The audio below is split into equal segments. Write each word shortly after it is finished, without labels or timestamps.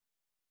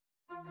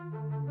Well,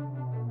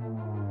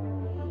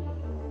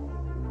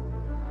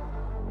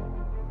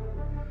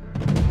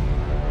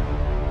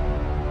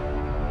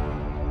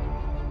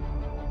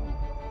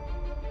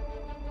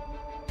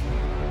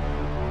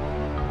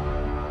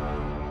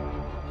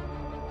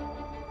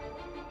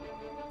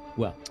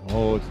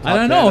 I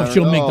don't know if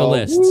she'll make the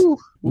list.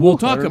 We'll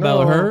talk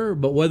about her,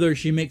 but whether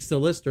she makes the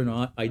list or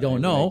not, I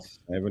don't know.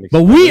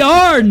 But we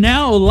are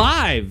now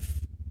live.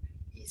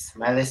 Yes,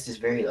 my list is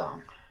very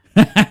long.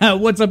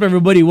 What's up,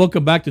 everybody?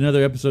 Welcome back to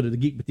another episode of the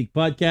Geek Boutique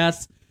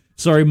podcast.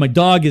 Sorry, my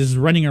dog is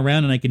running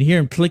around and I can hear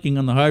him clicking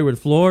on the hardwood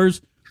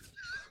floors.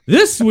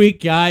 This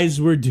week,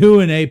 guys, we're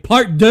doing a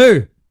part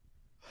 2.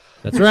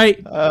 That's right.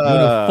 We're going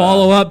to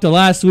follow up to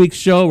last week's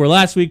show, where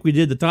last week we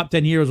did the top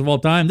 10 heroes of all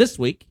time. This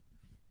week,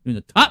 doing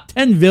the top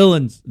 10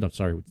 villains. No,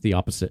 sorry, it's the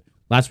opposite.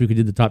 Last week we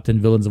did the top 10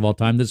 villains of all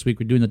time. This week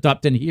we're doing the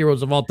top 10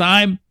 heroes of all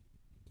time.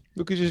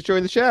 Look who just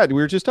joined the chat.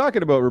 We were just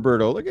talking about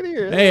Roberto. Look at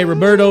here. Hey,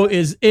 Roberto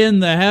is in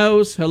the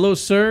house. Hello,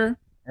 sir.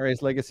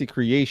 Ari's Legacy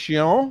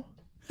Creation.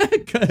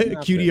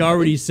 Cutie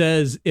already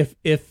says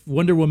if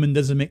Wonder Woman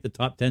doesn't make the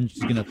top 10,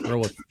 she's gonna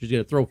throw fists. She's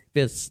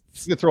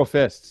gonna throw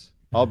fists.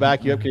 I'll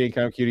back you up,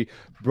 Cutie.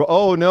 Bro,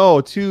 oh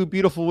no, 2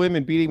 beautiful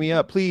women beating me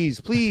up.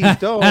 Please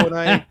don't.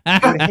 I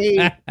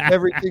hate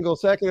every single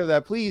second of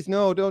that. Please,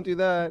 no, don't do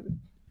that.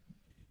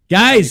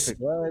 Guys,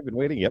 I've been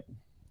waiting. Yep.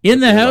 In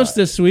the house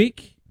this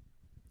week,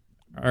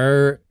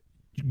 our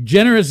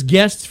generous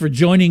guests for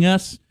joining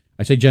us.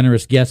 I say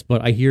generous guests,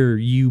 but I hear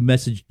you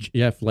message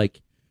Jeff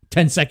like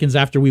 10 seconds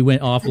after we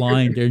went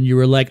offline, and you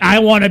were like, I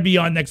want to be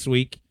on next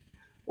week.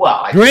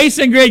 Well, Grace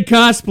and Great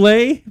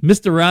Cosplay,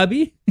 Mr.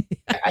 Robbie.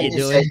 I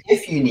just said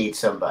if you need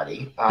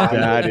somebody.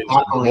 That is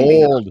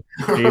bold.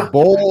 A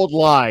bold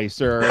lie,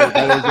 sir.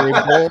 That is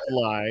a bold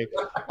lie.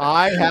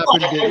 I happen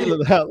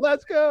to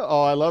let's go.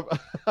 Oh,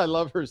 I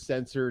love her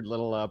censored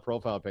little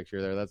profile picture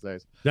there. That's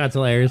nice. That's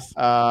hilarious.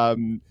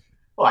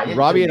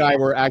 Robbie and I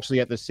were actually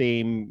at the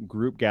same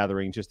group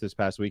gathering just this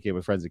past weekend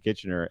with friends at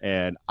Kitchener,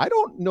 and I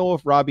don't know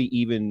if Robbie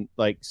even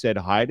said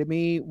hi to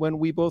me when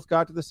we both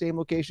got to the same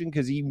location,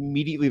 because he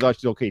immediately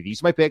thought, okay,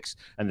 these are my picks,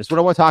 and this is what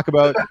I want to talk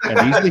about, and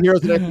these are the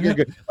heroes that I think are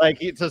good.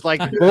 It's just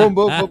boom,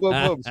 boom, boom, boom,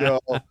 boom. So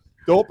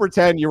don't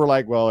pretend you were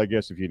like, well, I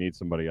guess if you need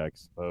somebody, I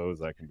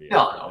suppose I can be.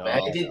 No, man,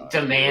 I didn't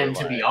demand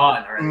to be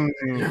on, right?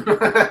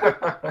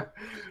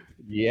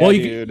 Yeah, well,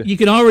 dude. You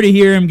can already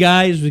hear him,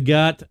 guys. We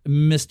got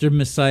Mr.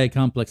 Messiah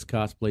Complex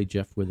Cosplay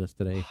Jeff with us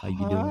today. How you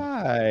doing?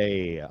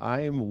 Hi,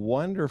 I'm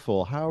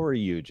wonderful. How are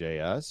you,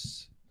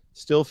 JS?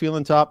 Still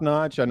feeling top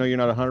notch? I know you're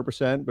not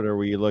 100%, but are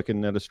we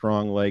looking at a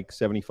strong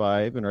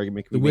 75? And are you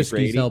making the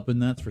whiskey's helping?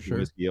 That's for sure.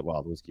 The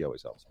whiskey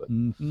always helps, but.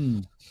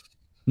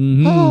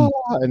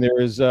 And there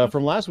is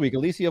from last week,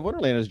 Alicia of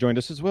Wonderland has joined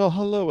us as well.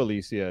 Hello,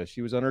 Alicia.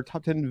 She was on our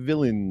top 10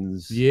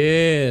 villains.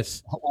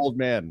 Yes. Old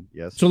man.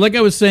 Yes. So like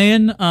I was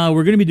saying,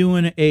 we're going to be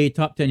doing a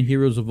top 10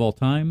 heroes of all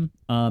time.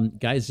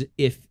 Guys,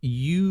 if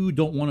you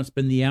don't want to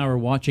spend the hour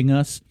watching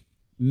us,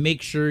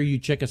 make sure you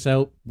check us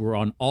out. We're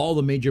on all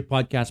the major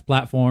podcast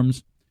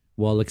platforms.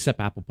 Well, except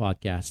Apple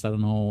Podcasts. I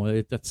don't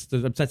know. That's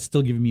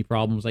still giving me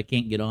problems. I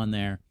can't get on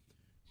there.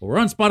 But we're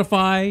on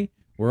Spotify.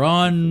 We're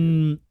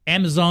on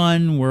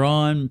Amazon. We're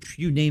on,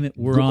 you name it,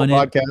 we're Google on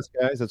Podcasts,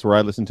 it. Guys. That's where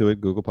I listen to it,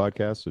 Google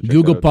Podcasts. So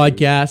Google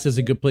Podcasts is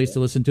a good place to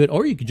listen to it.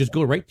 Or you could just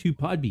go right to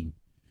Podbean,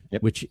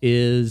 which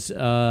is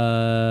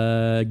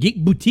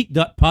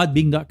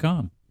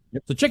geekboutique.podbean.com.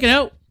 Yep. So check it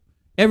out.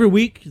 Every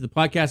week, the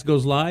podcast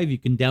goes live. You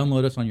can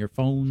download us on your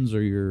phones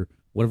or your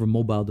whatever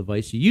mobile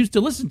device you use to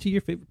listen to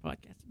your favorite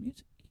podcast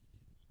music.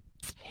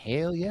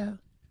 Hell yeah.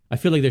 I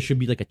feel like there should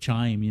be like a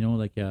chime,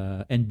 like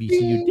NBCU.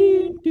 Ding,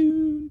 ding,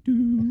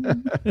 ding.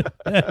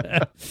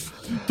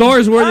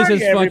 Thor's word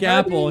says fuck everybody.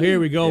 Apple. Here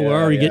we go. We're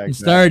already getting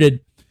started.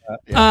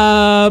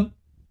 Guys,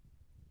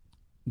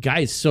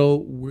 so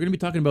we're going to be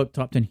talking about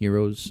top 10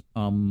 heroes.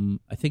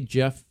 I think,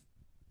 Jeff,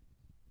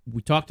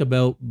 we talked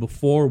about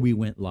before we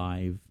went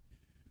live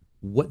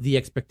what the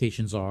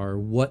expectations are,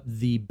 what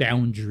the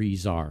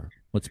boundaries are.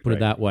 Let's put it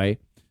that way.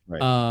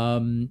 Right. How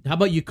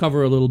about you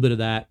cover a little bit of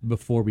that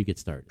before we get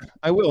started?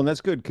 I will, and that's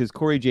good because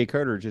Corey J.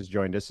 Carter just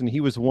joined us, and he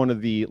was one of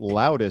the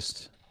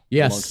loudest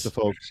amongst the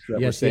folks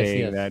that were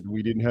saying that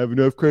we didn't have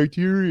enough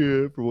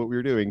criteria for what we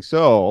were doing.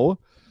 So,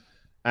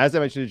 as I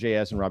mentioned to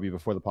JS and Robbie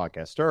before the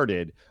podcast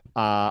started,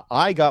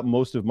 I got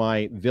most of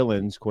my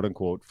villains, quote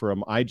unquote,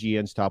 from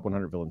IGN's top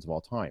 100 villains of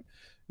all time.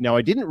 Now,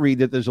 I didn't read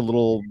that there's a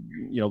little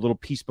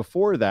piece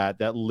before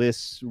that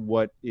lists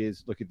what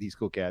is, look at these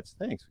cool cats.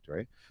 Thanks,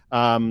 Victoria.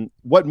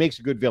 What makes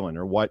a good villain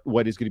or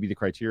what is going to be the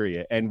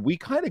criteria. And we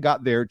kind of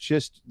got there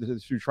just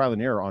through trial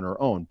and error on our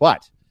own.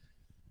 But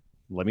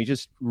let me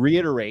just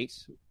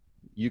reiterate.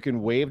 You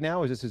can wave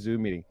now. Is this a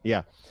Zoom meeting?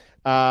 Yeah.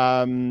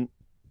 The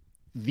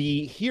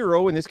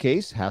hero in this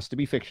case has to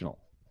be fictional.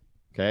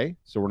 Okay,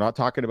 so we're not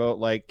talking about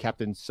like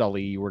Captain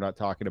Sully. We're not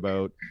talking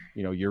about,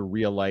 your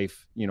real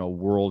life,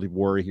 world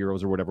war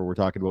heroes or whatever. We're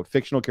talking about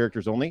fictional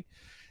characters only.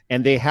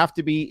 And they have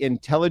to be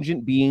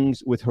intelligent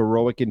beings with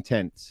heroic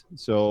intent.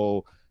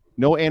 So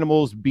No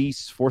animals,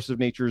 beasts, forces of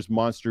nature,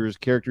 monsters,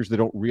 characters that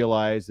don't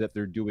realize that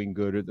they're doing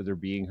good or that they're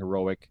being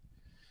heroic.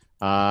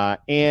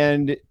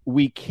 And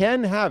we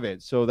can have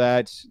it so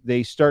that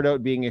they start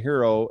out being a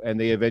hero and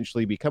they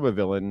eventually become a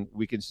villain.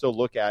 We can still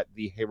look at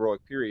the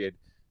heroic period.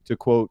 To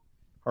quote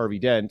Harvey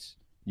Dent,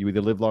 you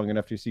either live long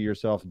enough to see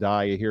yourself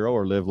die a hero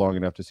or live long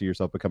enough to see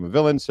yourself become a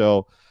villain.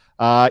 So,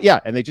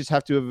 and they just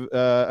have to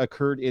have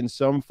occurred in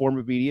some form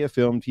of media,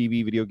 film,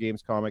 TV, video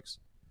games, comics.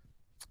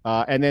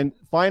 And then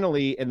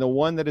finally, and the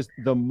one that is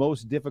the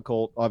most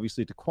difficult,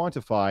 obviously, to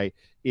quantify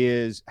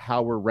is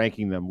how we're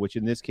ranking them, which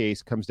in this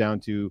case comes down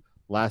to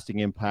lasting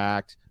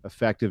impact,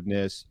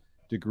 effectiveness,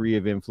 degree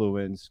of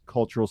influence,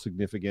 cultural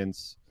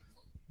significance.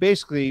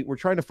 Basically, we're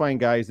trying to find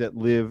guys that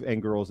live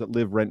and girls that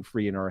live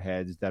rent-free in our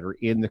heads, that are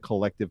in the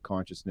collective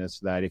consciousness,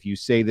 that if you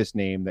say this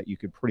name, that you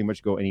could pretty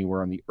much go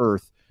anywhere on the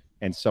earth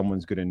and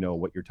someone's going to know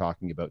what you're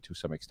talking about to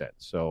some extent.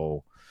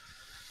 So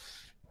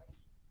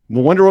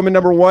Wonder Woman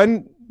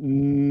 #1,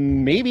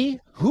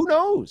 maybe. Who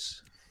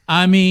knows?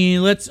 I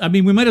mean,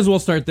 we might as well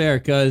start there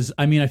because,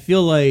 I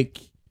feel like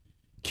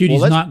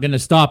Cutie's not going to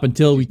stop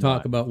until we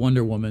talk about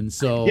Wonder Woman.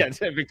 So yeah,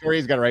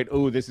 Victoria's got it right.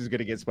 Oh, this is going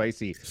to get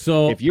spicy.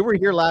 So if you were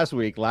here last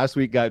week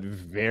got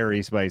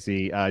very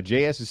spicy.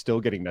 JS is still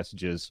getting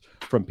messages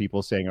from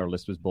people saying our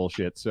list was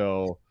bullshit.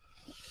 So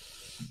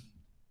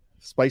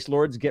Spice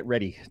Lords, get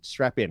ready.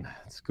 Strap in.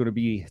 It's going to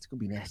be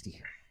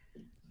nasty.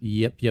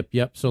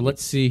 Yep. So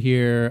let's see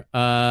here.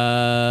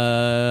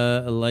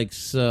 Like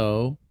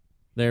so.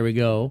 There we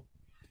go.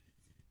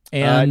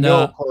 And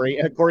no,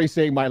 Corey's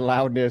saying my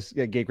loudness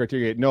gave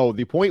criteria. No,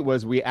 the point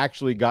was we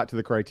actually got to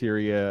the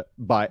criteria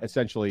by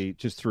essentially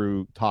just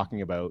through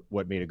talking about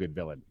what made a good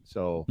villain.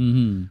 So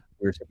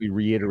we're simply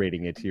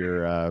reiterating it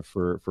here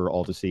for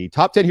all to see.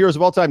 Top 10 heroes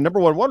of all time.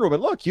 #1, Wonder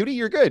Woman. Look, Cutie,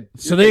 you're good.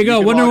 So there you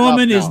go. Wonder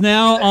Woman is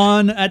now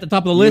on at the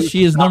top of the list.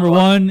 She is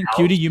 #1.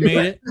 Cutie, you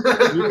made it.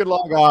 You can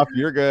log off.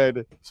 You're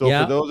good. So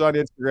for those on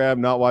Instagram,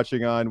 not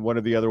watching on one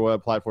of the other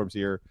platforms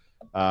here,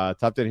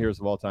 top 10 heroes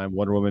of all time.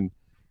 Wonder Woman,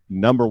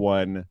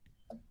 #1.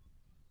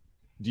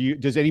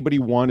 Does anybody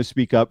want to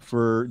speak up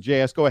for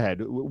JS? Go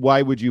ahead.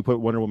 Why would you put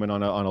Wonder Woman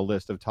on a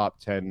list of top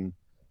 10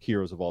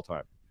 heroes of all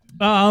time?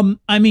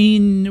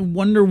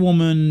 Wonder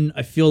Woman,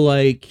 I feel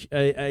like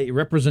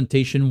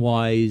representation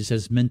wise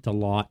has meant a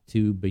lot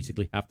to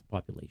basically half the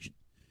population.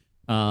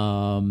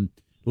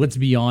 Let's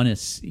be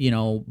honest,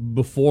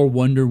 before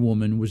Wonder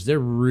Woman, was there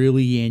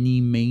really any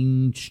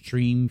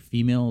mainstream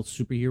female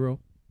superhero?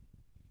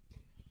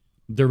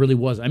 There really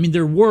was.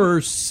 There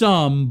were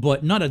some,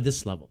 but not at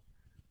this level,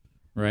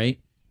 right?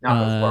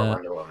 Not before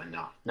Wonder Woman,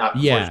 no. Not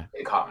before she was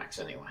in comics,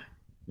 anyway.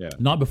 Yeah.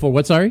 Not before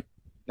what, sorry?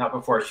 Not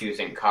before she was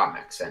in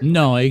comics. Anyway.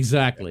 No,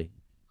 exactly.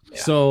 Yeah.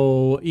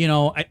 So,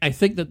 I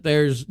think that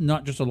there's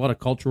not just a lot of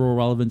cultural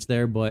relevance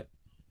there, but,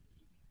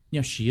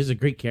 she is a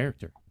great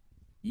character.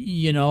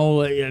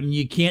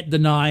 You can't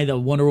deny that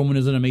Wonder Woman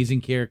is an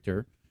amazing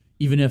character,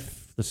 even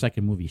if the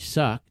second movie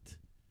sucked.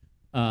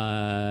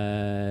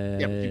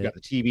 But you've got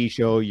the TV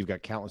show, you've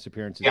got countless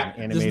appearances. Yeah,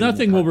 there's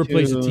nothing will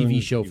replace a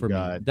TV show for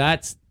me.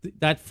 That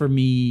for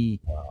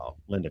me. Wow,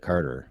 Linda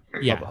Carter.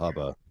 Yeah,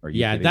 hubba.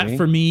 That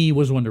for me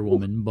was Wonder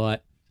Woman.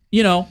 But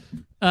so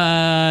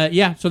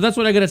that's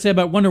what I got to say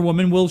about Wonder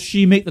Woman. Will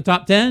she make the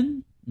top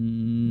 10? I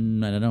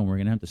don't know. We're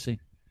gonna have to see.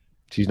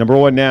 She's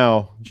 #1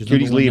 now.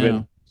 Cutie's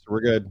leaving, so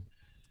we're good.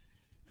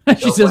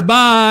 She says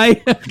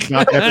bye.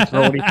 Not that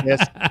throw any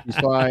kiss. She's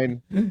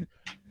fine.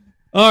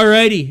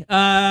 Alrighty,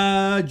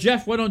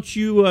 Jeff, why don't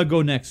you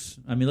go next?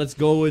 Let's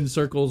go in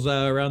circles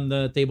around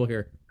the table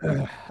here.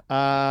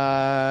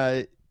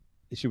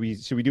 Should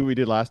we do what we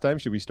did last time?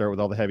 Should we start with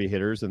all the heavy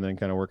hitters and then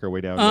kind of work our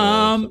way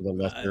down to the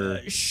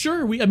lesser?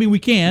 Sure. We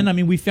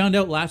can. We found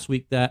out last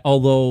week that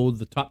although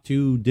the top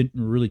 2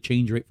 didn't really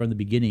change right from the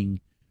beginning,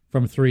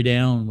 from 3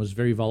 down was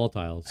very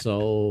volatile.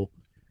 So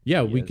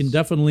we can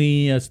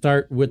definitely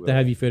start with the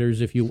heavy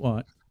hitters if you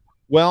want.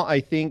 Well, I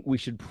think we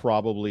should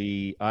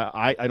probably.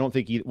 I don't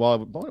think.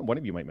 One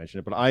of you might mention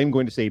it, but I'm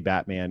going to say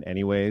Batman,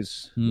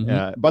 anyways.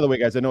 By the way,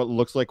 guys, I know it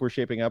looks like we're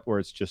shaping up where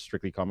it's just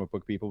strictly comic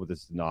book people, but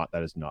this is not.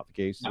 That is not the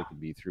case. It can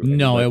be through.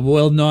 No, it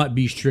will not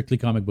be strictly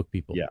comic book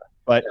people. Yeah,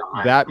 but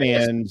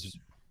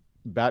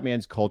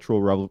Batman's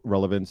cultural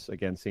relevance,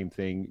 again, same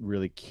thing,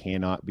 really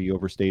cannot be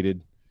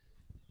overstated.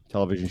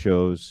 Television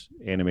shows,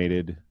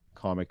 animated,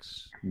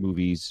 comics,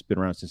 movies, been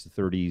around since the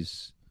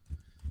 30s.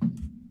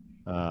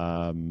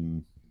 I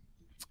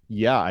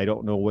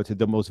don't know what's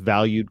the most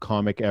valued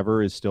comic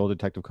ever is still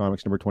Detective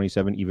Comics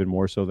 #27, even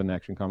more so than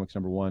Action Comics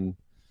 #1.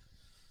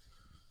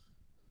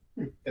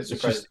 It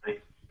surprises me.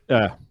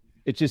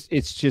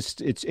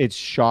 It's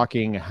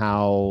shocking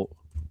how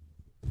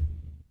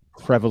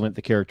prevalent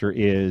the character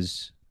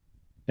is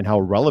and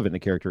how relevant the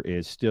character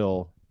is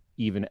still,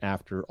 even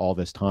after all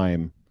this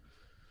time.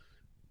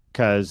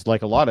 Because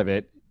like a lot of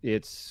it,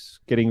 it's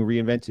getting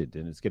reinvented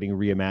and it's getting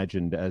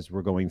reimagined as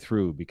we're going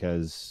through,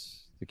 because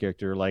the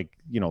character,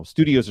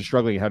 studios are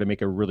struggling how to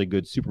make a really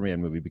good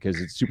Superman movie because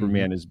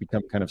Superman has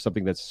become kind of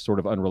something that's sort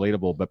of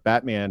unrelatable. But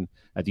Batman,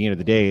 at the end of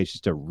the day, is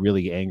just a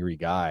really angry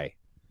guy.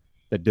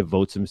 that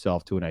devotes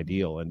himself to an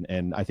ideal,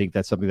 and I think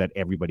that's something that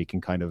everybody can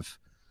kind of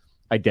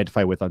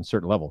identify with on a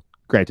certain level.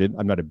 Granted,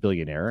 I'm not a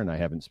billionaire and I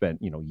haven't spent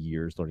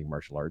years learning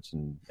martial arts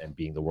and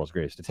being the world's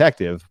greatest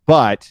detective,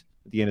 but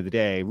at the end of the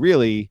day,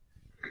 really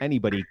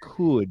anybody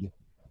could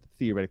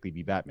theoretically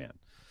be Batman,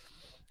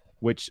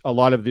 which a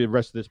lot of the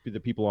rest of the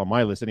people on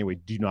my list anyway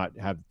do not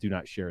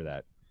share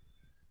that.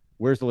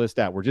 Where's the list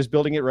at? We're just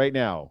building it right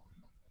now.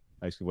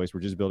 High School Voice, we're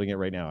just building it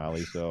right now,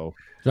 Ali. So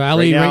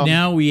Ali, right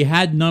now we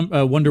had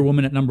Wonder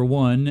Woman at number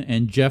 1,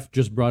 and Jeff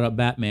just brought up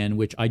Batman,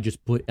 which I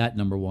just put at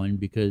number 1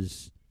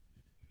 because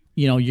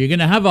you're going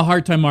to have a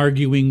hard time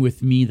arguing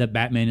with me that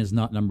Batman is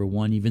not number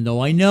 1, even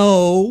though I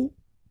know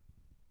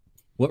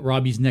what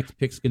Robbie's next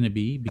pick's going to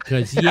be,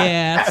 because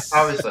yes.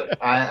 Obviously.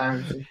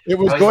 It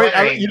was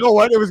going, you know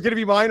what? It was going to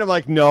be mine. I'm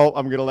like, no,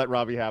 I'm going to let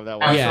Robbie have that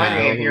one. I was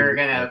wondering if you were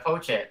going to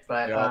poach it,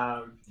 but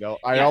no,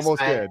 I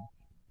almost did.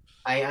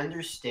 I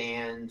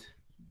understand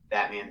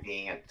Batman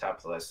being at the top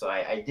of the list, so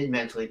I did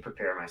mentally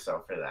prepare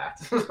myself for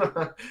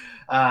that.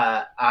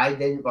 I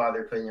didn't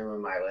bother putting him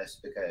on my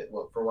list because,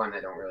 well, for one,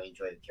 I don't really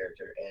enjoy the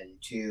character, and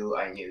 2,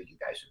 I knew you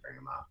guys would bring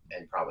him up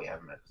and probably have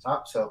him at the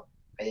top, so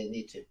I didn't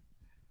need to.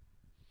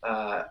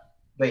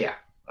 But yeah,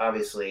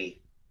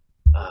 obviously,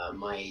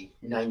 my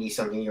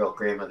 90-something-year-old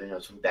grandmother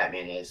knows who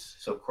Batman is,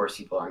 so of course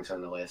he belongs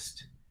on the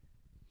list.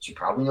 She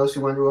probably knows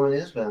who Wonder Woman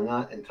is, but I'm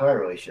not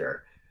entirely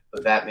sure.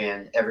 But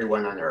Batman,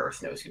 everyone on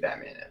Earth knows who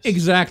Batman is.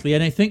 Exactly,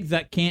 and I think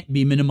that can't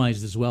be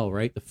minimized as well,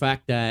 right? The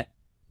fact that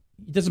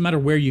it doesn't matter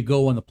where you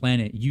go on the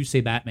planet, you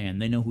say Batman,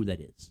 they know who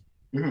that is.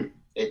 Mm-hmm.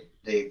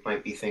 They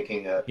might be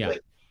thinking of,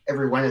 like,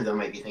 every one of them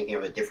might be thinking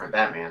of a different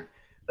Batman,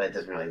 but it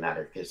doesn't really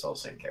matter because it's all the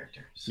same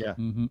character. So. Yeah,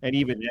 and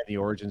even in the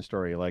origin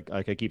story, like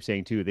I keep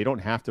saying too, they don't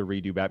have to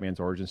redo Batman's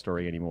origin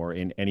story anymore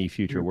in any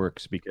future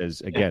works because,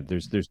 again,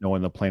 there's no one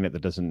on the planet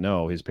that doesn't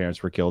know his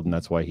parents were killed, and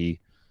that's why he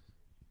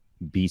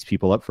beats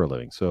people up for a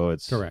living. So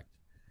it's correct.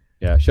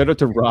 Yeah, shout out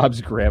to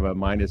Rob's grandma,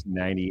 minus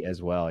 90 as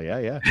well.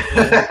 Yeah.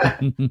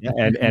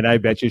 And I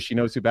bet you she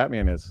knows who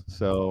Batman is.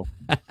 So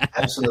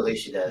absolutely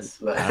she does.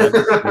 That's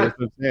what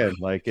I'm saying.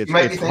 Like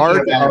it's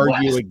hard to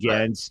argue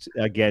against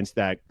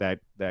that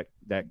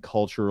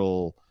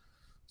cultural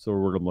sort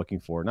of word I'm looking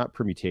for, not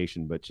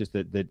permutation, but just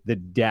the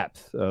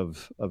depth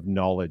of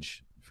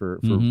knowledge for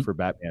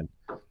Batman.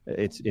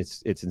 It's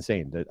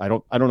insane. I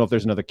don't know if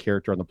there's another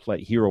character on the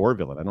planet, hero or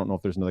villain. I don't know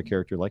if there's another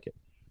character like it.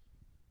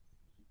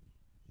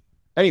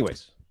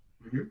 Anyways,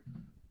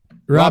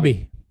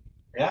 Robbie.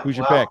 Yeah, who's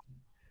your pick?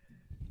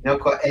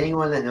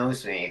 Anyone that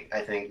knows me,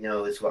 I think,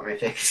 knows what my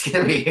pick is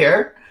going to be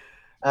here.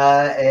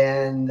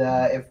 And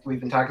if we've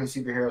been talking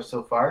superheroes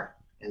so far,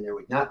 and there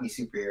would not be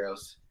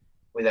superheroes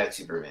without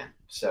Superman.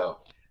 So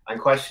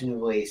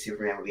unquestionably,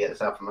 Superman would be at the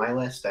top of my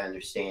list. I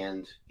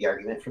understand the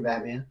argument for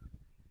Batman.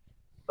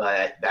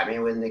 But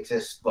Batman wouldn't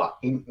exist. Well,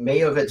 he may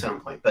have at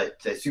some point,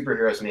 but the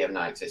superheroes may have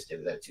not existed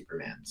without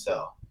Superman.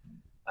 So,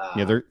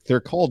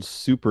 they're called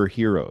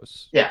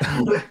superheroes. Yeah,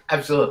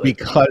 absolutely.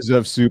 Because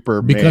of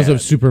Superman. Because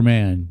of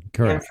Superman,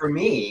 correct. And for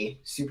me,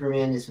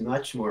 Superman is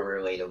much more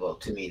relatable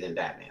to me than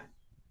Batman.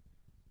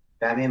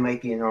 Batman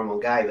might be a normal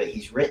guy, but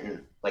he's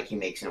written like he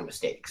makes no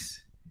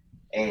mistakes,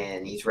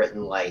 and he's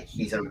written like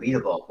he's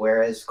unbeatable.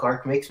 Whereas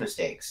Clark makes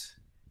mistakes,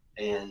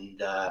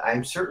 and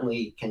I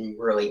certainly can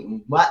relate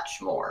much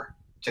more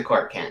to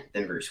Clark Kent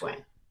than Bruce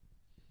Wayne.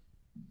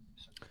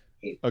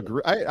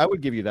 Agree. I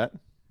would give you that.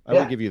 I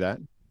would give you that.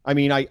 I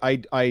mean,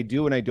 I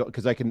do and I don't,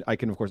 because I can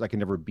of course I can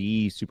never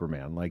be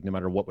Superman. Like no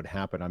matter what would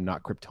happen, I'm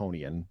not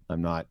Kryptonian.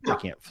 I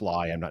can't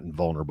fly. I'm not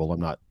invulnerable. I'm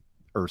not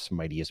Earth's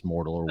mightiest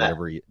mortal or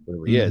whatever he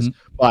is.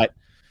 But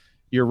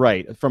you're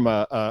right. From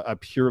a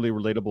purely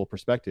relatable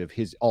perspective,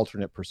 his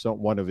alternate persona,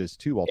 one of his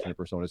 2 alternate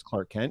personas,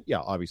 Clark Kent. Yeah,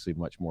 obviously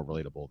much more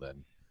relatable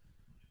than.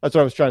 That's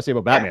what I was trying to say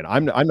about Batman.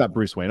 I'm not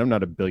Bruce Wayne. I'm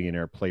not a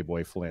billionaire,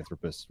 playboy,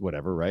 philanthropist,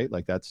 whatever, right?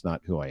 Like that's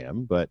not who I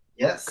am. But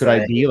could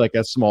I be like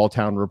a small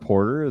town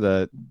reporter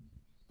that?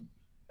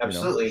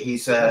 Absolutely,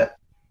 he's has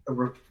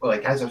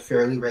a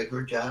fairly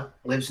regular job,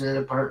 lives in an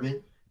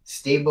apartment,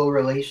 stable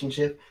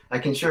relationship. I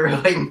can sure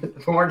relate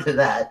more to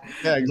that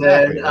than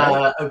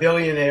a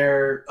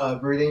billionaire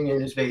brooding in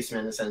his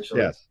basement,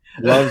 essentially. Yes,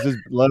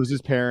 loves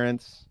his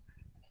parents.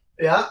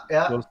 Yeah.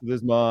 Close to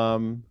his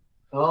mom.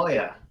 Oh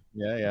yeah.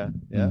 Yeah.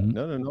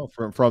 No.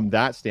 From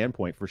that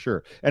standpoint, for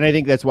sure. And I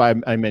think that's why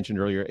I mentioned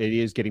earlier, it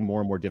is getting more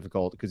and more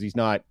difficult because he's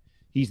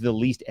the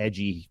least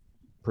edgy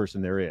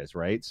person there is,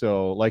 right?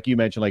 So like you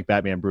mentioned, like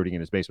Batman brooding in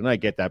his basement. I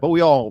get that, but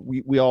we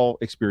all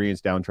experience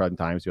downtrodden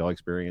times. We all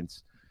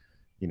experience,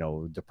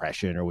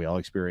 depression, or we all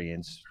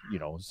experience,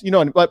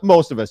 but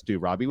most of us do,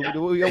 Robbie. We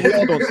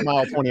all don't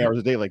smile 20 hours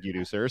a day like you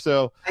do, sir.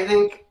 So I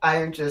think I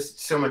am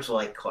just so much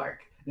like Clark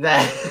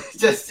that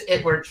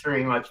it works for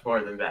me much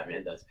more than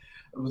Batman does.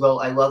 Although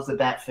I love the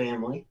Bat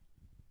family,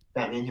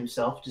 Batman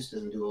himself just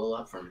doesn't do a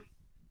lot for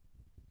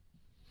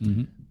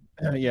me.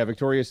 Yeah,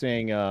 Victoria's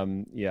saying,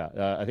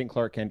 I think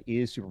Clark Kent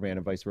is Superman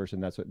and vice versa,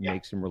 and that's what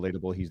makes him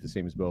relatable. He's the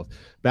same as both.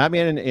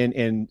 Batman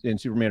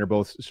and Superman are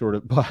both sort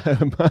of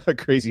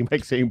crazy.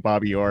 Mike saying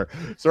Bobby Orr.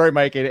 Sorry,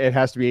 Mike, it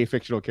has to be a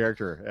fictional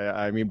character.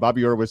 I mean,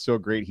 Bobby Orr was so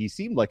great. He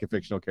seemed like a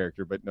fictional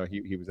character, but no,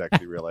 he was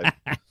actually real life.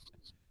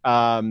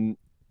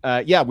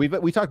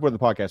 We talked about it in the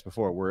podcast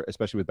before, where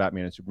especially with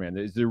Batman and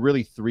Superman, there are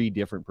really three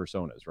different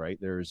personas, right?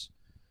 There's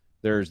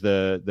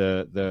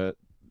the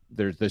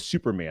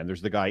Superman.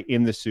 There's the guy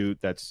in the suit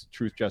that's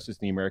truth, justice,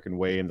 and the American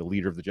way, and the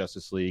leader of the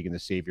Justice League and the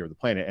savior of the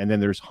planet. And then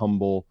there's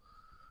humble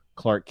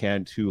Clark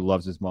Kent who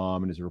loves his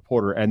mom and is a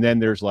reporter. And then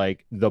there's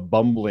like the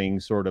bumbling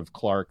sort of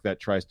Clark that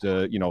tries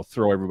to,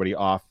 throw everybody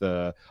off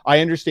the. I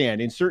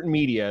understand in certain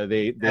media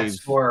that's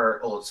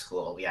for old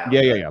school,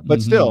 yeah.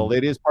 But still,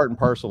 it is part and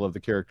parcel of the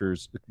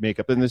character's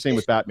makeup. And the same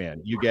with Batman.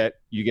 You get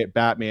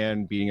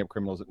Batman beating up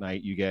criminals at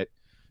night. You get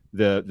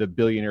the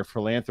billionaire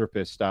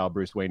philanthropist style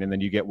Bruce Wayne, and then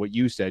you get what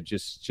you said,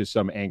 just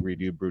some angry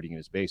dude brooding in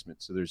his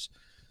basement. So there's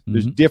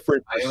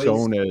different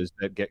personas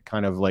that get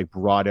kind of like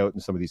brought out in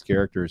some of these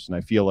characters, and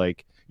I feel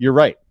like you're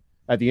right.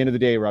 At the end of the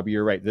day, Robbie,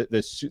 you're right.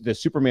 The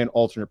Superman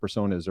alternate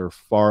personas are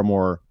far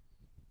more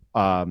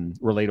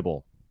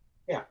relatable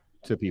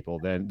to people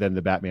than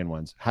the Batman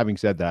ones. Having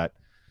said that,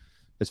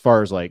 as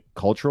far as like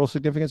cultural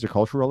significance or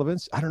cultural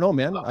relevance, I don't know,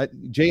 man.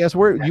 JS,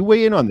 where you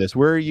weigh in on this?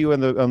 Where are you on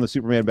the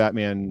Superman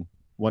Batman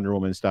Wonder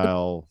Woman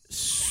style?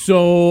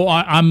 So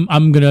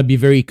I'm gonna be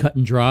very cut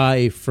and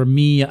dry. For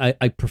me,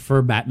 I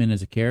prefer Batman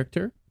as a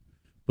character,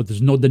 but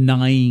there's no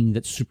denying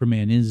that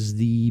Superman is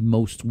the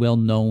most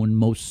well-known,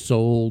 most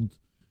sold,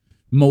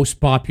 most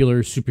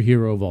popular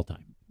superhero of all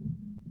time.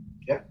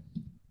 Yeah.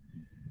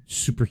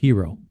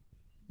 Superhero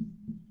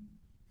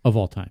of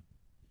all time.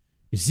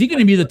 Is he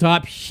gonna be the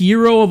top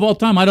hero of all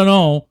time? I don't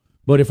know.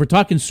 But if we're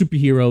talking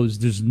superheroes,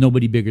 there's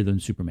nobody bigger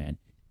than Superman.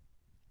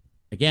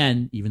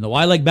 Again, even though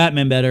I like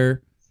Batman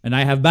better, and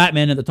I have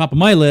Batman at the top of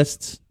my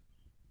list,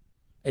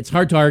 it's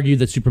hard to argue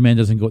that Superman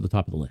doesn't go at the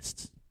top of the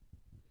list.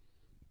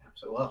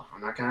 So, well,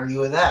 I'm not going to argue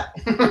with that.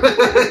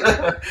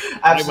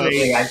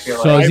 Absolutely, I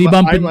feel so like. Is he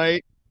bumping?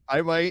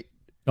 I might.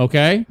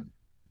 Okay.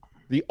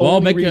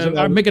 I'll make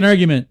an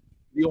argument.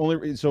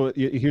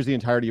 Here's the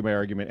entirety of my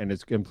argument, and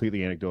it's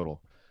completely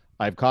anecdotal.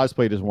 I've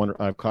cosplayed as Wonder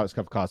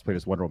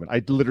Woman.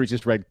 I literally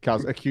just read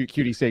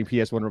Cutie saying,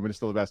 "P.S. Wonder Woman is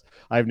still the best."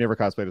 I've never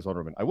cosplayed as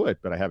Wonder Woman. I would,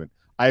 but I haven't.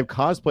 I have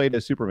cosplayed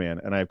as Superman,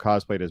 and I have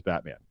cosplayed as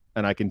Batman.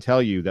 And I can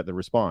tell you that the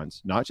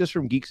response, not just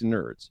from geeks and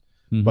nerds,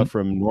 but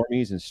from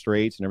normies and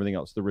straights and everything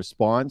else, the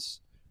response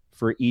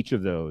for each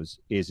of those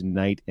is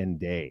night and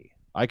day.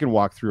 I can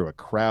walk through a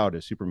crowd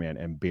as Superman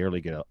and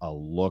barely get a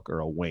look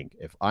or a wink.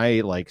 If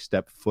I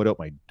step foot out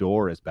my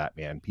door as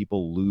Batman,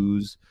 people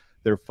lose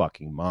their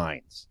fucking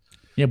minds.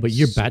 Yeah, but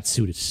your bat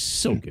suit is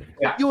so good.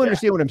 Yeah, you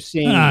understand what I'm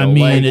saying? I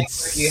mean,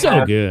 it's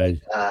so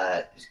good.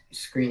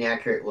 Screen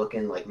accurate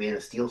looking like Man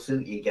of Steel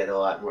suit, you get a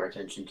lot more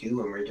attention too.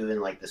 When we're doing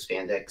like the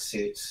spandex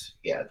suits,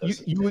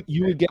 you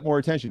would get more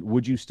attention.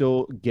 Would you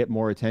still get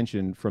more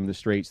attention from the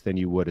straights than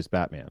you would as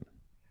Batman?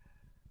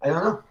 I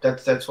don't know.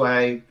 That's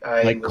why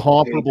I like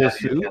comparable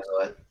suits.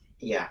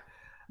 Yeah,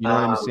 you know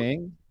what I'm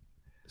saying.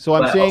 So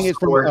I'm saying it's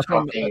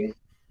from.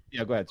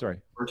 Yeah, go ahead. Sorry,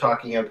 we're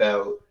talking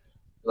about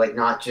like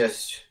not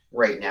just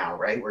right now,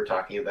 right? We're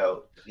talking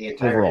about the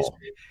entire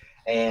history.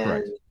 And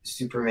correct.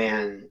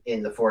 Superman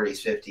in the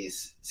 40s,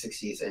 50s,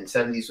 60s, and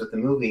 70s with the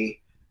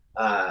movie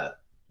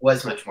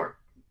was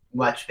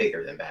much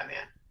bigger than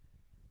Batman.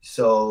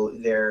 So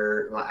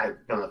I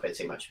don't know if I'd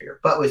say much bigger,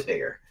 but was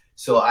bigger.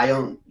 So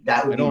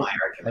that would be my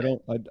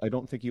argument. I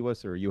don't think he was,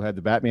 sir. You had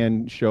the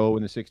Batman show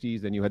in the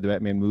 60s, then you had the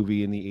Batman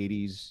movie in the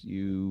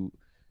 80s.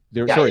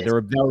 There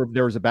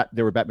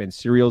were Batman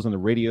serials on the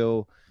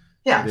radio.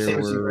 Yeah, same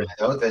as Superman,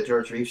 though. The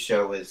George Reeves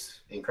show was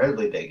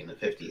incredibly big in the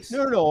 50s.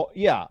 No.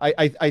 Yeah,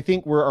 I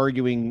think we're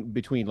arguing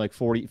between like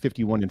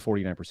 51 and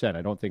 49%.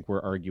 I don't think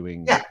we're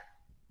arguing. Yeah.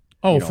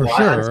 For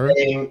sure. I'm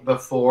saying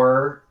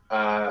before,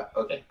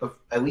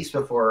 at least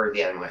before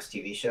the Adam West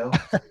TV show,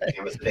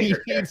 it was a bigger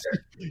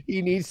character.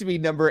 He needs to be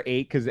number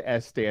 8 because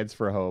S stands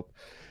for hope.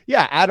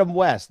 Yeah, Adam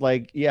West.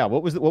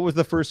 What was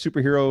the first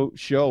superhero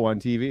show on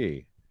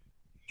TV?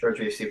 George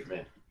Reeves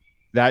Superman.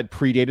 That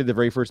predated the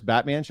very first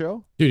Batman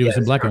show? Dude, it was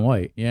in black and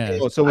white. Yeah.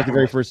 So was the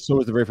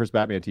very first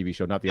Batman TV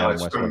show, not the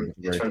Adam West one.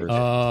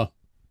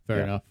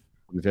 Fair enough.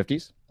 From the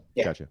 50s?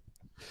 Yeah. Gotcha.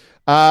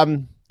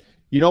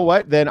 You know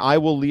what? Then I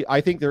will leave. I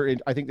think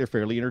they're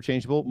fairly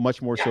interchangeable,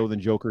 much more so than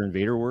Joker and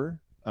Vader were.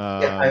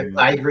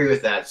 I agree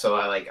with that. So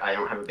I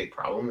don't have a big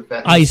problem with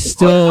that. I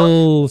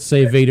still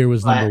say Vader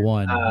was number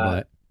one,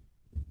 but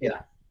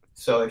yeah.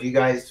 So if you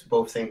guys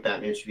both think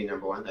Batman should be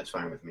number 1, that's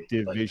fine with me.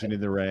 Division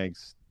in the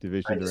ranks.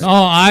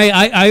 Oh,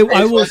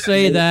 I will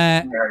say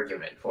that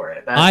argument for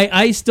it.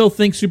 I still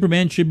think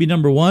Superman should be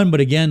number 1, but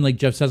again, like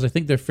Jeff says, I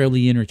think they're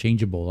fairly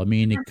interchangeable. I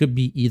mean, it could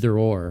be either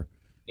or.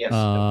 Yes,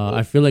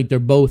 I feel like they're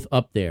both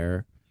up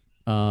there.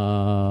 So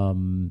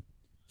I'm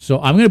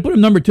going to put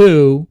him number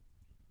 2,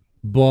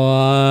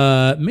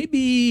 but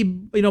maybe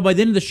by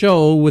the end of the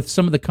show, with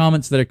some of the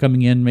comments that are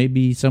coming in,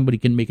 maybe somebody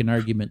can make an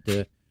argument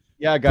to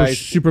Yeah, guys.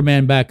 Push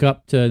Superman back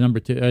up to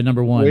number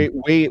one.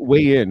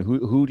 Weigh in.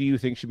 Who do you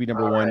think should be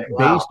number one? Right.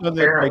 Well, based on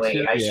the apparently,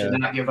 criteria. I should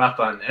not give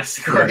up on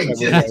this.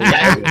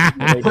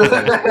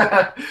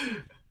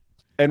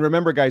 And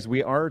remember, guys,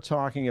 we are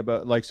talking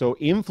about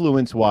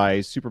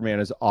influence-wise,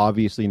 Superman is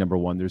obviously number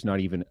one. There's not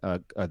even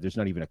a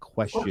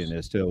question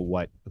as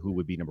to who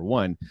would be number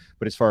one.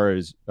 But as far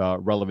as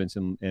relevance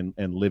and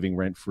living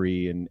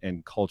rent-free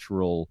and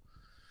cultural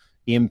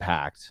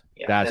impact,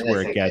 that's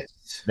where it gets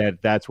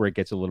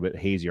a little bit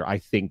hazier. I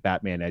think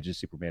Batman edges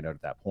Superman out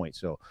at that point.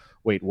 So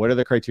wait, what are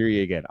the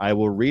criteria again? I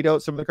will read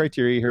out some of the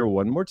criteria here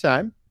one more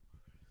time.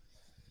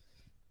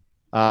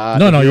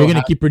 No, you're going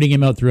to keep reading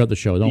him out throughout the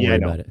show. Don't worry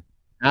about it.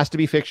 Has to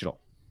be fictional.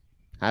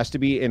 Has to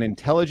be an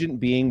intelligent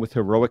being with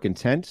heroic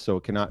intent. So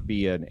it cannot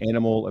be an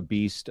animal, a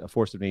beast, a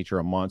force of nature,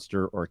 a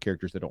monster, or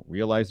characters that don't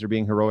realize they're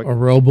being heroic. A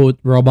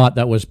robot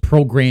that was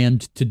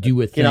programmed to do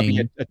a thing. Cannot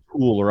be a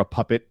tool or a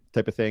puppet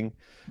type of thing.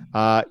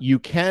 You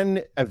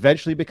can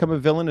eventually become a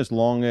villain as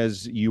long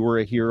as you were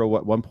a hero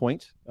at one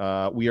point.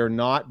 We are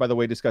not, by the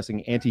way,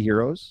 discussing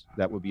anti-heroes.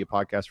 That would be a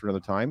podcast for another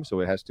time.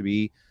 So it has to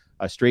be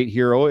a straight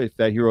hero. If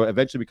that hero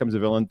eventually becomes a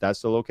villain, that's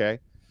still okay.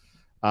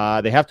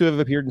 They have to have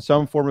appeared in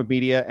some form of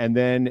media. And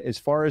then as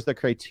far as the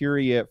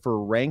criteria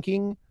for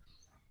ranking,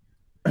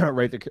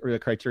 right, the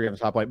criteria on the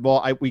top line.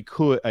 Well, I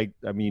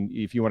mean,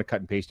 if you want to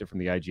cut and paste it from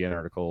the IGN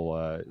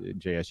article,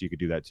 JS, you could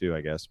do that too,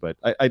 I guess. But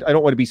I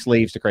don't want to be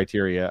slaves to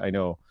criteria. I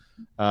know.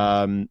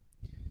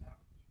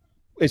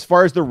 As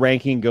far as the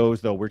ranking goes,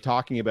 though, we're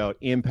talking about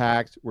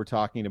impact. We're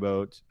talking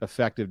about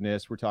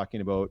effectiveness. We're talking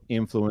about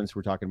influence.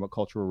 We're talking about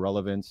cultural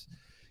relevance.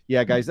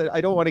 Yeah, guys,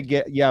 I don't want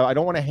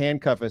to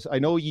handcuff us. I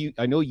know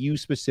you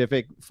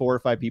specific 4 or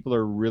 5 people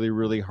are really,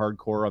 really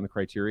hardcore on the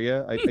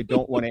criteria. I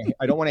don't want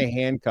to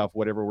handcuff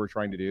whatever we're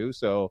trying to do.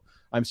 So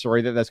I'm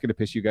sorry that's going to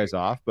piss you guys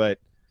off, but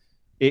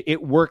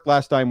it worked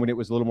last time when it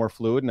was a little more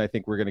fluid, and I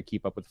think we're going to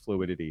keep up with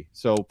fluidity.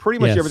 So pretty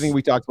much everything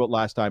we talked about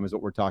last time is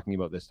what we're talking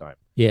about this time.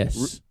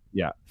 Yes.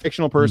 Yeah.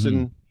 Fictional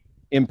person,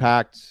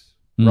 impact,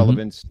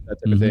 relevance, that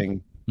type of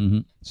thing. Mm-hmm.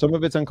 Some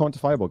of it's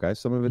unquantifiable, guys.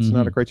 Some of it's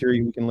not a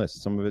criteria we can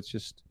list. Some of it's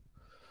just,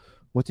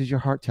 what does your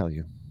heart tell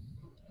you?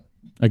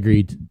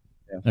 Agreed.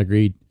 Yeah.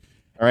 Agreed.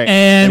 All right.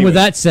 And with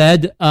that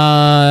said, Luke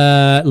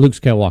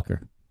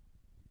Skywalker.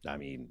 I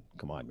mean,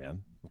 come on,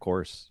 man. Of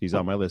course. He's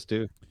on my list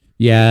too.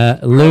 Yeah,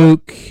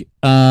 Luke.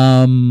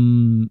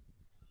 Return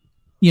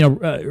of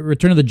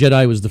the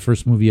Jedi was the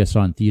first movie I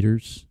saw in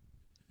theaters.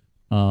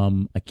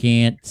 I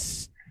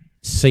can't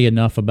say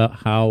enough about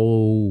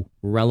how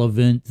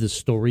relevant the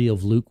story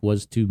of Luke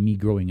was to me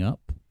growing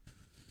up.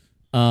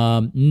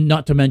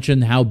 Not to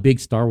mention how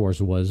big Star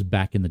Wars was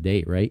back in the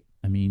day, right?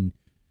 I mean,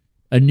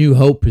 A New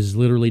Hope is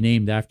literally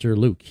named after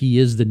Luke. He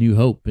is the New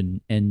Hope,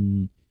 and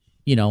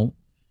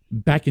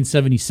back in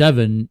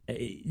 1977,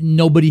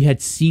 nobody had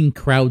seen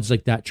crowds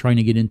like that trying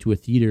to get into a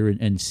theater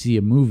and see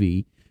a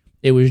movie.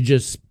 It was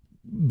just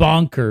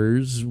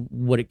bonkers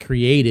what it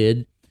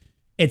created.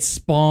 It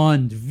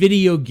spawned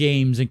video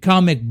games and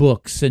comic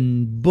books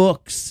and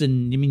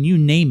I mean, you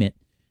name it.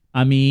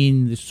 I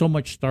mean, there's so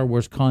much Star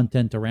Wars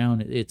content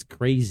around. It's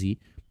crazy.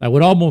 I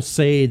would almost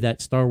say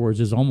that Star Wars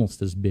is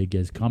almost as big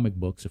as comic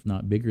books, if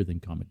not bigger than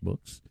comic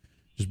books,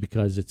 just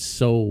because it's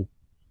so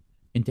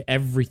into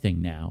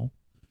everything now.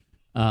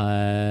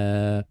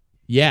 For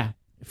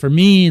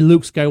me,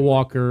 Luke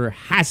Skywalker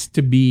has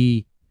to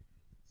be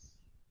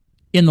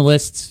in the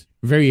list,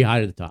 very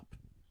high to the top.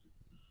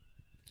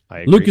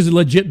 Luke is a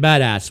legit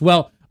badass.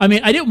 Well, I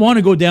mean, I didn't want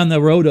to go down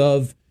the road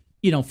of,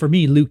 for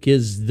me, Luke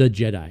is the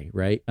Jedi,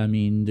 right? I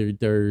mean,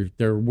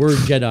 there were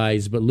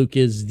Jedis, but Luke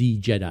is the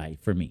Jedi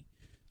for me.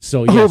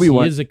 So, yes,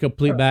 Obi-Wan. He is a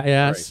complete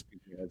badass.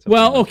 Right.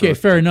 Well, okay,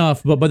 fair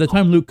enough. But by the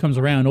time Luke comes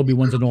around,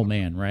 Obi-Wan's an old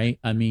man, right?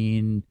 I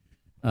mean...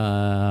 you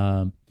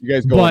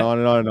guys going on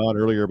and on and on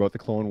earlier about the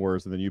Clone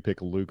Wars, and then you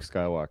pick Luke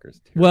Skywalker.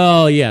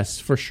 Well, yes,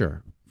 for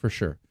sure.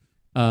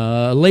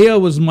 Leia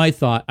was my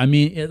thought. I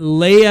mean,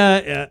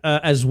 Leia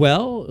as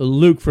well.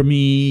 Luke for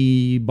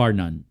me, bar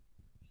none.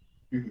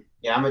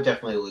 Yeah, I'm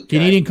definitely Luke.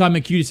 Canadian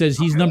Comic Cutie says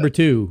he's number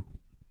 2.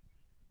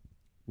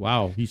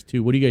 Wow, he's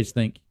 2. What do you guys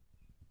think?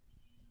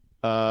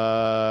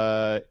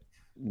 No.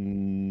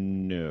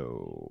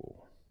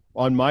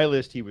 On my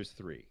list, he was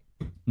 3.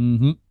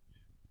 Mm-hmm.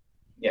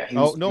 Yeah.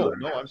 No,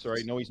 I'm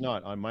sorry. No, he's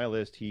not. On my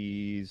list,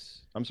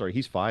 he's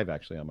 5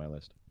 actually on my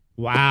list.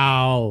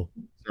 Wow.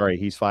 Sorry,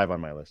 he's 5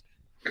 on my list.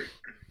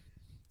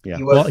 Yeah.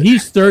 Well,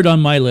 he's 3rd on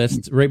my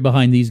list, right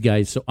behind these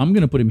guys. So I'm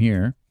going to put him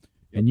here,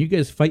 and you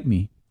guys fight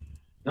me.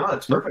 No,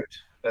 that's perfect.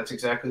 That's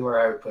exactly where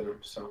I would put him.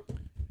 So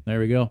there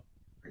we go.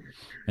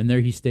 And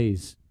there he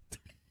stays.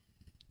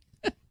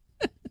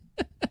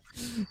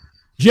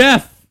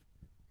 Jeff.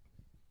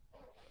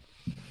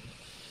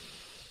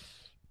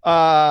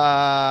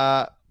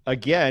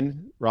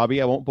 Again,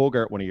 Robbie, I won't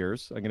bogart one of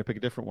yours. I'm going to pick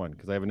a different one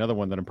because I have another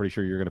one that I'm pretty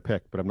sure you're going to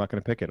pick, but I'm not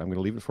going to pick it. I'm going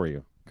to leave it for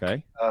you.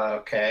 Okay.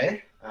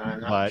 Okay.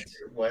 I'm not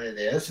sure what it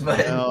is,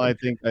 but no, I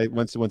think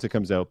once it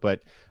comes out.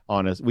 But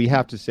honest, we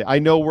have to say. I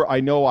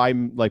know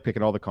I'm like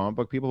picking all the comic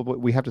book people, but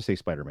we have to say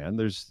Spider-Man.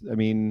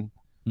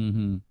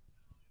 Mm-hmm.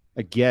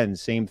 again,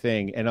 same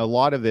thing. And a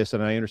lot of this,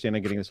 and I understand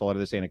I'm getting a lot of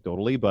this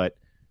anecdotally, but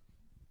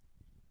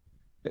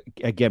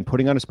again,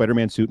 putting on a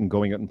Spider-Man suit and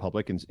going out in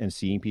public and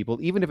seeing people,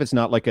 even if it's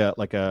not like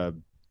a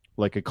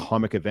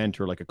comic event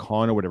or like a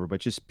con or whatever, but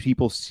just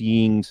people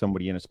seeing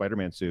somebody in a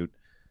Spider-Man suit.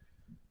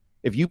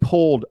 If you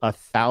polled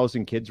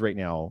 1,000 kids right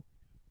now,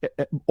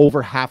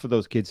 over half of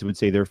those kids would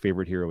say their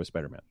favorite hero is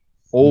Spider-Man.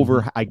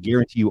 I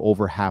guarantee you,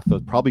 over half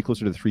those, probably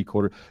closer to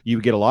 3/4. You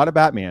would get a lot of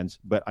Batmans,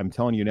 but I'm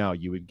telling you now,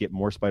 you would get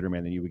more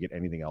Spider-Man than you would get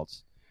anything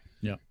else.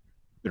 Yeah.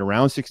 Been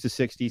around 6 to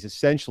 60s,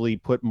 essentially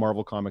put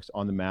Marvel Comics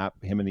on the map,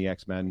 him and the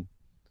X-Men.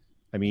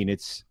 I mean,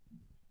 it's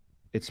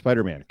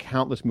Spider-Man.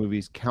 Countless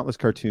movies, countless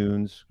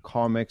cartoons,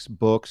 comics,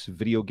 books,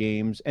 video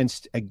games, and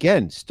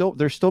again,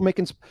 they're still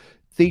making.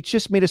 They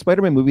just made a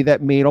Spider-Man movie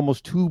that made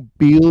almost $2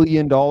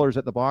 billion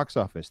at the box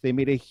office. They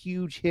made a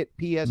huge hit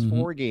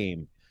PS4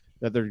 game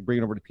that they're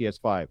bringing over to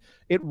PS5.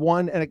 It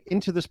won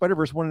Into the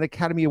Spider-Verse won an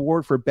Academy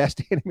Award for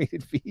Best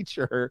Animated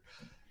Feature.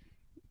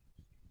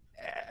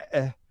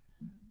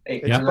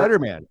 It's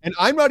Spider-Man, and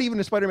I'm not even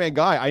a Spider-Man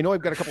guy. I know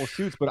I've got a couple of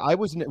suits, but I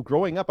wasn't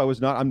growing up.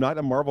 I'm not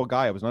a Marvel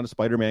guy. I was not a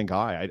Spider-Man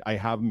guy. I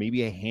have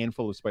maybe a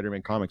handful of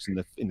Spider-Man comics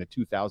in the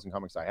 2,000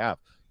 comics I have,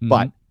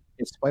 but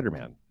it's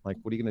Spider-Man. Like,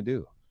 what are you gonna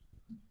do?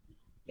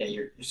 Yeah,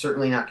 you're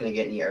certainly not going to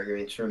get any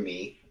arguments from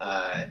me.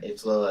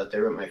 It's a little out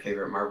there, but my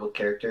favorite Marvel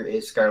character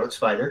is Scarlet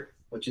Spider,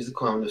 which is a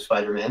clone of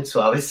Spider-Man. So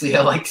obviously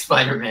I like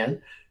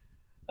Spider-Man.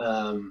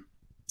 I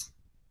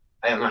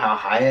don't know how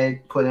high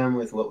I'd put him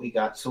with what we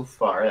got so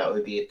far. That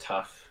would be a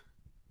tough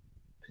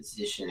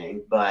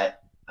positioning,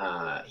 but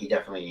he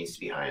definitely needs to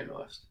be high on the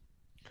list.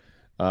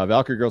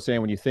 Valkyrie Girl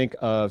saying, when you think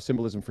of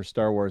symbolism for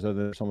Star Wars,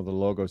 other than some of the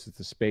logos, it's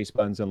the space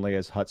buttons and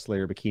Leia's Hut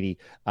Slayer bikini.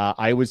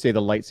 I would say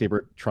the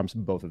lightsaber trumps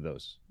both of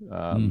those.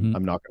 I'm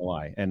not going to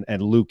lie.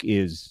 And Luke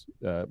is,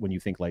 when you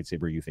think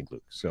lightsaber, you think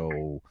Luke.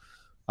 So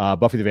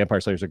Buffy the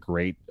Vampire Slayer is a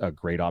great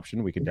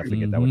option. We can definitely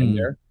get that one in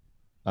there.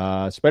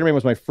 Spider-Man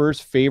was my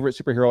first favorite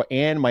superhero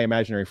and my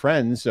imaginary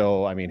friend.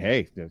 So, I mean,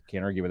 hey,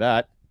 can't argue with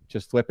that.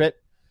 Just flip it.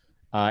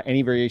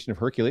 Any variation of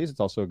Hercules, it's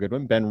also a good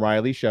one. Ben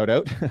Riley, shout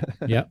out.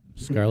 Yep,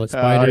 Scarlet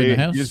Spider in the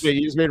house. You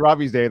just made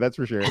Robbie's day, that's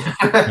for sure.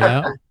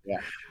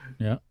 Yeah.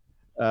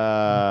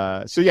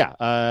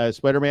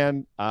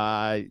 Spider-Man.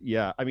 I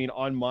mean,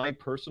 on my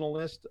personal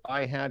list,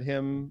 I had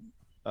him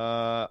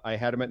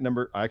at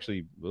number.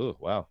 Actually,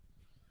 wow.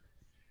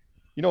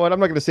 You know what? I'm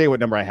not going to say what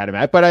number I had him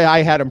at, but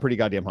I had him pretty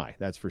goddamn high.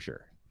 That's for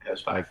sure. It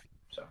was 5.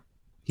 So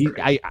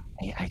I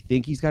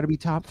think he's got to be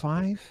top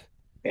 5.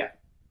 Yeah.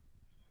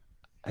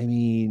 I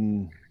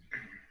mean,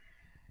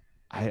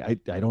 I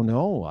don't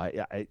know.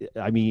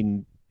 I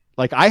mean,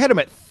 like, I had him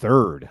at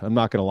 3rd. I'm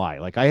not gonna lie.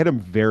 Like, I had him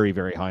very,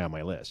 very high on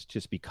my list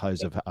just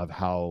because of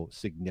how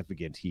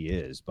significant he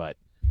is,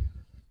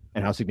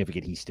 and how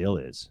significant he still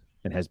is,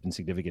 and has been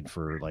significant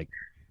for like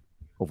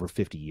over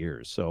 50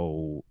 years.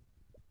 So,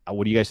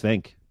 what do you guys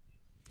think?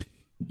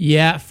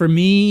 Yeah, for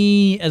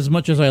me, as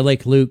much as I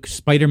like Luke,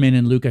 Spider-Man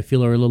and Luke, I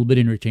feel are a little bit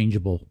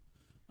interchangeable.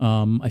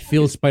 I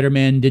feel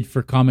Spider-Man did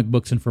for comic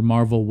books and for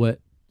Marvel what,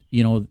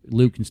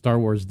 Luke and Star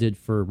Wars did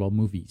for,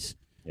 movies.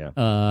 Yeah.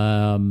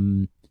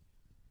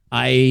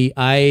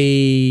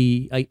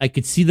 I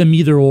could see them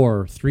either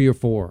or, 3 or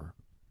 4.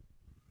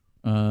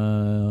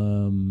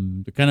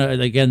 Kind of,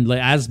 again, like,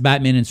 as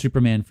Batman and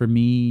Superman, for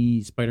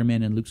me,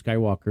 Spider-Man and Luke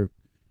Skywalker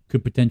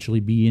could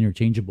potentially be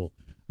interchangeable.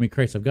 I mean,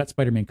 Christ, I've got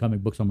Spider-Man comic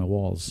books on my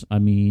walls. I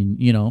mean,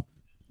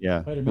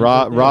 Yeah,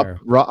 Rob,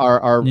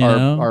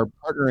 our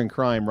partner in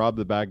crime, Rob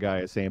the bad guy,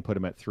 is saying put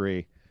him at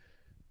 3.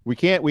 We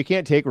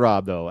can't take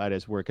Rob though at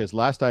his word, because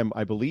last time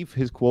I believe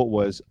his quote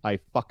was, "I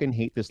fucking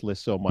hate this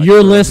list so much."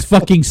 Your list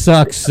fucking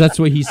sucks. That's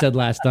what he said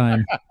last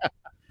time.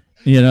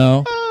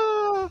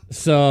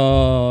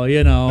 So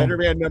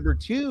Spider-Man number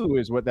 2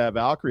 is what that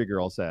Valkyrie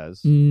girl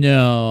says.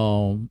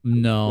 No.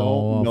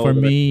 For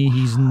me,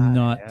 he's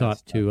not top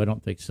 2. I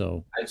don't think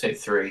so. I'd say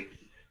 3.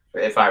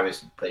 If I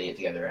was putting it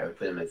together, I would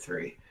put him at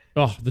 3.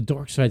 Oh, the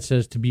dark side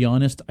says, to be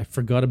honest, I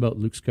forgot about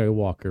Luke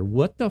Skywalker.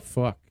 What the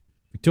fuck?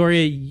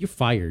 Victoria, you're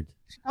fired.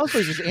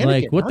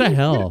 Like, what the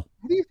hell?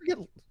 How do you forget?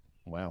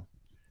 Wow.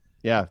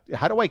 Yeah.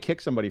 How do I kick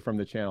somebody from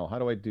the channel? How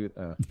do I do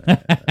that?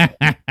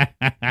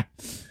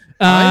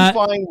 I'm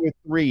fine with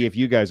 3 if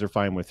you guys are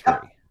fine with 3.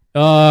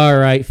 All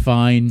right,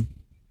 fine.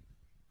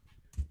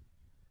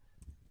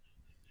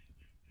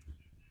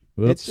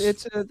 Whoops.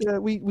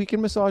 We can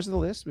massage the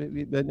list.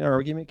 An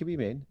argument can be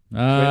made. All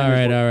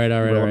right.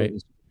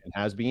 It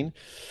has been.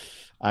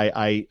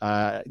 I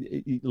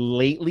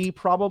lately,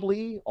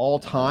 probably all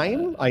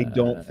time. I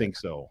don't think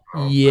so.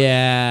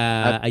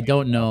 Yeah, I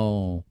don't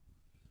know.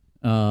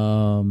 We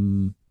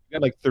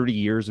got like 30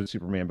 years of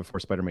Superman before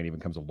Spider-Man even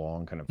comes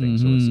along, kind of thing.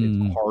 So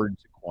it's hard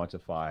to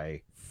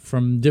quantify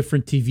from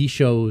different TV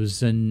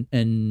shows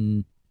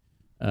and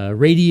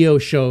radio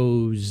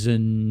shows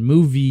and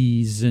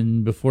movies,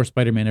 and before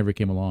Spider-Man ever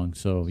came along.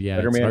 So yeah,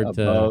 Spider-Man it's hard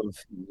above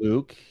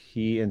Luke.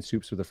 He and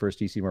Supes were the first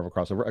DC Marvel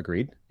crossover.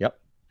 Agreed. Yep.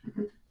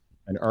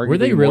 And were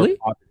they really?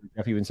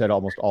 Jeff even said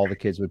almost all the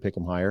kids would pick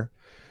him higher.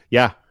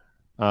 Yeah.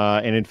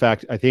 And in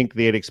fact, I think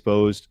they had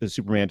exposed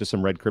Superman to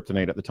some red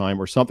kryptonite at the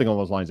time, or something along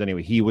those lines.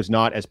 Anyway, he was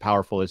not as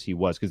powerful as he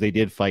was because they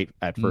did fight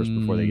at first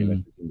before they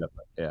eventually teamed up.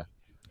 Yeah,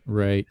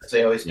 right. As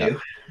they always do.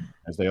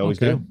 As they always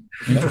do.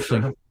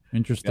 Interesting.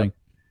 Interesting.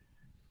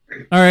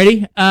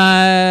 Alrighty,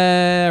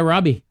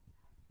 Robbie.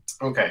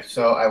 Okay,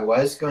 so I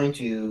was going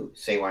to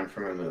say one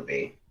from a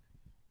movie.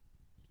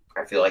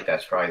 I feel like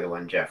that's probably the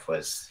one Jeff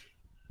was.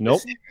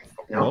 Nope.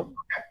 No. Okay.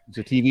 It's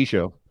a TV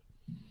show.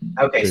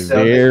 Okay, it's a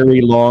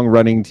very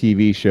long-running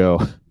TV show.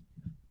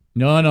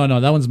 No,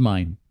 that one's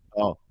mine.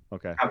 Oh,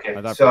 okay. Okay,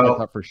 I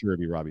thought for sure it'd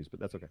be Robbie's, but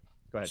that's okay.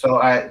 Go ahead.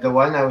 So the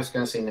one I was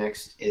going to say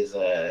next is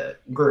a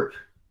group.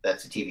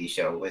 That's a TV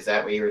show. Was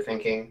that what you were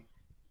thinking?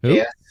 Who?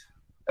 Yes.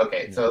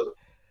 Okay, so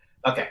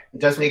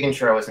just making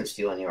sure I wasn't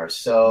stealing yours.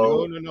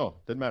 So no,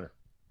 didn't matter.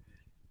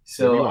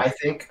 So I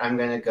think I'm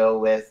going to go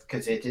with,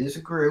 because it is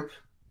a group,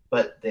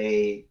 but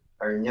they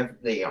are never,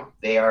 they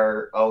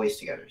are always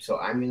together. So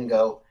I'm going to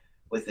go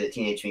with the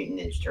Teenage Mutant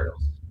Ninja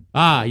Turtles.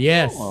 Ah,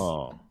 yes.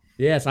 Oh.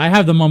 Yes, I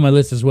have them on my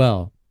list as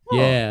well. Oh.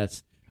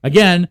 Yes.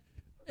 Again,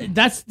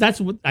 that's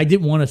what I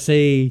didn't want to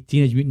say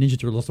Teenage Mutant Ninja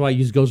Turtles, so I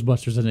used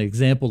Ghostbusters as an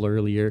example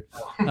earlier.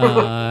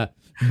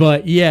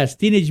 But yes,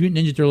 Teenage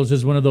Mutant Ninja Turtles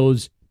is one of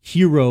those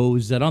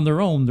heroes that on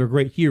their own, they're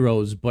great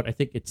heroes, but I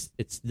think it's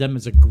them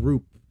as a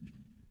group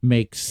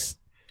makes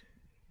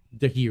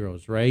the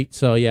heroes, right?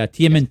 So yeah,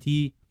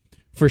 TMNT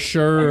for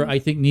sure I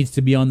think needs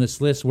to be on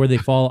this list. Where they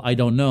fall, I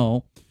don't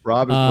know.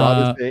 Rob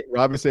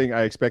is saying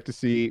I expect to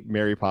see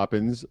Mary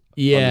Poppins.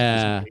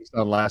 Yeah, based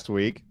on last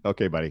week.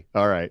 Okay, buddy.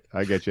 All right,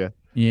 I get you.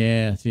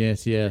 Yes.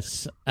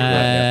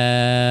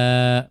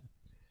 Not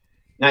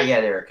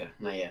yet, Erica.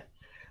 Not yet.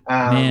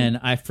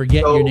 Man, I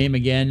forget your name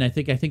again. I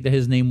think that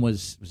his name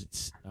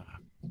was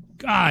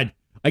God.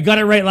 I got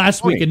it right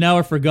last week, and now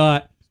I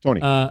forgot.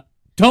 Tony.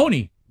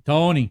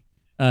 Tony.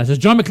 Says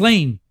John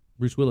McClane,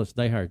 Bruce Willis,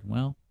 Die Hard.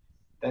 Well,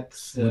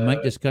 that's we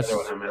might discuss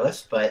on my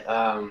list. But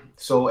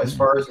so as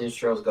far as Ninja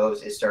Turtles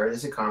goes, it started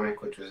as a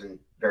comic, which was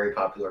very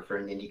popular for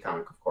an indie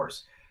comic, of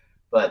course.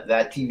 But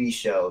that TV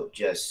show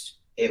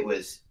it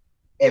was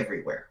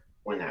everywhere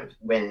when I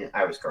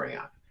was growing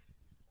up.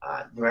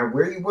 No matter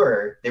where you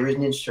were, there was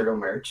Ninja Turtle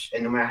merch,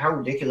 and no matter how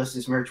ridiculous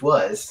this merch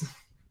was,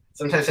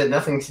 sometimes it had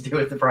nothing to do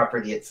with the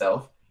property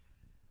itself.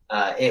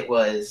 It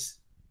was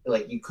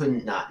like you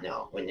couldn't not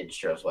know when Ninja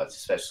Turtles was,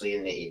 especially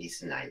in the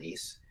 80s and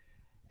 90s.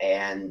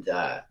 And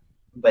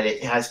but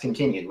it has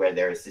continued where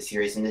there's the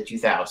series in the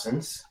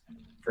 2000s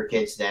for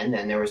kids then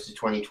there was the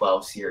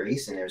 2012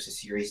 series, and there's a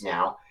series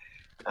now,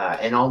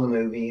 and all the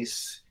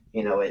movies.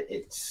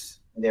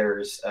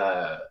 There's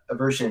a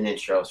version of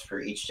Ninja Turtles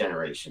for each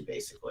generation,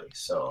 basically.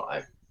 So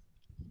I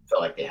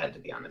felt like they had to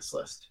be on this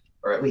list,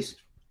 or at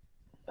least,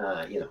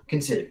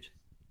 considered.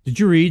 Did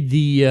you read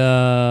the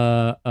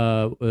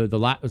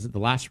was it The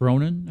Last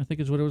Ronin? I think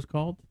is what it was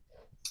called.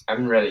 I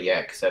haven't read it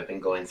yet because I've been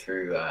going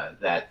through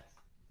the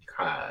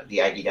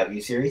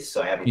IDW series,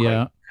 so I haven't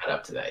quite caught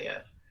up to that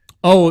yet.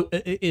 Oh,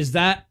 is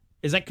that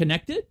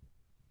connected?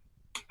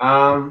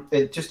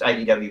 It just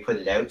IDW put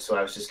it out, so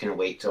I was just gonna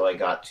wait till I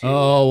got to.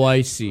 Oh,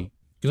 I see.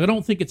 Because I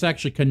don't think it's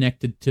actually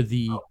connected to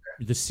the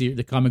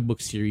comic book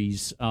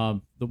series.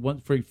 The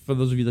one for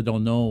those of you that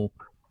don't know,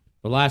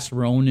 The Last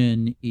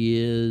Ronin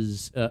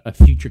is a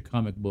future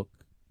comic book.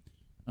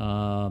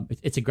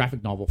 It's a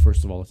graphic novel,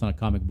 first of all. It's not a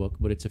comic book,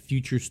 but it's a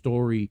future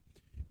story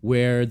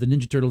where the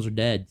Ninja Turtles are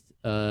dead.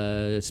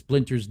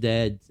 Splinter's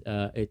dead.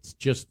 It's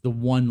just the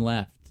one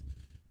left.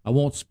 I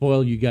won't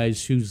spoil you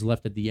guys who's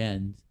left at the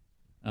end,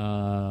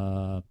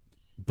 but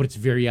it's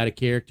very out of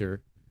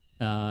character.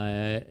 Amazing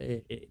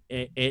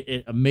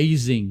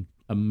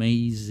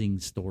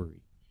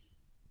story.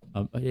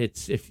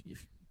 It's if you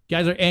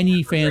guys are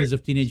any fans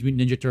of Teenage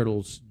Mutant Ninja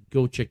Turtles,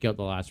 go check out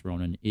The Last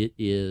Ronin. It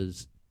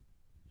is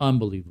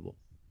unbelievable.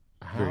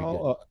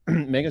 How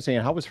Megan's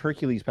saying, how was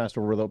Hercules passed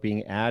over without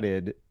being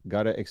added?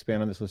 Got to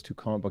expand on this list too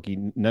comic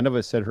booky. None of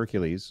us said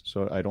Hercules,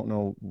 so I don't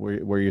know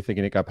where you're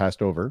thinking it got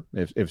passed over.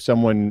 If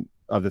someone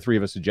of the three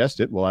of us suggests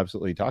it, we'll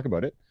absolutely talk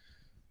about it.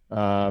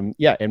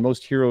 And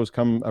most heroes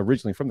come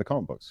originally from the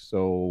comic books.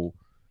 So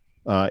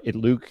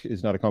Luke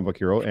is not a comic book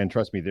hero, and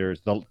trust me,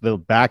 there's the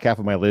back half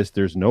of my list.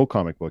 There's no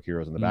comic book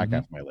heroes in the back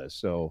half of my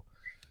list. So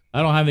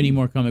I don't have any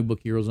more comic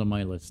book heroes on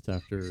my list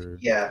after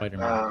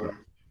Spider-Man.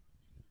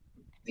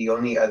 The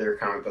only other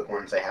comic book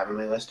ones I have on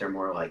my list are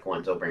more like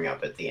ones I'll bring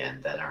up at the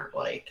end that aren't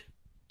probably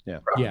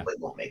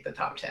won't make the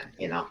top 10.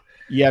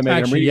 Yeah,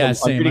 man. Actually, I'm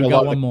reading a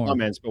lot of more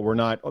comments, but we're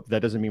not.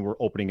 That doesn't mean we're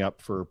opening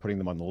up for putting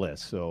them on the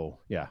list. So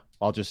yeah,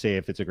 I'll just say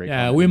if it's a great.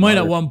 Yeah, we might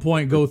at one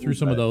point go through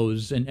some of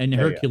those, and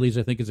Hercules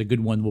I think is a good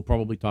one. We'll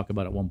probably talk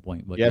about at one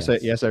point. But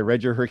yes, I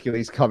read your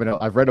Hercules comment.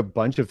 I've read a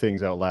bunch of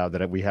things out loud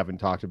that we haven't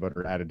talked about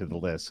or added to the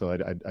list. So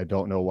I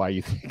don't know why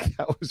you think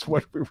that was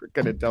what we were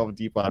going to delve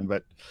deep on,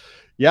 but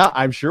yeah,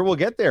 I'm sure we'll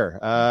get there.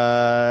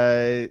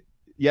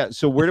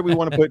 So where do we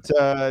want to put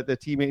the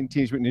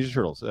Teenage Mutant Ninja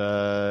Turtles?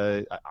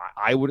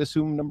 I would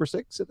assume number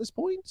 6 at this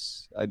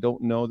point. I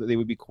don't know that they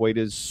would be quite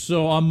as.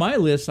 So on my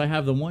list, I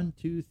have the 1,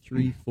 2,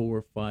 3,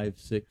 4, 5,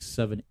 6,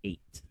 7, 8.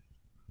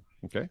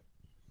 Okay.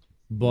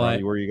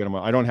 But where are you going to?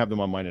 I don't have them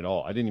on mine at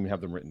all. I didn't even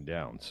have them written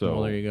down.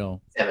 So there you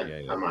go.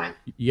 7 on mine.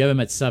 You have them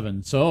at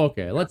 7. So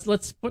okay,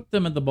 let's put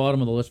them at the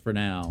bottom of the list for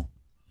now.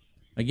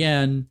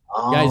 Again,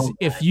 guys,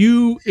 if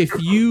you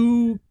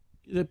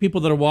the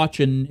people that are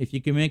watching, if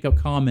you can make a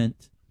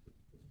comment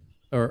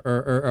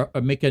or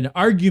make an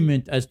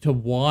argument as to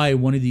why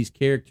one of these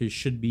characters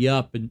should be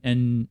up,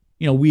 and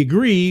we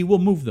agree, we'll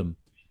move them.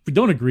 If we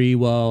don't agree,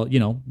 well,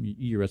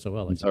 you're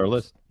SOL. It's our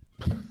list.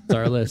 It's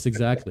our list,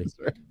 exactly.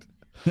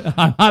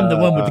 I'm the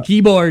one with the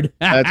keyboard.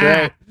 That's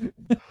right.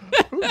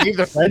 Who gave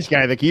the French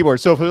guy the keyboard?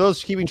 So for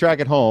those keeping track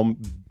at home,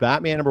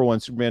 Batman number 1,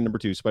 Superman number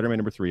 2, Spider-Man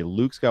number 3,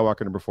 Luke Skywalker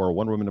number 4,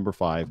 Wonder Woman number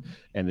 5,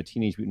 and the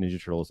Teenage Mutant Ninja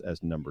Turtles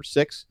as number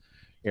 6.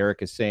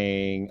 Eric is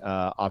saying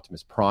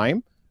Optimus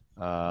Prime.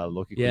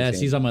 Loki. Yes,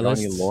 he's on my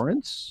list. Johnny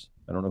Lawrence.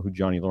 I don't know who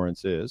Johnny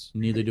Lawrence is.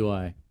 Neither do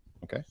I.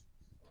 Okay.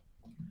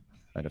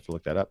 I'd have to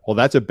look that up. Well,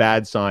 that's a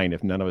bad sign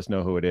if none of us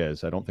know who it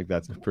is. I don't think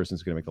that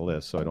person's going to make the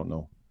list, so I don't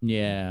know.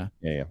 Yeah.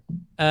 Yeah.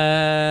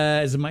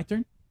 Is it my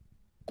turn?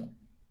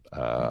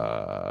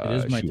 It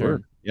is my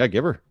turn. Yeah,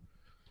 give her.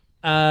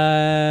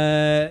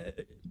 Now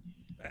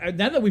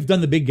that we've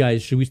done the big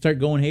guys, should we start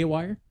going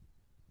haywire?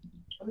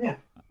 Oh, yeah.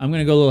 I'm going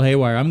to go a little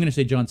haywire. I'm going to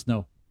say Jon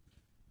Snow.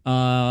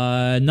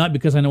 Not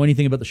because I know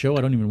anything about the show.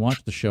 I don't even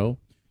watch the show.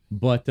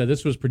 But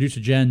this was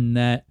producer Jen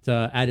that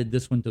added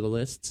this one to the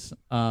lists.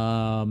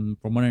 From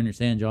what I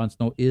understand, Jon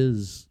Snow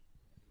is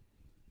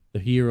the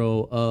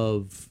hero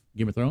of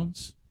Game of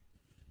Thrones.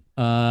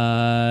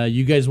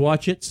 You guys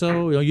watch it,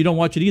 so you don't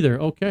watch it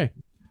either. Okay.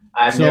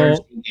 I've never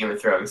seen Game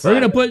of Thrones. We're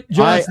gonna put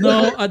Jon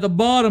Snow at the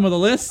bottom of the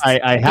list.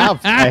 I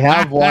have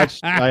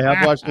watched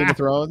Game of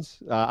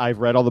Thrones. I've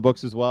read all the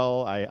books as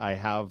well. I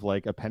have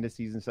like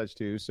appendices and such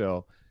too.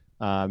 So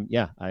Jon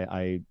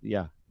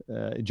Snow.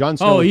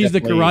 Oh, he's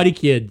the Karate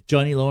Kid,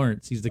 Johnny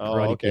Lawrence. He's the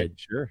Karate Kid.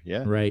 Sure,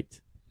 yeah, right.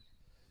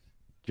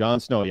 Jon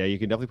Snow. Yeah, you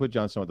can definitely put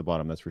Jon Snow at the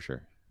bottom. That's for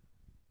sure.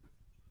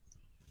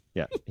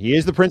 Yeah, he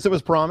is the prince that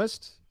was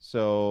promised.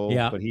 So,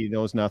 but he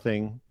knows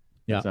nothing.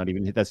 Yeah,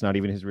 that's not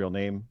even his real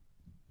name.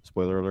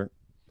 Spoiler alert.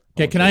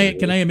 Okay,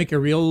 can I make a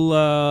real?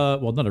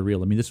 Well, not a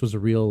real. I mean, this was a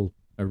real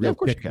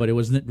pick, but it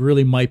wasn't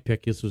really my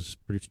pick. This was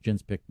producer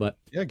Jen's pick. But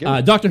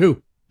Doctor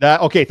Who.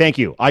 Okay, thank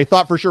you. I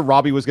thought for sure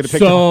Robbie was going to pick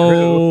Doctor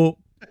Who.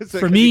 So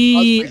for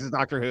me,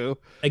 Doctor Who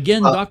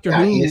again. Doctor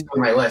Who is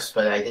on my list,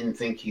 but I didn't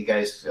think you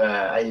guys.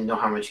 I didn't know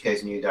how much you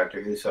guys knew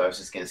Doctor Who, so I was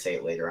just going to say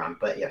it later on.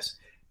 But yes,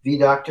 the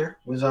Doctor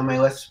was on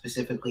my list,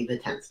 specifically the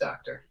 10th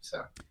Doctor.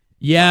 So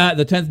yeah,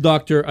 the 10th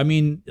Doctor. I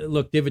mean,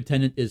 look, David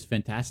Tennant is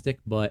fantastic,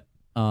 but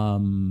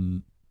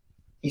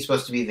he's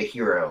supposed to be the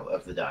hero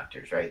of the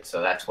Doctors, right?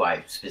 So that's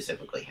why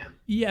specifically him.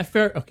 Yeah,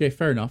 fair. Okay,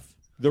 fair enough.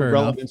 The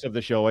relevance of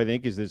the show, I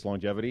think, is its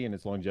longevity, and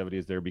its longevity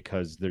is there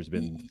because there's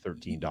been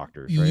 13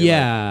 Doctors, right?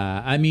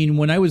 Yeah. I mean,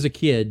 when I was a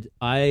kid,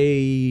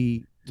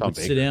 I would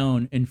sit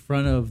down in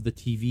front of the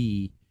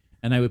TV,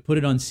 and I would put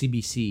it on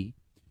CBC.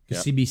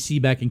 Because CBC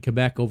back in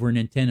Quebec over in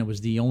Antenna was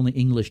the only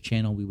English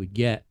channel we would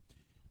get.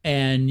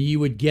 And you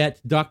would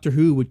get Doctor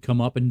Who would come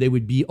up, and they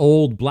would be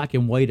old black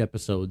and white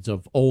episodes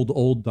of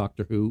old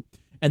Doctor Who.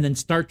 And then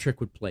Star Trek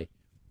would play.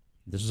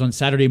 This was on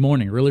Saturday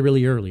morning, really,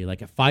 really early,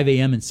 like at 5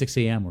 a.m. and 6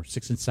 a.m. or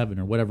 6 and 7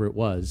 or whatever it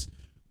was.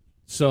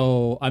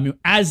 So, I mean,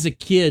 as a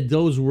kid,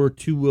 those were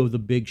two of the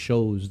big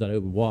shows that I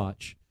would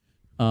watch.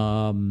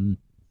 The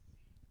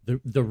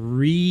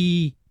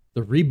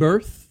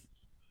rebirth,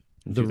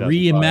 the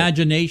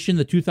reimagination,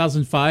 the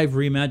 2005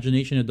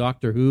 reimagination of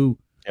Doctor Who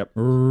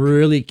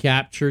really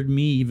captured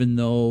me, even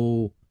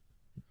though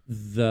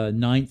the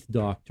 9th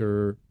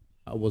Doctor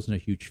I wasn't a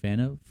huge fan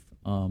of.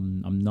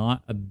 I'm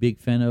not a big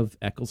fan of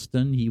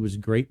Eccleston. He was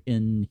great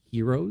in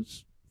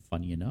Heroes,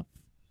 funny enough.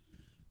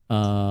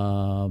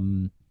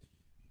 But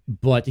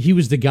he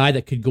was the guy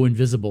that could go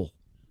invisible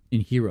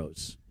in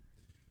Heroes.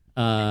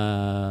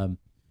 But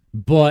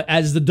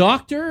as the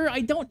Doctor,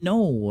 I don't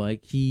know.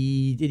 Like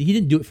he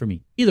didn't do it for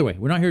me. Either way,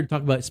 we're not here to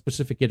talk about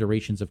specific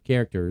iterations of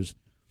characters.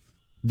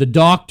 The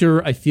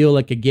Doctor, I feel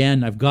like,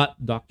 again, I've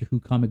got Doctor Who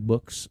comic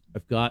books.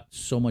 I've got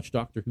so much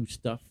Doctor Who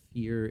stuff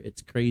here.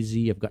 It's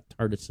crazy. I've got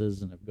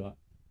TARDISes, and I've got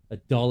a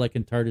Dalek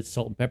and TARDIS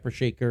salt and pepper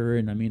shaker,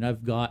 and I mean,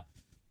 I've got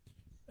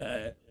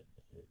a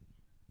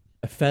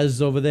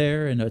fez over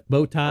there and a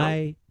bow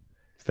tie.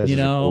 Fezes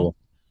are cool.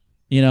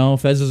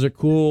 Fezes are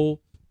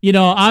cool.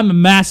 I'm a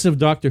massive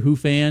Doctor Who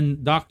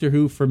fan. Doctor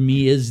Who, for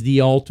me, is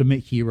the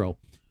ultimate hero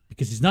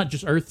because he's not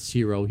just Earth's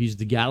hero; he's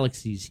the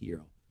galaxy's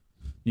hero.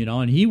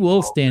 And he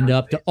will stand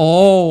up to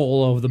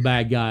all of the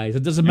bad guys.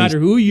 It doesn't matter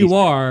who you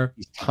are.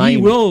 He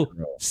will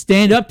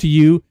stand up to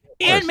you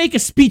and make a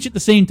speech at the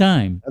same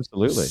time.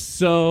 Absolutely.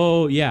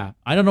 So, yeah,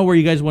 I don't know where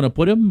you guys want to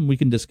put him. We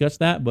can discuss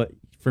that. But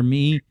for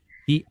me,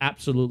 he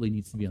absolutely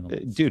needs to be on the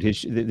list.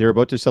 Dude, they're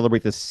about to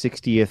celebrate the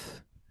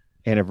 60th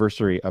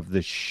anniversary of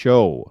the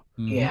show.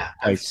 Yeah.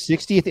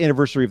 60th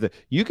anniversary of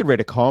you can write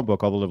a comic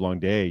book all the live long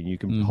day, and you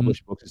can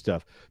publish books and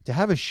stuff. To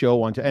have a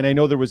show and I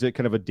know there was a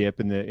kind of a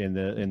dip in the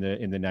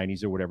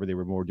 90s or whatever. They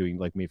were more doing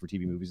like made for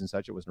TV movies and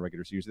such. It wasn't a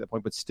regular series at that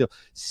point, but still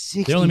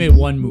 60 they only made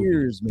one movie.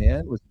 Years,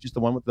 man. Was it just the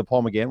one with the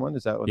Paul McGann one?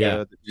 Is that one?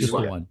 Just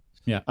the one.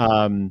 Yeah.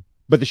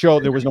 But the show,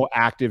 there was no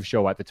active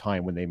show at the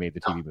time when they made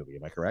the TV movie.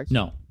 Am I correct?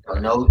 No.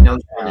 No.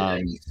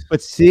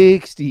 But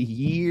 60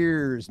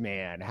 years,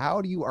 man.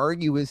 How do you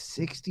argue with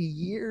 60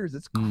 years?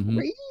 It's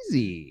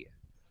crazy.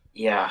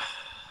 Yeah.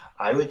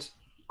 I would,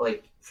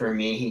 like, for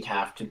me, he'd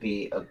have to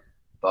be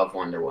above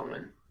Wonder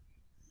Woman.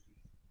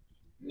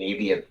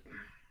 Maybe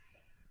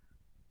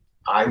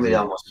I would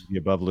almost be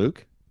above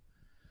Luke.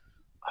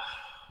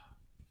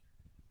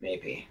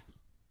 Maybe.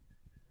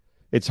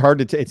 It's hard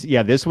to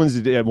this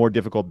one's a more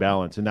difficult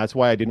balance, and that's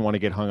why I didn't want to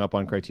get hung up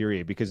on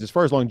criteria, because as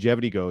far as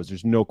longevity goes,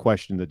 there's no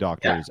question the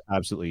Doctor is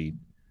absolutely,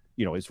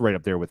 it's right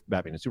up there with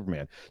Batman and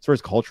Superman. As far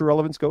as cultural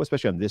relevance go,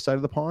 especially on this side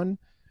of the pond,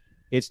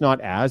 it's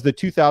not as the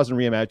 2005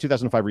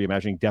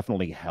 reimagining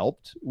definitely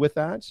helped with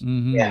that.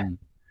 Yeah.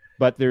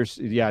 But there's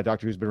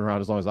Doctor Who's been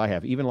around as long as I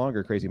have, even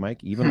longer. Crazy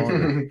Mike, even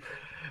longer.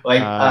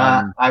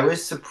 I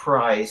was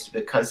surprised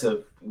because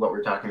of what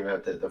we're talking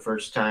about. The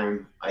first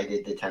time I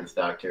did the 10th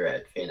Doctor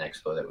at Fan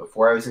Expo, that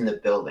before I was in the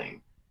building,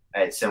 I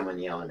had someone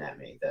yelling at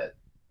me that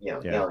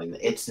yelling,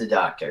 "It's the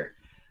Doctor."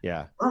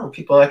 Yeah. Oh,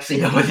 people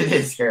actually know what it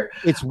is here.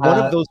 It's one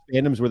of those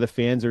fandoms where the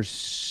fans are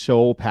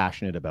so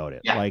passionate about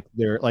it. Yeah. Like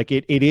they're like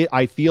it is.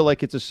 I feel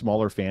like it's a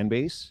smaller fan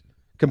base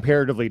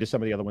comparatively to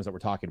some of the other ones that we're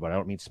talking about. I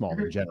don't mean small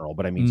in general,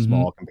 but I mean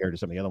small compared to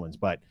some of the other ones.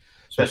 But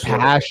especially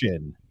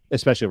passion,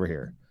 especially over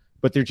here.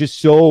 But they're just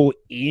so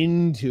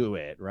into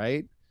it,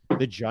 right?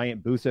 The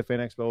giant booths at Fan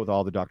Expo with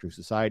all the Doctor Who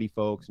Society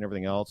folks and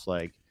everything else.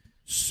 Like,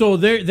 so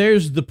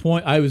there's the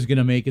point I was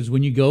gonna make is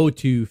when you go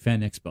to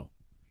Fan Expo,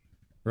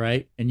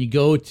 right, and you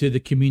go to the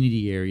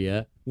community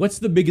area, what's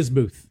the biggest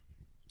booth?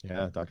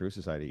 Yeah, Doctor Who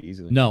Society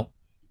easily. No,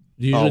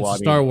 usually it's the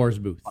Star Wars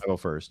booth.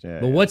 501st, yeah.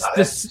 But what's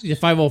this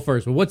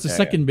 501st? But what's the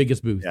second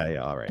biggest booth?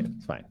 Yeah, all right,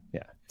 it's fine.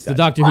 Yeah. It's the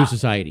Doctor Who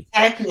Society.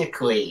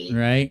 Technically.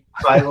 Right?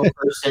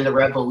 501st and the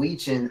Rebel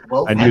Legion.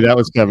 Well, I knew that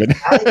was coming.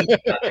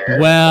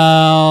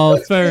 Well,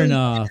 fair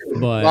enough.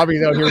 But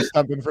Bobby's out here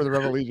stumping for the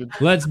Rebel Legion.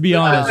 Let's be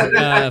honest.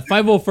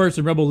 501st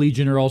and Rebel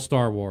Legion are all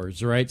Star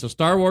Wars, right? So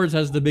Star Wars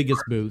has the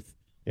biggest booth.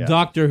 Yeah.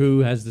 Doctor Who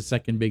has the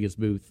second biggest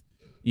booth.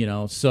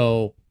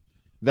 So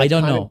I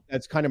don't know.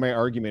 That's kind of my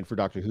argument for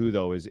Doctor Who,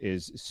 though,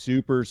 is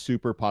super,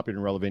 super popular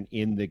and relevant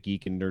in the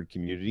geek and nerd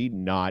community,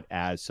 not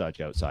as such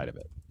outside of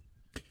it.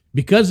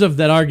 Because of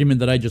that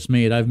argument that I just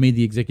made, I've made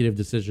the executive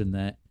decision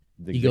that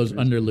he goes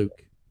under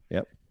Luke.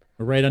 Yep.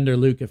 Right under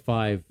Luke at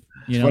 5.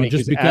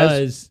 Just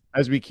because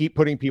as we keep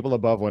putting people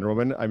above Wonder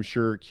Woman, I'm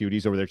sure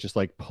Cutie's over there just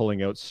like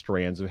pulling out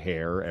strands of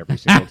hair every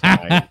single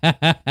time.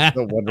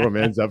 The Wonder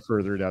Woman ends up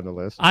further down the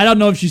list. I don't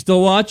know if she's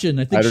still watching.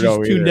 I think she's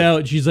tuned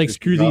out. She's like,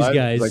 screw these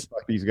guys. She's like,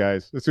 fuck these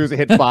guys. As soon as they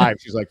hit 5,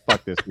 she's like,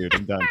 fuck this dude.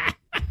 I'm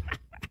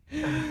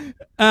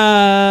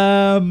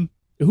done.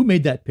 Who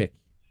made that pick?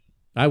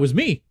 I was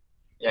me.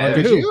 Yeah,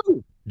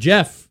 you.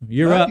 Jeff,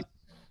 you're up.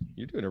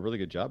 You're doing a really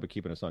good job of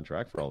keeping us on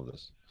track for all of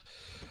this.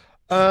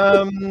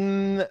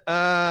 I'm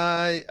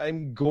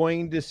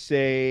going to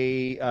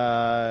say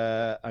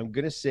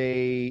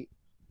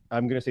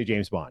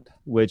James Bond,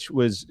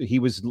 he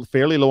was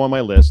fairly low on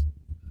my list,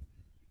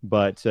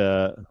 but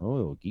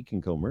Geek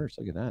and Co merch.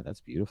 Look at that.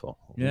 That's beautiful.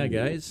 Yeah,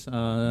 guys.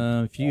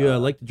 If you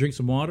like to drink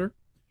some water,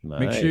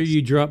 make sure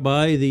you drop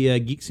by the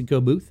Geeks and Co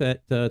booth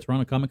at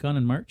Toronto Comic Con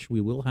in March.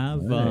 We will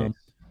have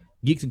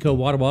Geeks and Co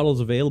water bottles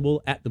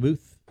available at the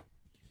booth.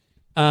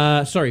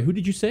 Sorry, who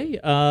did you say?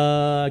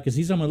 Because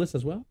he's on my list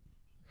as well.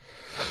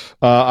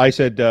 I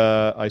said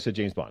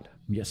James Bond.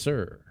 Yes,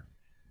 sir.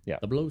 Yeah.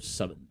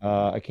 007.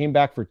 I came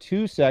back for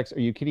 2 secs.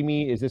 Are you kidding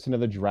me? Is this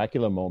another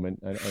Dracula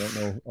moment? I don't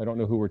know. I don't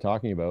know who we're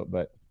talking about,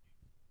 but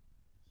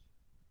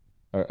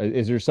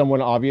is there someone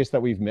obvious that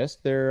we've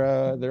missed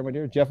there, my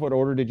dear Jeff? What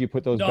order did you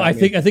put those? No, I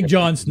think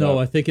Jon Snow.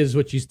 I think is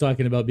what she's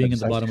talking about being at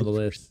the bottom of the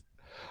list.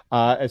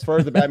 As far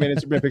as the Batman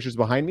and Superman pictures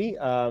behind me,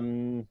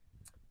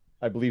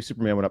 I believe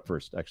Superman went up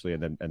first, actually,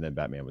 and then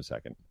Batman was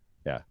second.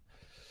 Yeah.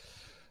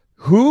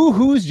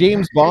 Who's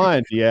James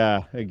Bond?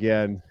 Yeah,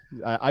 again,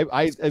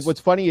 I what's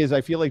funny is I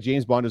feel like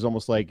James Bond is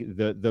almost like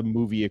the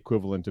movie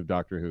equivalent of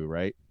Doctor Who,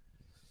 right?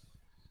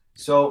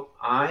 So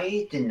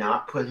I did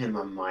not put him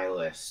on my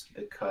list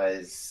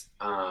because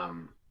I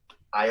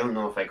don't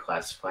know if I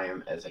classify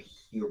him as a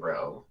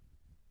hero,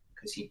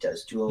 because he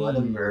does do a lot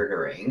of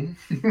murdering,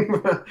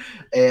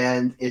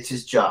 and it's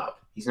his job.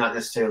 He's not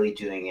necessarily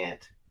doing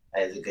it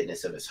out of the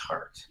goodness of his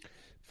heart.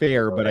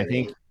 Fair, but I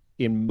think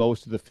in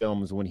most of the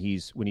films, when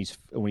he's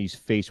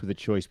faced with a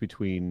choice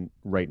between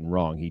right and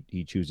wrong,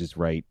 he chooses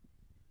right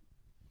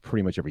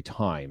pretty much every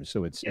time.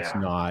 So it's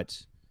not,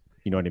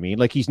 you know what I mean?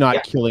 Like, he's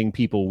not killing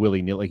people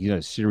willy-nilly. Like, he's not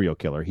a serial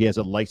killer. He has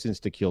a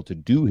license to kill to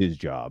do his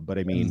job. But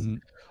I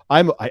mean,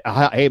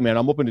 hey man,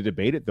 I'm open to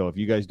debate it though. If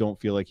you guys don't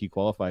feel like he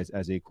qualifies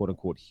as a quote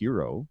unquote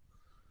hero.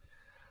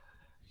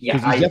 Yeah,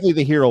 he's definitely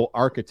the hero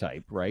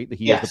archetype, right?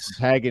 He is the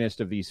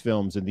protagonist of these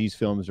films, and these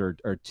films are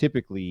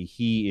typically,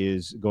 he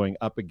is going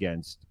up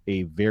against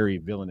a very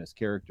villainous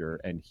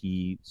character, and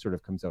he sort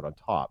of comes out on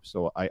top.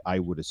 So I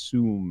would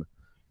assume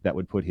that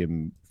would put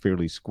him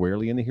fairly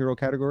squarely in the hero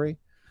category.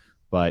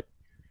 But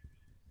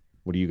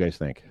what do you guys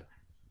think?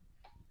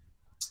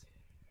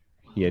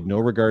 He had no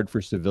regard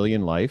for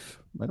civilian life.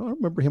 I don't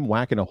remember him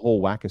whacking a whole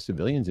whack of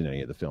civilians in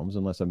any of the films,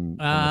 unless I'm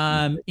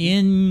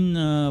in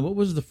what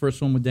was the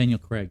first one with Daniel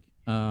Craig?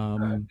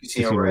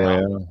 Casino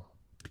Royale.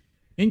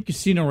 In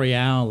Casino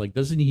Royale, like,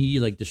 doesn't he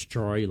like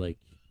destroy like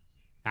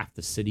half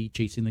the city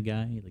chasing the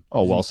guy? Like,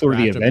 oh well, so are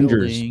the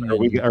Avengers. Are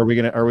we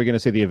gonna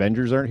say the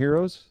Avengers aren't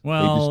heroes?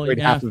 Well, they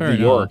half of New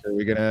York. Are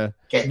we gonna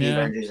get the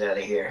Avengers out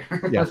of here?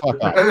 Yeah, fuck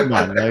off. Come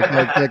on,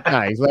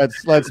 guys.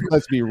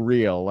 Let's be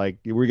real. Like,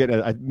 we're getting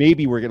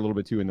maybe we're getting a little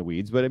bit too in the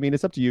weeds, but I mean,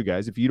 it's up to you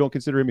guys. If you don't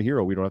consider him a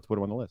hero, we don't have to put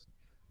him on the list.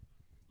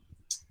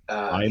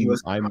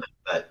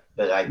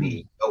 But I'd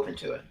be open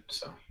to it.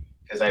 So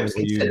because I was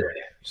considering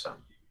it. So.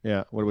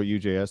 Yeah. What about you,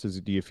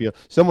 JS? Do you feel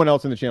someone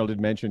else in the channel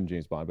did mention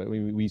James Bond, but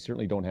we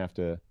certainly don't have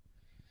to.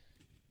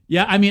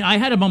 Yeah, I mean, I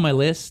had him on my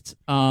list.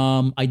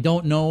 I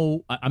don't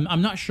know.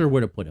 I'm not sure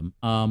where to put him.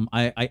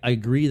 I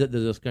agree that the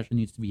discussion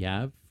needs to be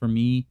had. For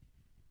me,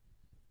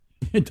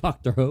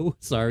 Dr. Ho.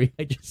 Sorry,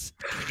 I just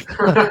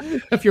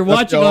if you're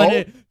watching on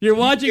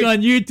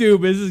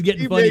YouTube, this is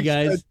getting funny,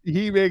 guys.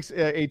 He makes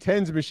a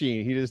tens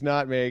machine. He does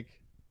not make.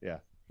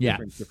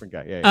 Different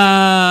guy.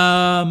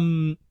 Yeah.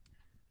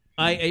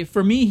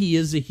 For me, he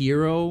is a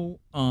hero.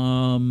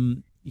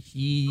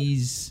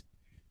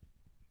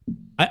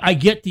 I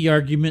get the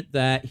argument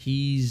that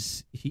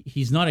he's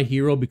not a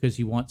hero because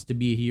he wants to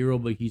be a hero,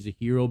 but he's a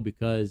hero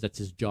because that's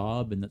his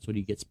job and that's what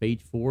he gets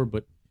paid for.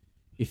 But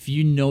if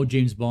you know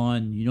James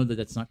Bond, you know that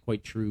that's not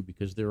quite true,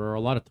 because there are a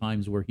lot of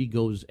times where he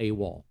goes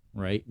AWOL,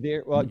 right?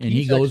 And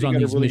he goes on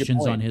these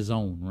missions on his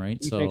own, right?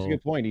 He makes a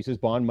good point. He says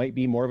Bond might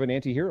be more of an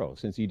anti-hero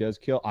since he does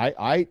kill.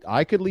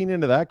 I could lean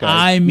into that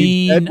guy. I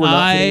mean, we're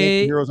not putting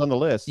anti-heroes on the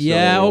list.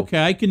 Yeah, so.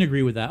 Okay, I can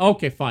agree with that.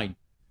 Okay, fine.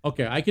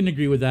 Okay, I can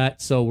agree with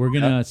that. So we're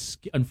gonna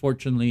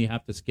unfortunately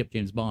have to skip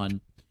James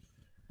Bond.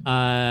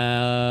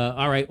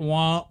 All right.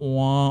 Wah,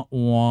 wah,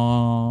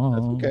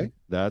 wah.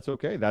 That's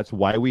okay. That's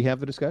why we have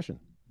the discussion.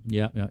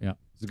 Yeah.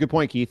 It's a good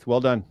point, Keith. Well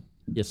done.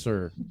 Yes,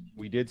 sir.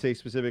 We did say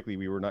specifically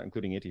we were not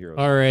including anti-heroes.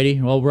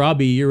 Alrighty. Well,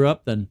 Robbie, you're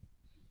up then.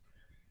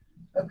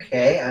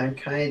 Okay, I'm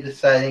kind of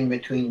deciding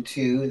between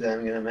two that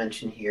I'm going to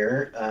mention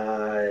here.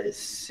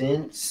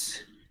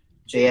 Since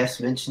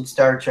JS mentioned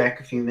Star Trek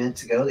a few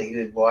minutes ago that he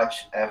would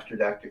watch after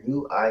Doctor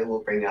Who, I will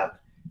bring up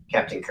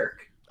Captain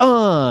Kirk.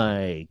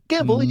 I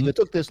can't believe it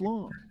took this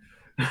long.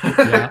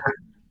 Yeah.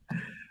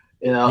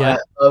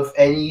 Of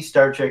any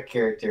Star Trek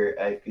character,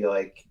 I feel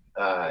like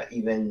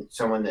even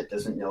someone that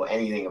doesn't know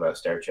anything about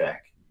Star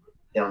Trek,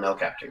 they'll know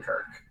Captain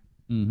Kirk.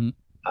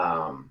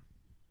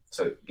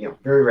 So,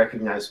 very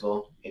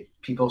recognizable. If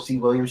people see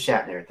William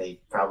Shatner, they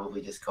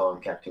probably just call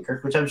him Captain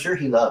Kirk, which I'm sure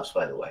he loves,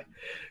 by the way.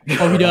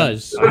 Oh, he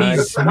does.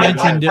 He's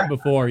mentioned it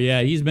before.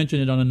 Yeah, he's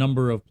mentioned it on a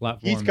number of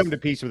platforms. He's come to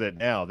peace with it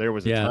now. There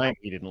was a time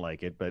he didn't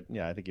like it, but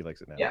yeah, I think he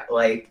likes it now.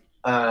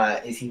 Yeah,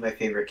 is he my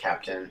favorite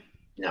captain?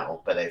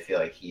 No, but I feel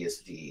like he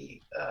is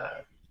the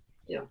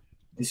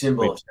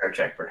symbol of Star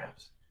Trek,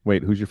 perhaps.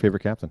 Wait, who's your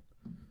favorite captain?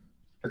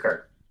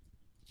 Picard.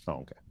 Oh,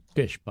 okay.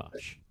 Pish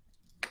posh.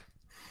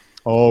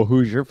 Oh,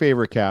 who's your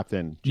favorite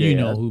captain? You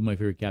know who my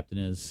favorite captain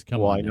is.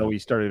 Come on. I know he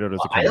started out as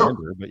a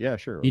commander, but yeah,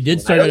 sure. He did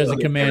start out as a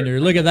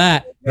commander. Look at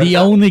that. The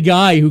only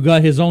guy who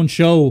got his own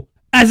show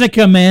as a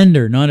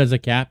commander, not as a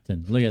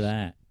captain. Look at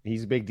that.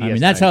 He's a big DS9 I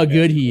mean, that's how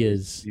good he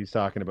is. He's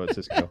talking about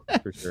Cisco,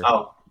 for sure.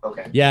 Oh,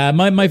 okay. Yeah,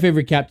 my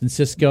favorite captain,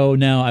 Cisco.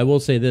 Now, I will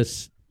say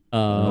this.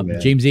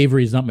 James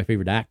Avery is not my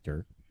favorite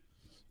actor.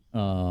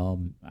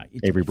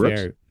 Avery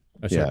Brooks?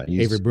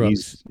 Avery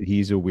Brooks.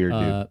 He's a weird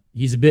dude.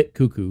 He's a bit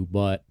cuckoo,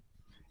 but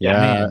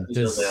man,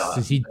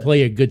 does he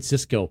play a good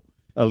Cisco?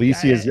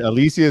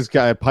 Alicia's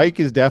guy.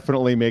 Pike is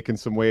definitely making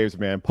some waves,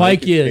 man.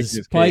 Pike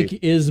is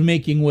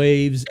making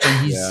waves,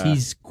 and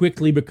he's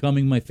quickly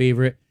becoming my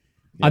favorite.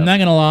 Yeah. I'm not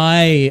gonna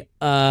lie.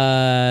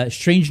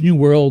 Strange New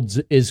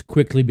Worlds is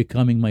quickly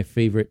becoming my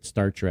favorite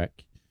Star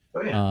Trek.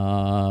 Oh,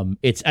 yeah.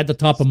 It's at the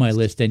top of my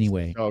list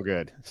anyway. Oh,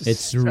 good.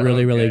 It's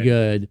really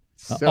good.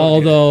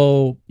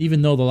 Although,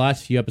 even though the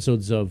last few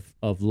episodes of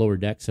Lower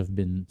Decks have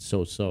been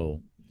so.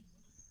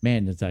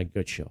 Man, it's a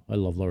good show. I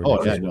love Lower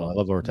Decks. I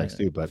love Lower Decks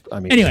too. But I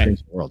mean, anyway,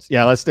 Worlds.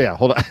 Yeah, let's stay.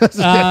 Hold on.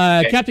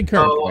 Captain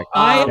Kirk. So,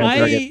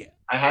 I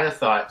had a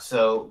thought.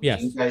 So, do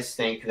you guys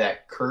think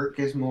that Kirk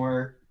is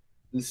more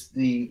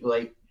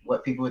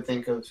what people would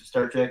think of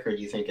Star Trek, or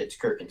do you think it's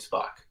Kirk and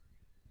Spock?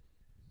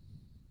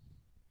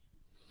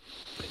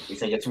 Do you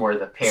think it's more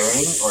the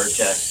pairing, or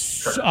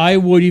just Kirk? I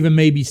would even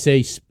maybe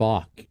say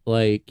Spock.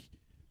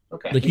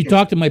 Okay. You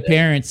talk to my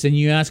parents and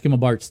you ask them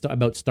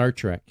about Star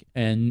Trek,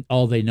 and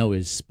all they know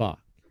is Spock.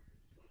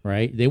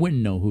 Right? They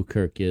wouldn't know who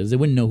Kirk is. They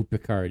wouldn't know who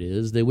Picard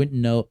is. They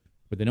wouldn't know,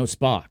 but they know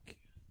Spock.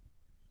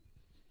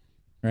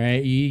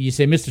 Right? You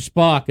say Mr.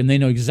 Spock, and they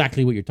know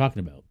exactly what you're talking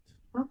about.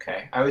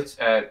 Okay. I was,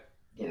 I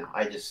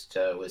just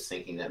was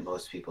thinking that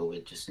most people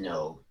would just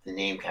know the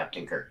name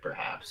Captain Kirk,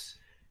 perhaps,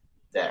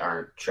 that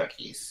aren't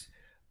Trekkies.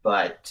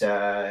 But,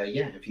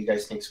 if you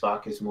guys think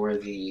Spock is more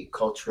the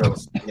cultural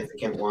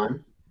significant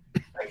one,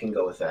 I can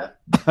go with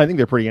that. I think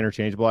they're pretty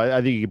interchangeable.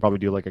 I think you could probably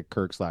do like a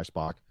Kirk /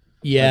 Spock.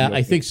 Yeah,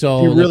 I think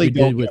so. You really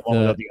don't get one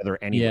without the other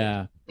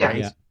anyway.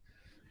 Yeah.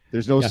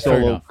 There's no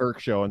solo Kirk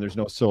show and there's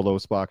no solo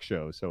Spock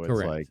show. So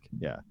it's like,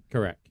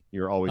 correct.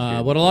 You're always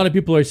what a lot of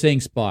people are saying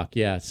Spock.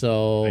 Yeah.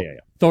 So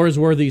Thor's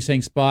worthy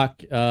saying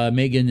Spock.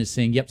 Megan is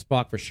saying, yep,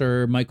 Spock for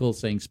sure. Michael's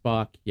saying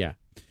Spock. Yeah.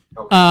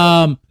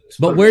 Okay.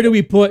 But where do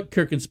we put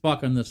Kirk and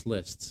Spock on this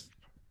list?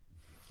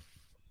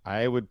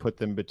 I would put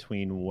them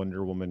between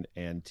Wonder Woman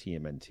and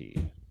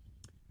TMNT.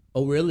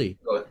 Oh, really?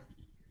 Good.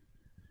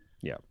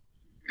 Yeah.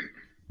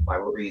 Why?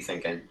 What were you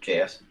thinking,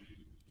 JS?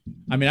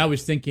 I mean, I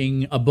was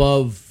thinking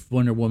above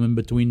Wonder Woman,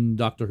 between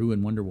Doctor Who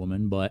and Wonder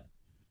Woman, but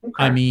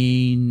I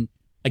mean,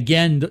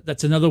 again,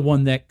 that's another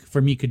one that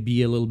for me could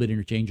be a little bit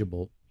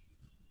interchangeable.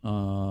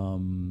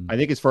 I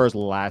think as far as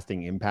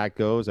lasting impact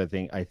goes, I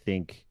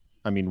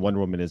mean,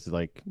 Wonder Woman is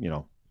like,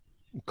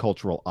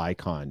 cultural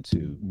icon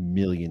to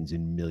millions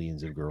and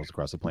millions of girls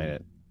across the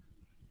planet.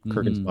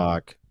 Kirk and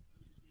Spock,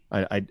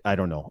 I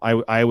don't know.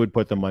 I would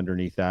put them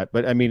underneath that,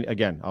 but I mean,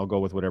 again, I'll go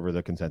with whatever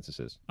the consensus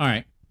is. All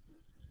right.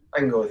 I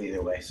can go with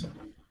either way, so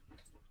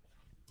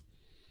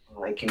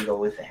I can go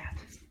with that.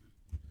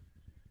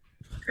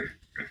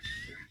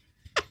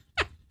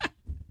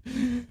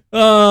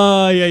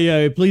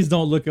 Yeah. Please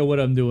don't look at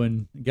what I'm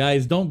doing.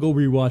 Guys, don't go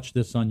rewatch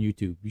this on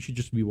YouTube. You should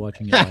just be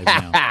watching it live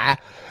now.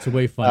 It's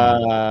way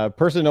fun.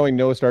 Person knowing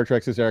no Star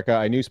Trek, says Erica,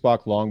 I knew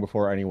Spock long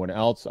before anyone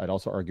else. I'd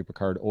also argue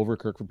Picard over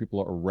Kirk for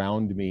people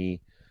around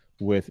me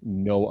with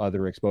no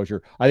other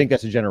exposure. I think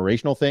that's a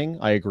generational thing.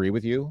 I agree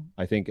with you.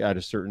 I think at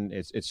a certain,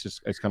 it's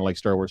kind of like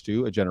Star Wars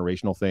too, a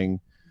generational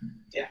thing.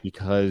 Yeah.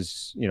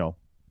 Because,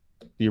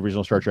 the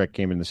original Star Trek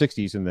came in the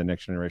 60s and the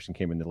next generation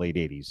came in the late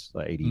 80s,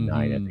 89,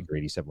 I think, or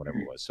 87, whatever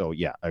it was. So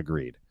yeah,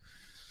 agreed.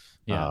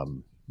 Yeah.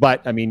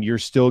 But I mean, you're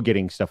still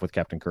getting stuff with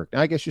Captain Kirk.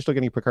 I guess you're still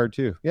getting Picard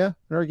too. Yeah.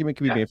 An argument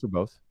can be made for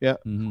both. Yeah.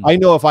 Mm-hmm. I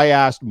know if I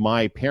asked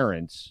my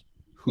parents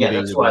who they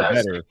would know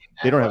better,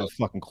 they don't have a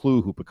fucking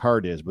clue who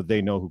Picard is, but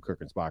they know who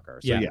Kirk and Spock are.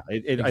 So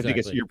exactly. I think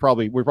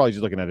we're probably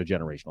just looking at a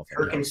generational thing.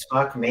 Kirk and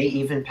Spock may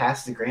even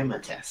pass the grandma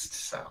test.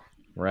 So.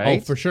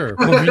 Right? Oh, for sure.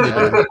 Definitely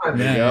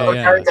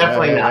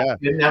not.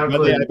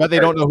 But they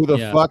don't know who the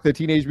fuck the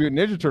Teenage Mutant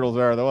Ninja Turtles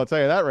are, though. I'll tell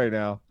you that right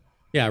now.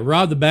 Yeah,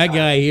 Rob, the bad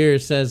guy here,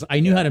 says,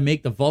 I knew how to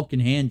make the Vulcan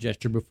hand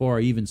gesture before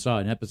I even saw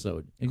an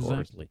episode.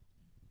 Exactly.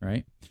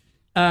 Right?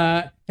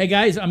 Hey,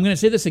 guys, I'm going to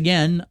say this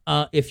again.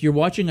 If you're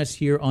watching us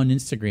here on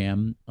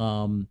Instagram,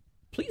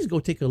 please go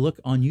take a look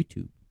on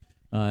YouTube.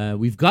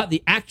 We've got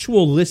the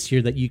actual list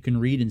here that you can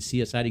read and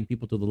see us adding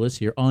people to the list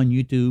here on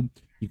YouTube.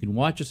 You can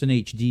watch us in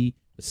HD.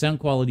 The sound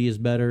quality is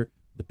better.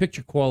 The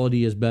picture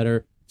quality is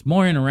better. It's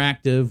more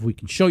interactive. We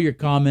can show your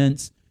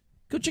comments.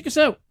 Go check us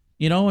out,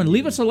 and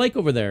leave us a like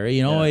over there.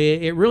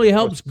 It really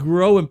helps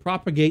grow and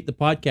propagate the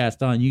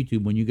podcast on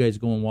YouTube when you guys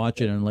go and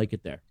watch it and like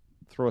it there.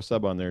 Throw a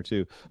sub on there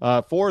too.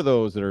 For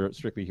those that are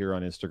strictly here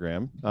on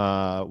Instagram,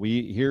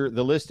 we hear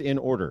the list in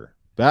order: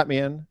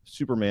 Batman,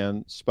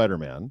 Superman,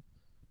 Spider-Man,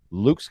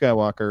 Luke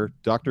Skywalker,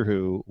 Doctor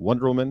Who,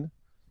 Wonder Woman,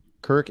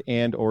 Kirk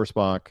and/or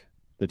Spock,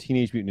 the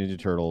Teenage Mutant Ninja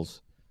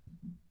Turtles,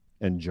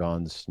 and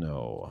Jon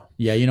Snow.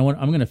 Yeah, you know what?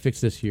 I'm going to fix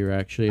this here,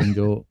 actually, and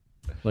go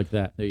like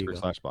that. There you go.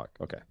 Spock.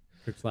 Okay.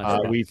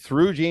 Spock. We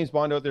threw James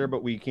Bond out there,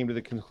 but we came to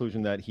the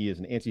conclusion that he is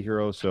an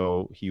anti-hero,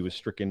 so he was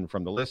stricken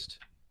from the list.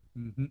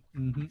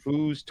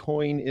 Whose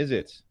toin is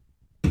it?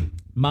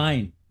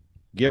 Mine.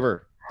 Give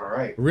her. All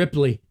right.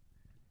 Ripley.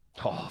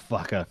 Oh,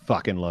 fuck. I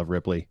fucking love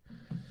Ripley.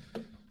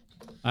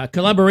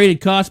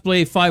 Collaborated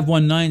Cosplay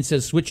 519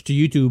 says, switch to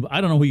YouTube.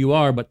 I don't know who you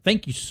are, but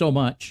thank you so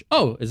much.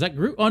 Oh, is that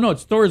Groot? Oh, no,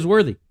 it's Thor is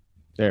Worthy.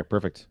 There,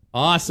 perfect.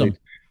 Awesome.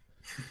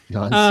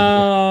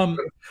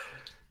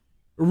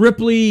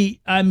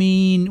 Ripley, I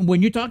mean,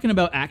 when you're talking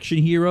about action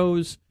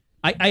heroes,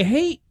 I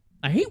hate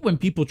when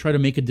people try to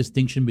make a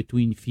distinction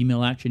between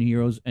female action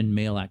heroes and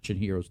male action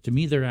heroes. To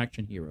me, they're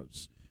action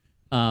heroes.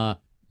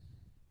 That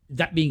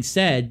being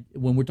said,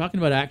 when we're talking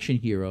about action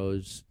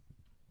heroes,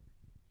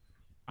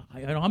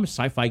 I'm a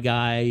sci-fi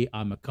guy.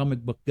 I'm a comic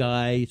book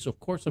guy. So, of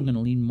course, I'm going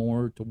to lean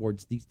more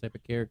towards these type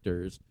of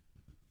characters.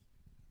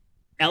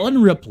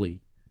 Ellen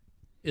Ripley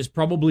is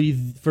probably,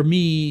 for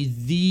me,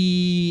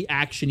 the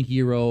action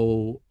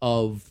hero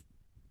of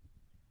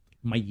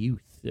my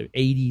youth, the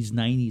 80s,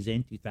 90s,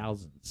 and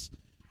 2000s.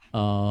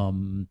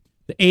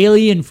 The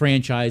Alien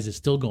franchise is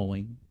still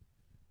going.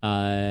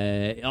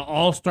 It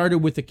all started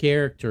with a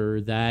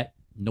character that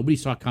nobody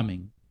saw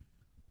coming.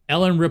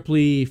 Ellen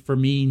Ripley, for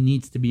me,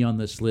 needs to be on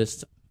this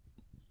list.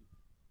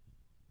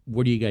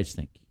 What do you guys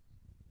think?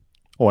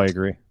 Oh, I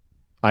agree.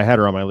 I had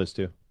her on my list,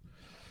 too.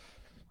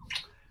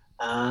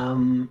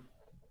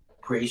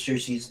 Pretty sure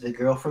she's the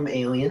girl from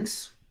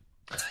Aliens.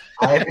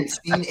 I haven't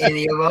seen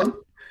any of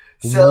them.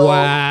 So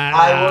wow.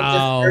 I will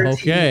defer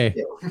to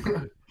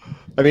you.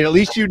 I mean, at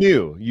least you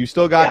knew. You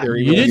still got there.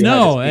 You didn't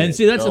know. And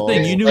see, that's the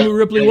thing. You knew who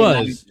Ripley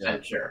was.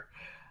 Sure.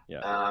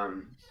 Yeah.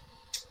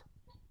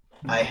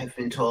 I have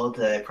been told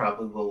that I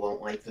probably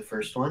won't like the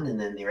first one, and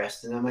then the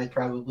rest of them I'd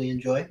probably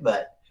enjoy,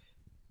 but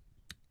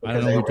I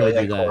don't know who told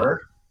you that.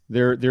 Horror.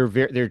 They're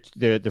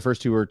the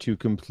first two are two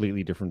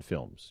completely different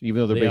films.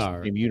 Even though they're based in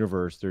the same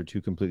universe, they're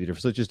two completely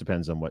different. So it just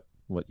depends on what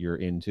you're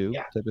into,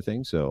 type of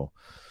thing. So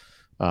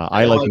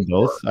I like them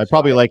both. I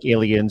probably like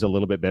Aliens a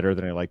little bit better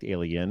than I liked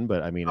Alien,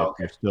 but I mean,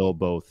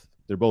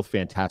 they're both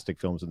fantastic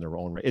films in their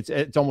own right.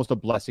 It's almost a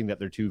blessing that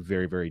they're two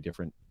very, very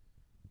different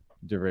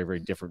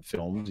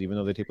films, even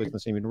though they take place in the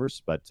same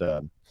universe. But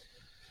I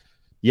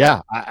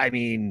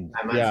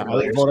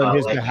vote on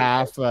his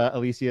behalf.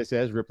 Alicia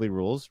says Ripley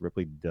rules.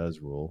 Ripley does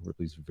rule.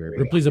 Ripley's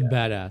a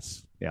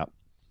badass. Yeah.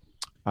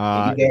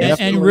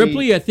 And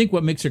Ripley, I think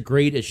what makes her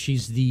great is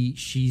she's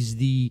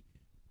the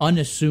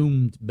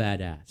unassuming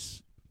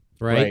badass,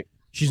 right?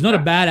 She's not a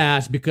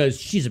badass because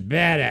she's a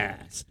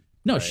badass.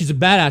 No, she's a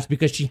badass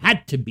because she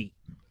had to be,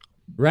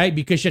 right?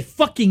 Because she had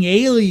fucking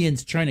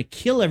aliens trying to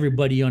kill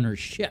everybody on her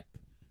ship,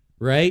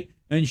 right?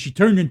 And she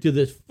turned into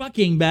this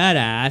fucking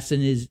badass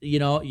and is,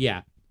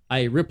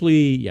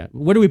 Ripley,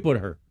 Where do we put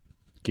her?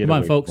 Come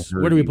on, folks.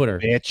 Where do we put her?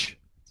 Bitch.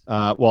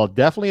 Well,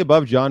 definitely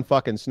above John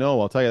fucking Snow.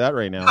 I'll tell you that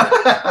right now.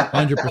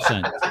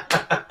 100%.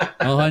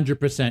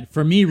 100%.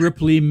 For me,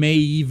 Ripley may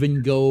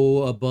even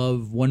go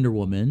above Wonder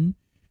Woman.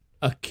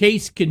 A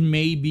case can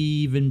maybe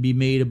even be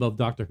made above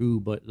Doctor Who,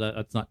 but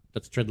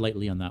let's tread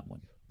lightly on that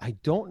one. I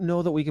don't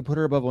know that we could put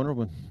her above Wonder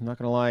Woman. I'm not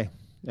going to lie.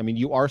 I mean,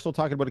 you are still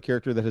talking about a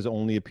character that has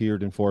only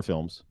appeared in 4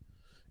 films,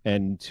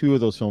 and 2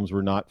 of those films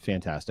were not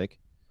fantastic.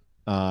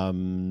 I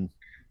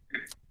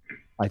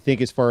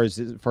think as far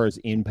as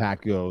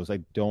impact goes, I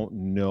don't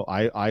know.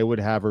 I would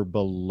have her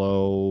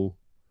below.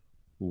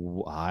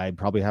 I'd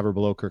probably have her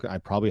below Kirk.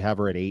 I'd probably have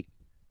her at 8.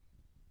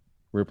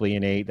 Ripley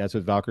in 8. That's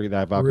what Valkyrie.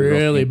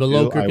 Really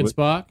below Kirk and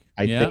Spock?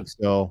 I think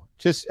so.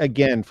 Just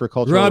again for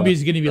cultural.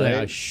 Robbie's going to be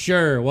like,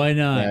 sure, why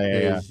not?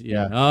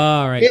 Yeah.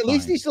 All right. At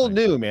least he's still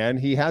new, man.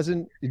 He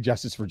hasn't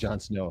Justice for Jon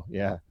Snow.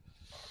 Yeah.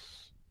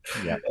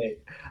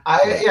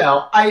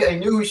 I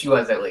knew who she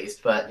was at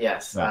least, but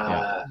yes,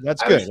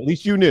 that's good. At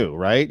least you knew,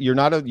 right?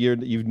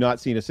 You've not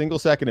seen a single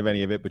second of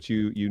any of it, but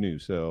you knew,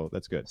 so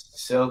that's good.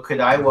 So could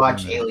I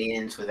watch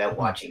Aliens without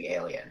watching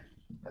Alien?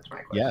 That's my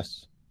question.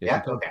 Yes.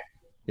 Yeah. Okay.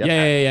 Yep.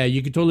 Yeah.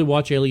 You could totally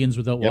watch Aliens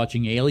without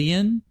watching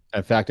Alien.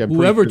 In fact,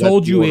 whoever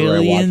told you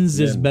Aliens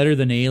is better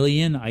than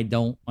Alien, I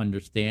don't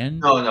understand.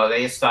 No,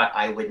 they just thought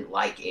I wouldn't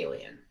like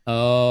Alien.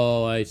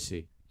 Oh, I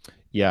see.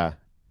 Yeah.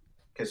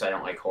 Because I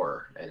don't like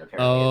horror, and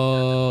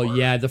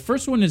apparently the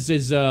first one is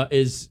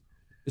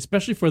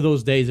especially for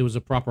those days, it was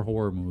a proper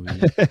horror movie.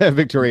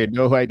 Victoria,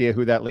 no idea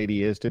who that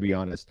lady is, to be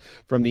honest,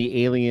 from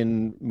the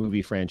Alien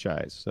movie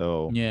franchise.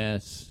 So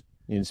yes,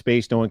 in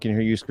space, no one can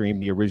hear you scream.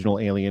 The original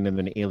Alien, and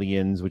then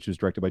Aliens, which was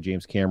directed by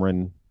James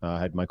Cameron,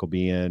 had Michael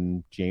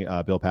Biehn,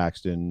 Bill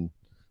Paxton,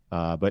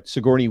 but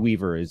Sigourney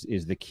Weaver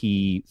is the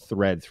key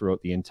thread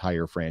throughout the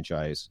entire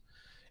franchise.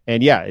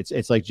 And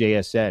it's like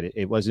JS said,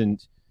 it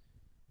wasn't.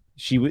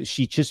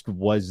 She just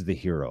was the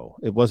hero.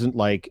 It wasn't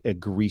like a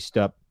greased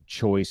up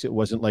choice. It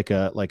wasn't like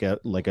a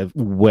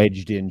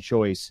wedged in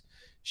choice.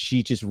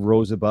 She just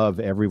rose above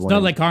everyone. It's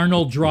not like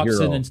Arnold drops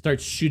in and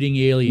starts shooting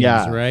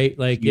aliens, right?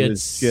 Like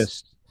it's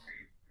just.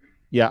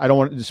 Yeah, I don't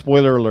want to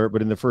spoiler alert,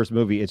 but in the first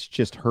movie, it's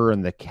just her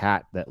and the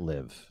cat that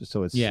live.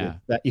 So it's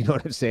that, you know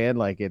what I'm saying?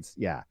 Like it's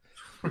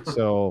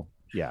So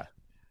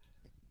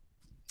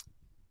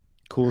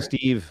cool, right.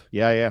 Steve.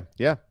 Yeah.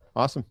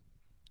 Awesome.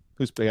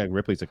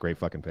 Ripley's a great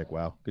fucking pick.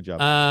 Wow, good job.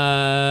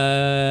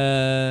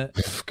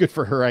 Good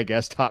for her, I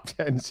guess. Top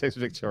 10, 6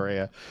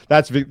 Victoria.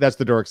 That's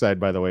the dork side,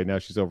 by the way. Now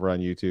she's over on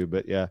YouTube,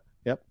 but yep.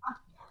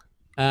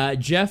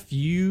 Jeff,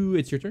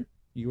 it's your turn.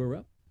 You are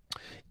up.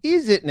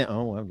 Is it now?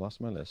 Oh, I've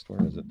lost my list.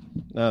 Where is it?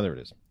 Oh, there it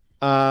is.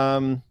 Yep.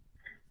 I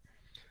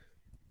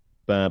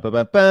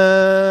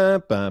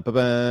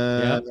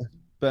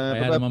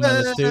had him on my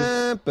list too.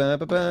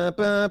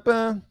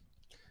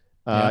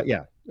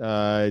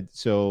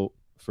 So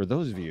for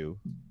those of you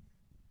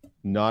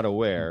not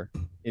aware,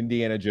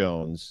 Indiana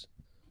Jones.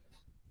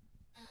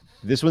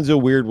 This one's a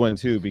weird one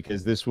too,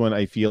 because this one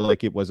I feel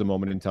like it was a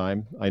moment in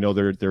time. I know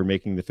they're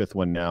making the 5th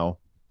one now,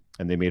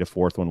 and they made a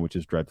 4th one, which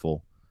is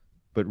dreadful.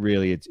 But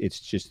really, it's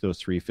just those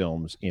 3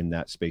 films in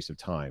that space of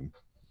time.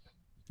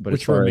 But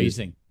which were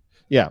amazing.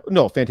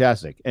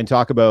 Fantastic. And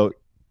talk about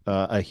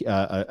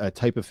a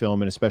type of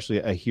film, and especially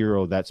a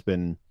hero that's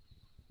been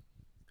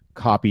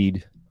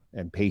copied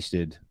and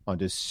pasted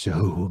onto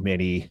so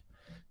many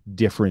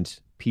different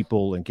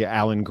people, and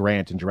Alan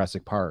Grant in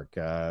Jurassic Park,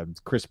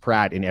 Chris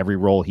Pratt in every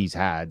role he's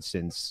had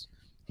since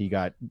he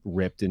got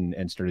ripped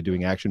and started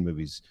doing action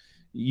movies.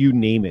 You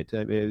name it.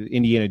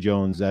 Indiana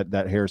Jones,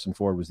 that Harrison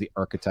Ford was the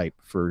archetype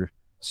for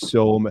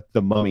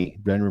the Mummy,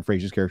 Brendan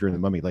Fraser's character in The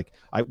Mummy. Like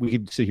we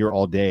could sit here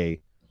all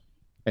day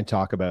and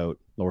talk about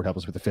Lord help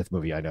us with the 5th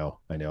movie. I know.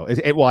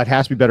 It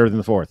has to be better than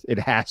the 4th. It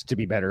has to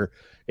be better.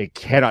 It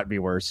cannot be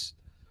worse.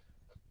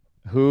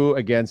 Who,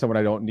 again, someone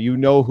I don't... You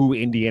know who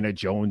Indiana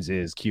Jones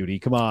is, cutie.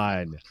 Come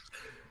on.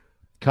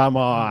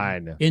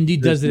 Indy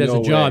does it as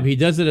a job. He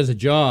does it as a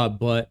job,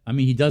 but, I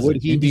mean, he does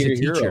it. Indy's a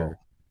teacher. Hero?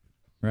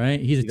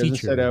 Right? He's a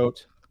teacher. Set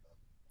out...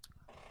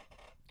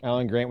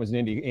 Alan Grant was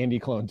an Andy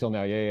clone until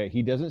now. Yeah.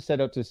 He doesn't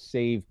set out to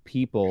save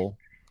people.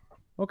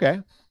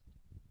 Okay.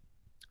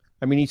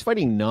 I mean, he's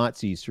fighting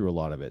Nazis through a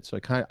lot of it. So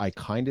I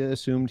kind of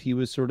assumed he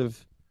was sort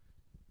of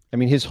I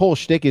mean, his whole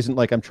shtick isn't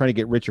like I'm trying to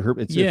get rich or hurt.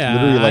 It's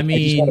literally like I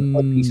just want to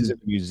put pieces at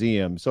the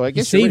museum. So I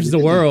guess he saves the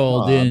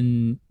world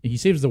in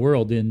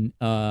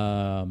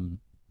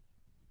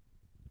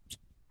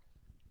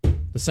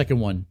the second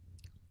one,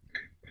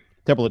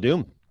 Temple of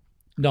Doom.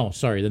 No,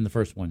 sorry, then the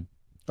first one.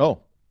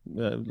 Oh,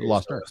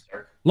 Lost Ark.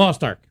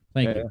 Lost Ark.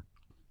 Thank you. Yeah.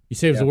 He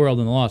saves the world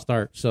in the Lost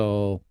Ark.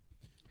 So,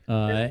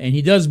 and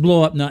he does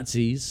blow up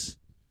Nazis.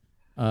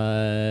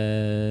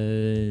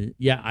 I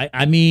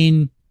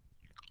mean,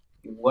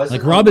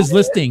 like Rob is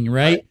listing,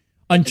 right?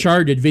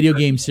 Uncharted video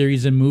game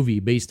series and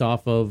movie based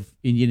off of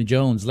Indiana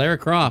Jones. Lara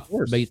Croft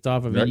based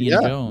off of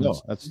Indiana Jones.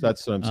 No,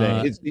 that's what I'm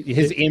saying.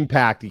 His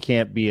impact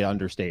can't be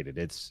understated.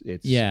 It's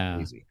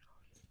easy.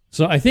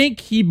 So I think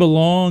he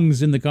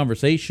belongs in the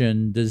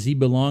conversation. Does he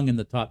belong in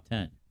the top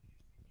 10?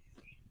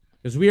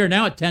 Because we are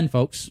now at 10,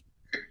 folks.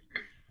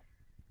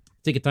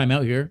 Take a time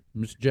out here,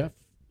 Mr. Jeff.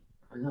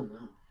 I don't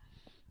know.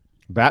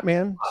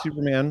 Batman,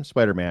 Superman,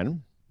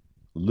 Spider-Man,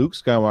 Luke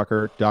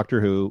Skywalker, Doctor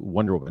Who,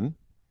 Wonder Woman,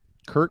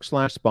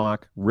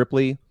 Kirk/Spock,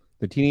 Ripley,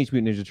 the Teenage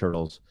Mutant Ninja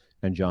Turtles,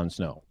 and Jon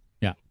Snow.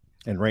 Yeah.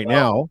 And right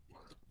now,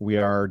 we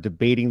are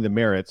debating the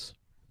merits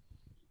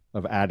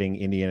of adding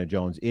Indiana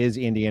Jones. Is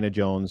Indiana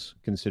Jones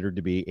considered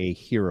to be a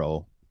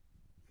hero?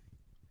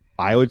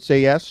 I would say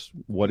yes.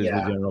 What is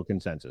the general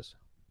consensus?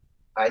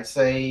 I'd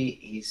say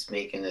he's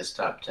making this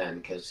top 10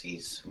 because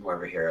he's more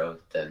of a hero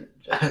than...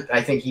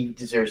 I think he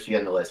deserves to be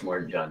on the list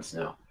more than Jon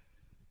Snow.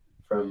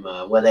 From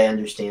what I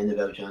understand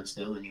about Jon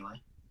Snow,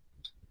 anyway.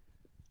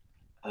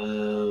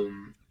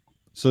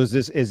 So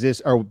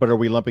are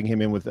we lumping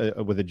him in with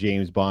a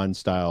James Bond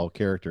style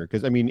character?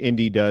 Because I mean,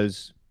 Indy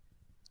does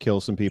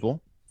kill some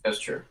people. That's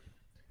true.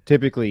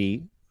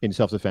 Typically in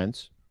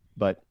self-defense,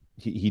 but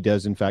he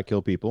does in fact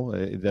kill people.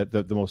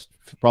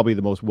 Probably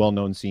the most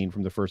well-known scene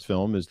from the first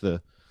film is the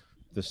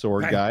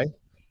sword guy.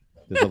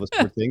 There's all the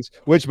sword things,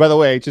 which, by the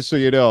way, just so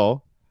you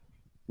know,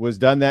 was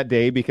done that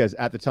day because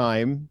at the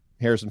time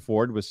Harrison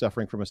Ford was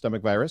suffering from a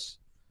stomach virus.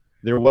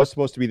 There was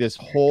supposed to be this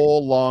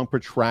whole long,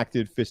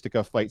 protracted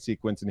fisticuff fight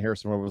sequence, and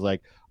Harrison Ford was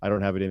like, "I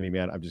don't have it in me,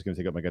 man. I'm just going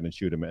to take out my gun and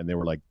shoot him." And they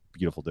were like,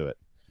 "Beautiful, do it."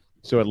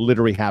 So it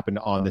literally happened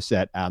on the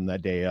set on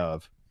that day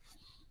of.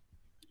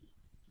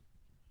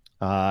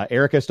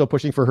 Erica is still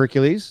pushing for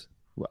Hercules.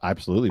 Well,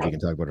 absolutely, we can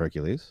talk about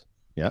Hercules.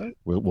 Yeah,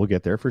 we'll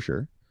get there for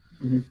sure.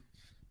 Mm-hmm.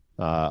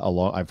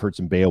 I've heard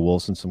some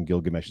Beowulfs and some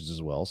Gilgameshes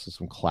as well, so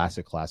some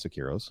classic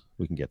heroes.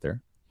 We can get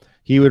there.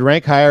 He would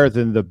rank higher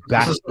than the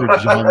bastard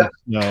Jon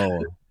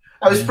Snow.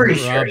 I was pretty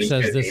sure. Rob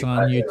says this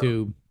on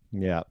YouTube.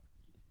 Yeah.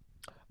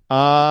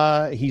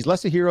 He's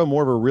less a hero,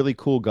 more of a really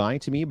cool guy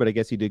to me, but I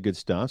guess he did good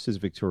stuff, says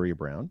Victoria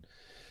Brown.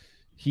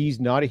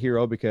 He's not a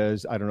hero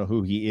because I don't know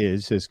who he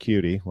is, says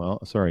Cutie. Well,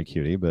 sorry,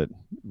 Cutie, but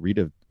read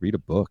a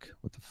book.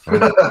 What the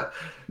fuck?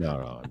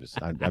 No,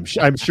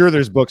 I'm sure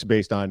there's books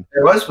based on.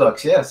 There was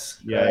books,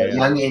 yes. Yeah.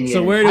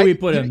 So where do we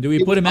put him? Do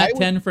we put him at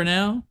 10 for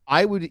now?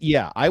 I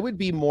would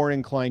be more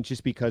inclined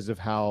just because of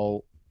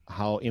how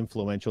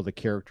influential the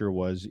character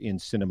was in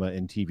cinema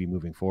and TV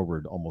moving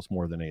forward, almost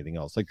more than anything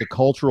else. Like the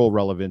cultural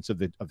relevance of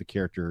the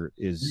character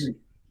is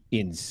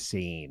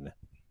insane.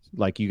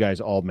 Like you guys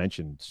all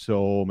mentioned,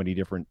 so many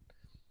different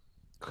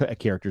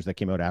characters that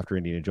came out after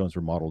Indiana Jones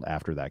were modeled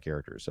after that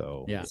character.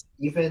 So yeah,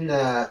 even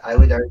I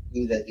would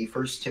argue that the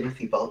first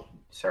Timothy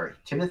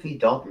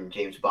Dalton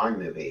James Bond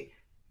movie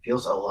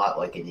feels a lot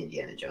like an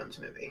Indiana Jones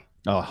movie.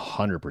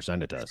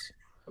 100% it does.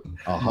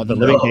 The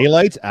Living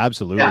Daylights,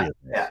 absolutely.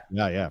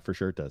 Yeah, for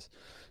sure it does.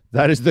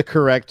 That is the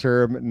correct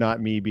term, not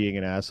me being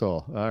an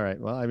asshole. All right,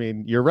 well, I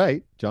mean, you're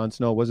right. Jon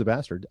Snow was a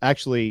bastard.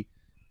 Actually,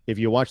 if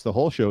you watch the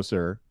whole show,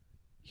 sir,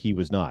 he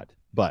was not.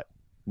 But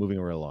moving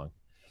right along.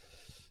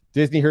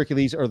 Disney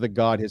Hercules or the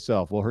god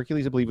himself? Well,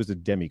 Hercules, I believe, was a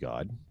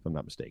demigod, if I'm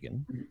not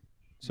mistaken.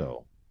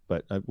 So,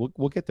 but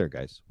we'll get there,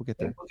 guys. We'll get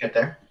there. We'll get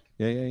there.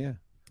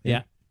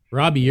 Yeah.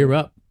 Robbie, you're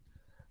up.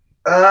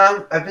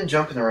 I've been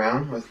jumping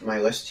around with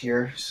my list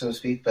here, so to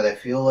speak, but I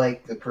feel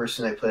like the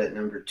person I put at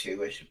number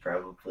 2, I should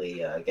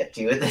probably get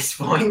to at this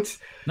point.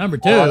 Number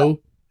 2?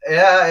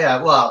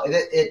 Yeah. Well,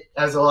 it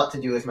has a lot to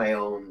do with my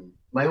own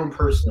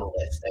personal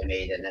list I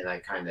made, and then I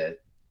kind of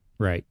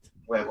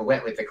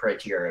went with the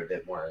criteria a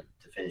bit more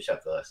to finish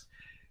up the list.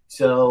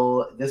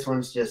 So this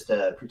one's just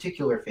a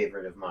particular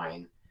favorite of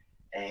mine,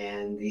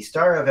 and the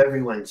star of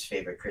everyone's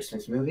favorite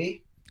Christmas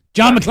movie,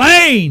 John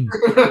McClane.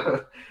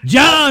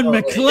 John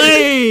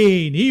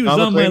McClane. He was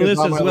on my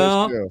list as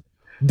well.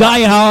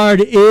 Die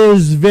Hard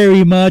is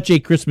very much a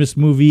Christmas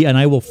movie, and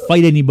I will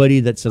fight anybody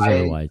that says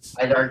otherwise.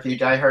 I'd argue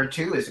Die Hard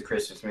 2 is a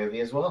Christmas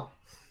movie as well.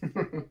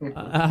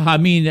 I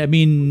mean,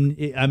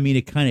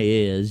 it kind of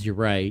is. You're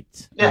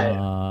right.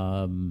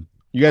 Yeah.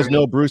 You guys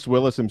know Bruce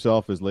Willis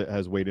himself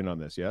has weighed in on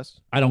this, yes?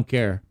 I don't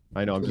care.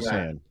 I know. I'm just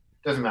saying.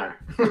 Doesn't matter.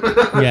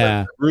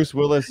 Yeah. Bruce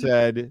Willis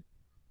said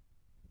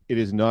it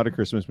is not a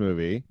Christmas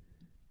movie.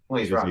 Well,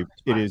 he's wrong.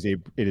 It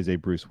is a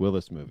Bruce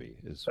Willis movie.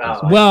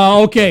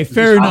 Well, okay,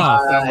 fair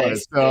enough.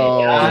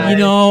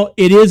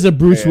 It is a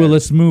Bruce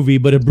Willis movie,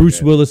 but a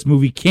Bruce Willis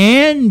movie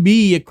can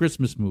be a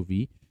Christmas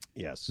movie.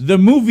 Yes. The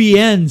movie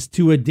ends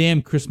to a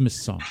damn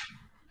Christmas song.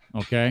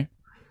 Okay?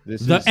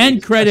 The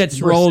end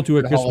credits roll to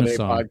a Christmas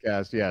song.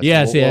 Podcast.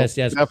 Yes.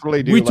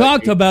 Definitely do. We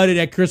talked about it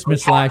at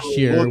Christmas last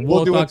year.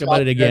 We'll talk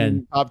about it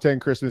again. Top 10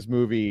 Christmas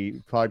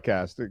movie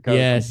podcast.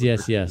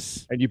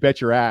 Yes. And you bet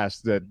your ass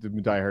that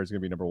Die Hard is going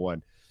to be number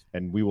one.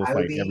 And we will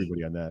fight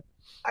everybody on that.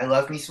 I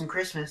love me some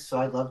Christmas, so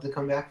I'd love to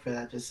come back for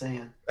that. Just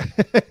saying.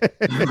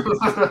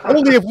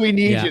 Only if we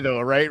need you,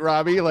 though, right,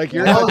 Robbie? Like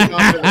you're not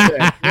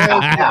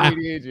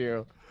we need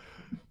you.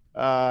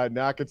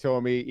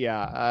 Nakatomi,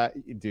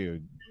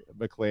 dude,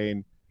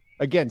 McClane.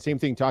 Again, same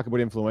thing. Talk about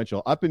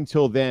influential. Up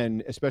until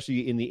then,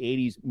 especially in the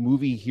 80s,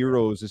 movie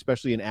heroes,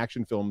 especially in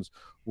action films,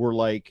 were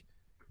like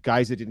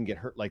guys that didn't get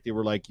hurt. Like they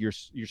were like your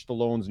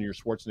Stallones and your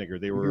Schwarzenegger.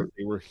 They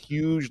were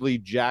hugely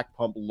jack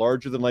pump,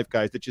 larger than life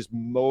guys that just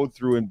mowed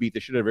through and beat the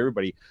shit out of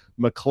everybody.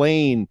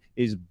 McClane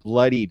is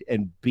bloodied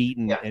and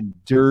beaten and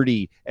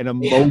dirty and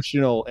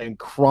emotional and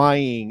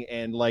crying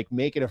and like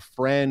making a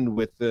friend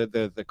with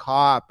the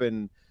cop,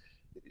 and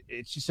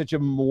it's just such a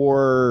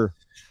more.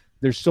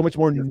 There's so much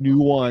more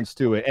nuance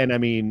to it. And I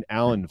mean,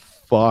 Alan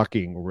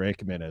fucking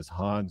Rickman as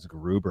Hans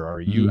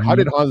Gruber. How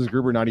did Hans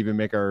Gruber not even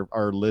make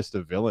our list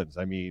of villains?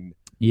 I mean,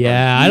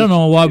 I don't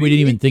know why we didn't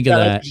even think of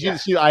that.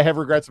 I have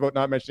regrets about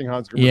not mentioning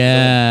Hans Gruber.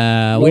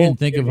 Yeah, we didn't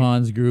think of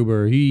Hans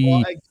Gruber.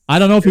 I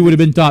don't know if he would have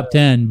been top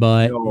 10,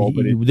 but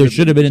there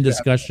should have been a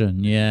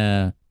discussion.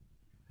 Yeah.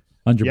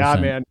 100%. Yeah,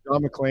 man.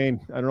 John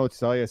McClane. I don't know what to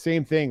tell you.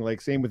 Same thing. Like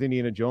same with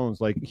Indiana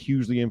Jones. Like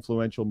hugely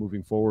influential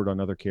moving forward on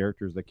other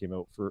characters that came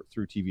out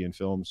through TV and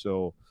film.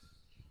 So,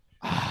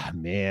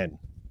 man.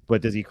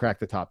 But does he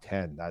crack the top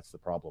 10? That's the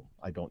problem.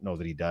 I don't know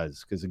that he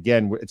does. Because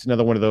again, it's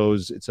another one of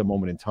those. It's a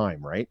moment in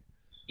time, right?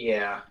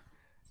 Yeah.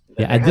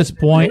 At this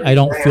point, I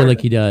don't feel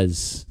like he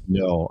does.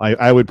 No,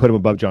 I would put him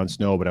above Jon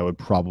Snow, but I would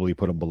probably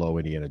put him below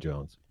Indiana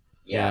Jones.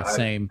 Yeah,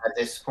 same. At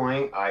this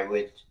point, I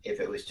would, if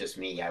it was just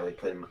me, I would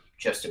put him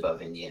just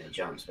above Indiana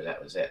Jones, but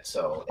that was it.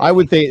 So I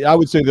would say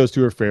those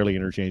two are fairly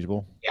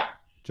interchangeable. Yeah,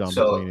 John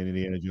McClane and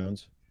Indiana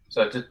Jones.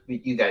 So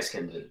you guys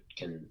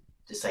can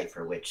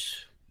decipher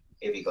which,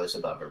 if he goes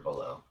above or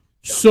below.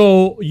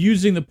 So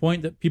using the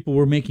point that people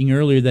were making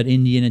earlier that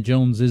Indiana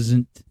Jones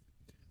isn't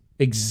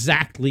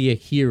exactly a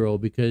hero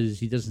because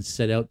he doesn't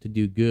set out to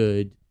do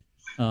good.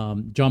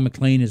 John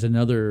McClane is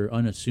another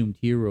unassumed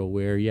hero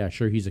where,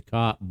 sure, he's a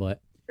cop,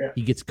 but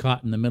he gets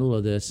caught in the middle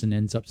of this and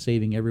ends up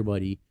saving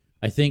everybody.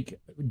 I think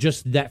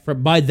just that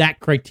by that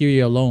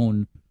criteria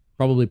alone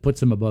probably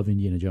puts him above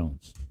Indiana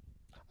Jones.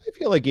 I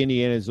feel like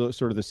Indiana is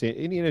sort of the same.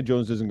 Indiana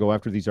Jones doesn't go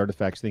after these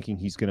artifacts thinking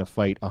he's going to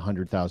fight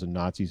 100,000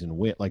 Nazis and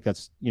win. Like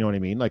that's, you know what I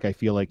mean? Like I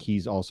feel like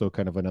he's also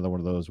kind of another one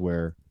of those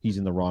where he's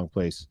in the wrong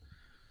place.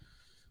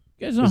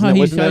 You guys know how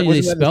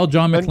they spell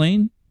John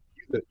McClane?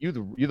 You're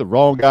the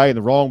wrong guy in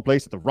the wrong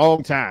place at the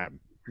wrong time.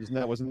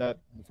 Wasn't that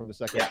from the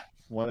second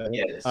one?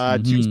 Yeah,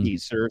 two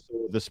C's, sir.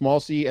 So the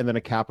small C and then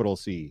a capital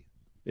C.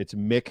 It's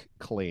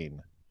McClane.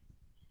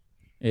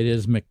 It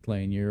is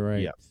McClane. You're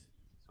right. Yeah.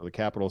 So the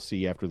capital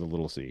C after the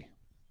little C.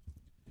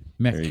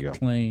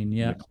 McClane.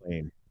 Yeah.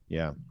 McClane.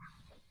 Yeah.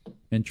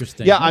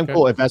 Interesting. Yeah, I'm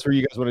cool. If that's what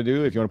you guys want to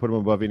do, if you want to put him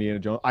above Indiana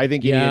Jones, I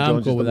think Indiana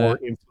Jones is the more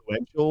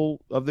influential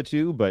of the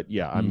two. But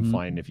I'm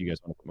fine if you guys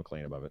want to put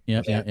McClane above it.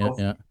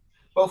 Yeah.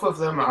 Both of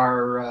them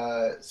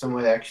are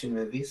somewhat action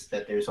movies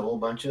that there's a whole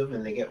bunch of,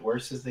 and they get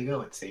worse as they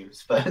go, it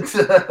seems. But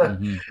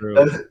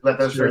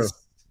those first,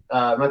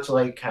 much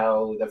like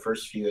how the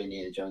first few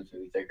Indiana Jones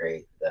movies are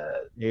great.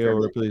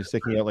 Ripley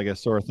sticking out like a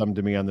sore thumb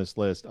to me on this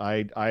list.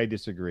 I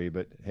disagree,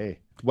 but hey,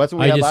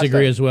 I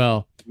disagree as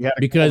well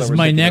because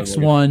my next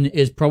one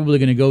is probably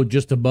going to go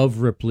just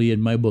above Ripley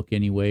in my book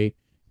anyway,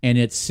 and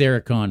it's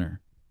Sarah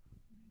Connor.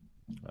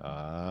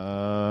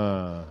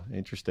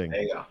 Interesting.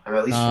 There you go. I'm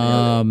at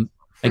least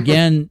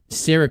again,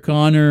 Sarah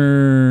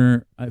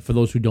Connor, for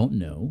those who don't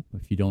know,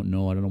 if you don't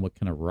know, I don't know what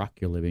kind of rock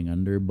you're living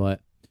under,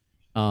 but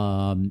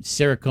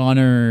Sarah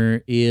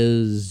Connor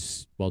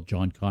is,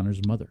 John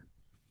Connor's mother.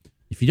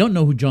 If you don't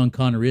know who John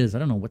Connor is, I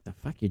don't know what the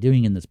fuck you're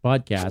doing in this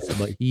podcast,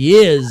 but he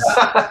is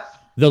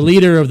the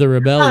leader of the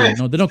rebellion.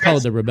 No, they don't call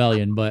it the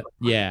rebellion, but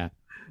yeah.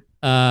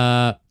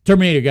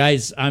 Terminator,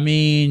 guys. I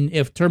mean,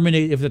 if the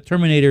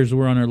Terminators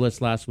were on our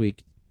list last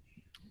week,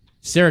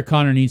 Sarah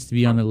Connor needs to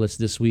be on the list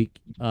this week.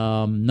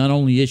 Not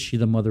only is she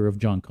the mother of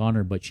John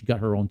Connor, but she got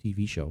her own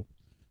TV show,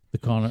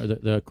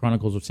 the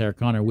Chronicles of Sarah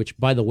Connor, which,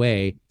 by the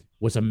way,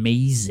 was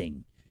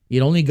amazing.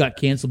 It only got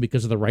canceled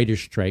because of the writer's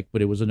strike,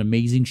 but it was an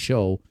amazing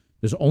show.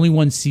 There's only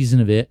one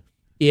season of it.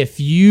 If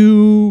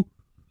you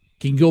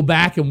can go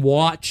back and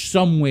watch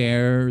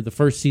somewhere the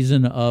first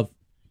season of,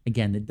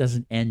 again, it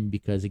doesn't end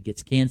because it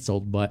gets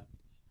canceled, but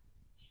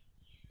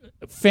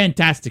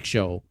fantastic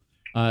show.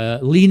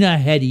 Lena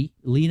Headey,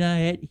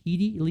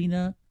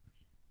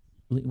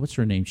 what's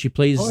her name? She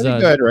plays.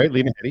 Good, right?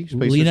 Lena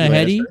Headey. Lena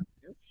Headey.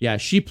 Yeah,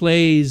 she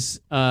plays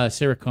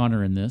Sarah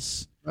Connor in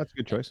this. That's a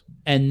good choice.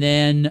 And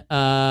then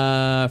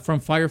from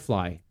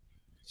Firefly,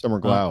 Summer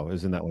Glau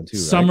is in that one too.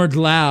 Summer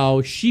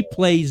Glau, she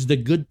plays the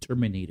good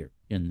Terminator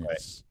in this.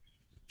 Right.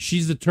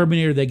 She's the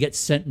Terminator that gets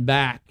sent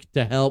back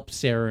to help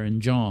Sarah and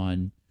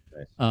John.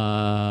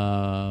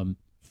 Nice.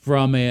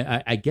 From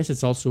I guess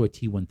it's also a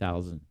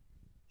T-1000.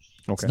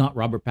 It's not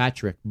Robert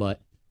Patrick, but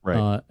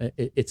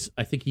it's.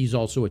 I think he's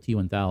also a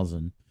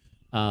T1000.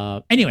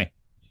 Anyway,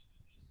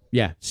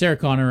 yeah, Sarah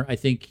Connor, I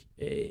think,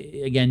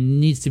 again,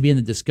 needs to be in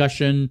the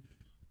discussion.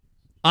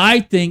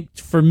 I think,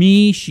 for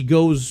me, she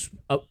goes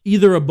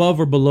either above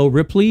or below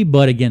Ripley,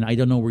 but again, I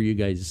don't know where you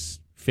guys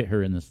fit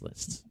her in this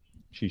list.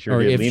 She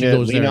sure did.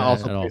 Lena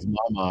also plays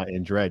Mama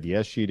in Dredd.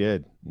 Yes, she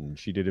did.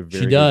 She did a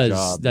very good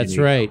job. That's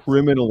right.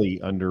 Criminally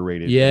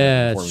underrated.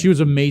 Yeah, she was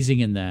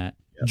amazing in that.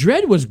 Yeah.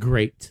 Dredd was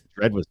great.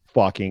 Dredd was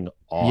fucking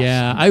awesome.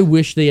 Yeah, I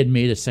wish they had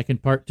made a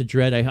second part to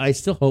Dredd. I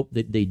still hope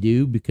that they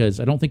do, because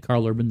I don't think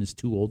Carl Urban is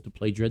too old to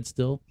play Dredd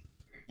still.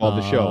 Well,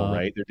 the show,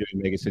 right? They're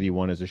doing Mega City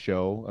 1 as a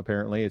show,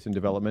 apparently. It's in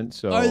development.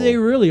 So are they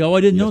really? Oh,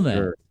 I didn't know that.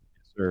 Sir.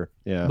 Yes, sir.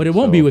 Yeah. But it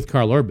won't be with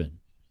Carl Urban.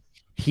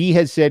 He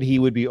had said he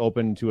would be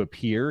open to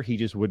appear. He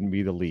just wouldn't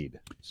be the lead.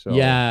 So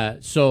yeah,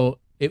 so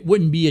it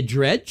wouldn't be a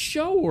Dredd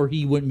show, or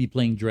he wouldn't be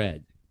playing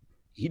Dredd?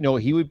 He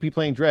would be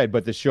playing Dredd,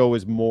 but the show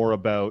is more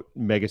about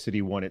Mega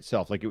City 1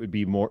 itself. Like, it would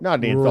be more, not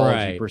an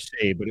anthology per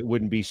se, but it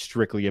wouldn't be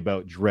strictly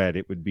about Dredd.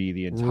 It would be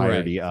the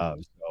entirety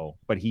of. So,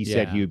 but he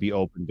said he would be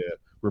open to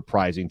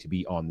reprising to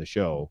be on the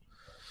show.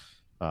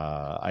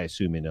 I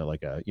assume in a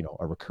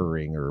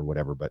recurring or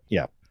whatever, but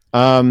yeah.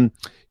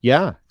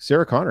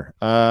 Sarah Connor.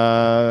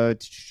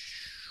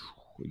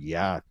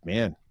 Yeah,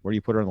 man. Where do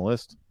you put her on the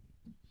list?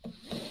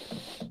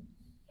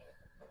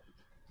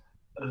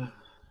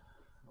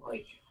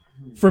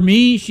 For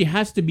me, she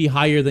has to be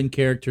higher than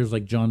characters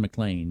like John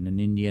McClane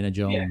and Indiana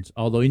Jones.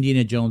 Yeah. Although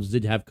Indiana Jones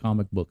did have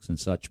comic books and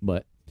such,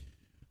 but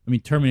I mean,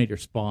 Terminator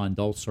spawned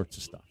all sorts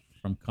of stuff,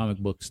 from comic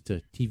books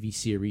to TV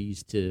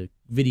series to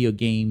video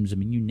games. I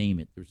mean, you name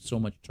it. There's so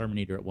much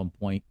Terminator at one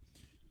point.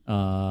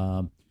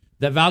 That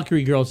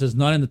Valkyrie girl says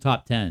not in the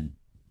top 10.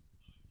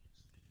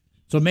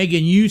 So,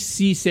 Megan, you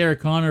see Sarah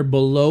Connor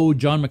below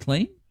John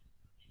McClane?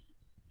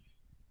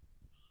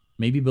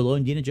 Maybe below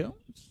Indiana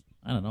Jones?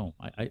 I don't know.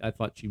 I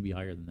thought she'd be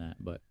higher than that,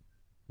 but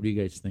what do you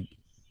guys think?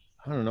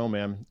 I don't know,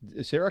 man.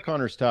 Sarah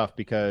Connor's tough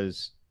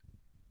because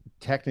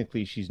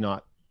technically she's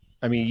not.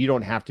 I mean, you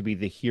don't have to be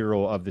the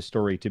hero of the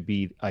story to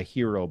be a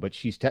hero, but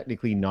she's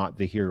technically not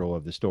the hero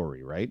of the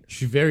story, right?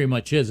 She very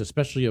much is,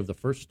 especially of the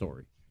first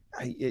story.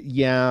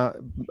 Yeah,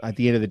 at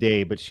the end of the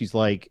day, but she's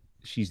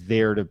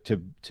there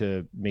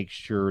to make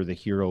sure the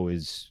hero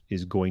is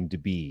going to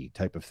be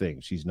type of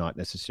thing. She's not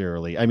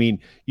necessarily. I mean,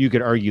 you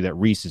could argue that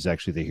Reese is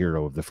actually the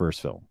hero of the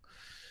first film.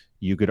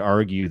 You could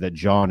argue that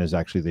John is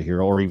actually the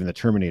hero, or even the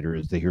Terminator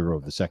is the hero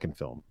of the second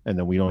film. And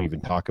then we don't even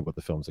talk about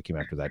the films that came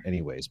after that,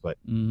 anyways. But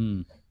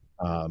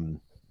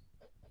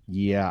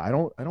yeah, I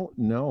don't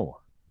know.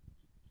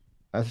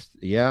 I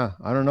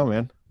don't know,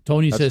 man.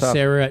 Tony says tough.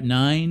 Sarah at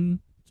 9,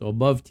 so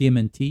above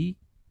TMNT.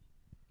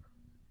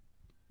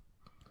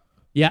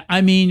 Yeah,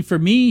 I mean, for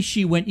me,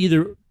 she went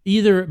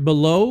either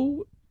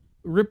below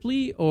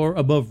Ripley or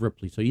above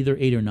Ripley, so either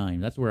 8 or 9.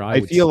 That's where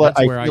I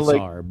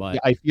saw her. But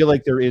I feel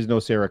like there is no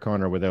Sarah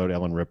Connor without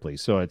Ellen Ripley,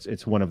 so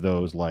it's one of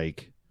those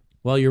like.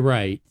 Well, you're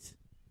right.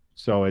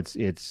 So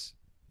it's.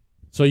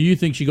 So you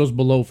think she goes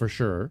below for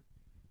sure,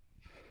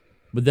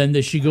 but then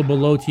does she go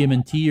below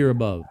TMNT or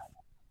above?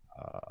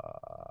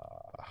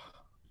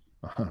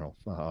 I don't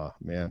know,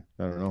 man.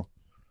 I don't know.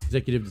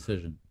 Executive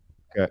decision.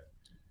 Okay.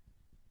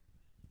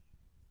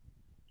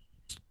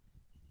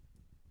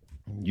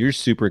 You're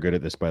super good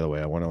at this, by the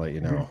way. I want to let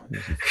you know.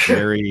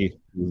 Very,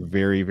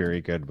 very,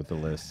 very good with the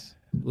list.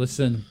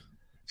 Listen,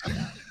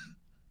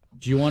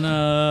 do you want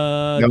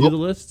to do the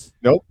list?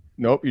 Nope.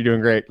 You're doing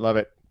great. Love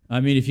it.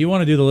 I mean, if you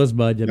want to do the list,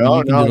 bud, you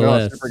can do the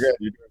list. Super good.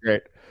 You're doing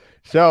great.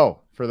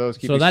 So, for those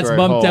keeping that's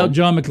bumped out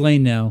John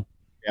McClane now.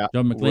 Yeah,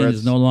 John McClane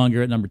is no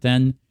longer at number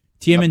 10.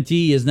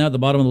 TMNT is now at the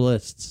bottom of the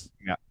lists.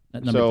 Yeah,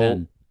 at number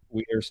 10.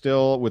 We are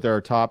still with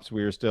our tops.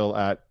 We are still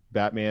at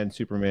Batman,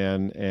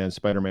 Superman, and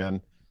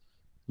Spider-Man.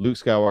 Luke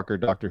Skywalker,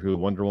 Doctor Who,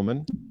 Wonder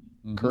Woman,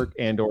 Kirk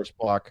Andor,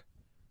 Spock,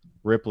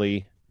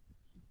 Ripley,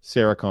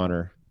 Sarah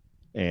Connor,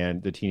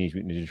 and the Teenage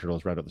Mutant Ninja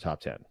Turtles right at the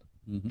top 10.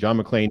 John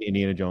McClane,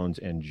 Indiana Jones,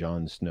 and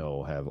Jon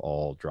Snow have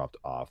all dropped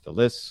off the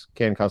list.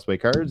 Can Cosplay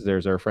Cards.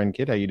 There's our friend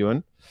Kid. How you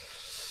doing?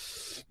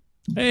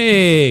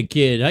 Hey,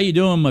 Kid. How you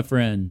doing, my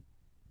friend?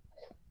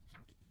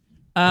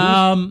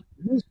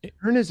 Whose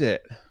turn is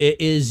it? It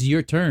is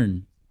your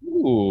turn.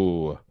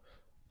 Ooh.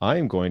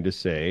 I'm going to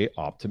say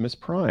Optimus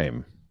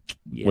Prime.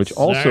 Yes, which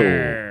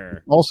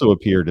also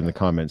appeared in the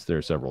comments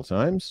there several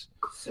times.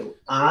 So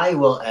I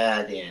will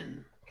add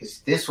in, because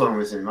this one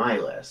was in my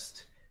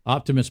list.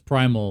 Optimus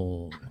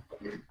Primal.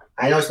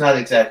 I know it's not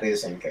exactly the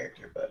same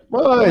character, but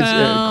it's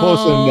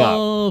close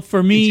enough.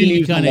 For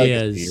me, it kind of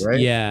is. Right?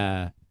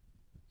 Yeah.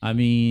 I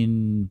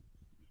mean,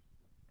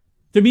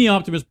 to me,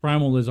 Optimus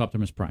Primal is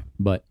Optimus Prime,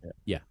 but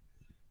yeah.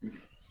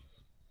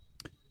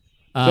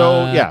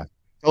 So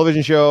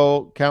television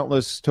show,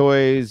 countless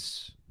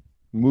toys,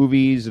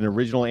 movies, an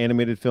original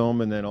animated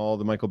film, and then all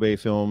the Michael Bay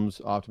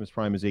films. Optimus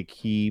Prime is a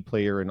key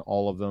player in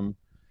all of them.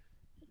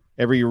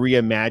 Every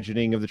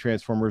reimagining of the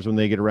Transformers, when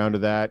they get around to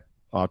that,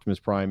 Optimus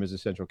Prime is a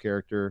central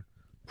character.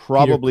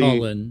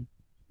 Probably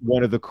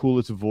one of the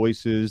coolest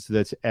voices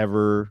that's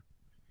ever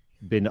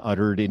been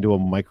uttered into a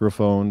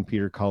microphone.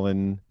 Peter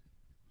Cullen,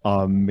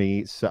 oh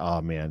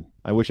man,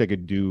 I wish I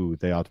could do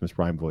the Optimus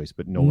Prime voice,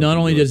 but no. Not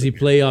only does he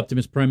play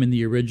Optimus Prime in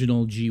the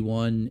original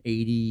G1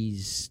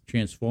 80s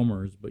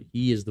Transformers, but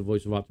he is the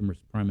voice of Optimus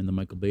Prime in the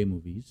Michael Bay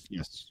movies.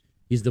 Yes.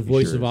 He's the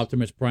voice of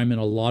Optimus Prime in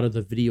a lot of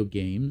the video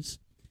games.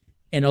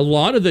 And a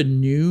lot of the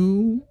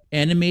new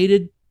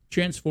animated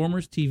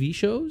Transformers TV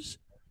shows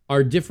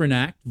are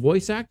different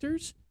voice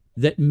actors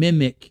that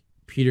mimic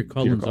Peter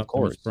Cullen's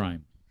Optimus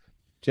Prime.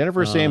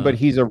 Jennifer's saying, but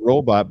he's a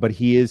robot, but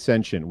he is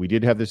sentient. We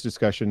did have this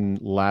discussion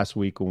last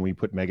week when we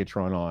put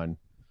Megatron on.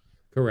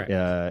 Correct.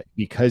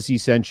 Because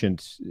he's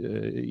sentient,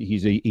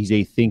 he's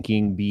a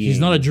thinking being. He's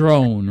not a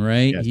drone,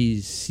 right?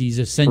 Yes. He's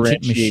a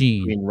sentient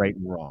machine. Between right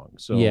and wrong.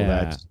 So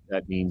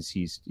that means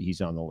he's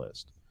on the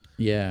list.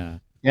 Yeah.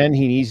 And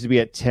he needs to be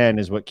at 10,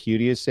 is what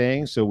Cutie is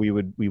saying. So we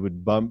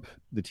would bump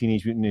the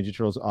Teenage Mutant Ninja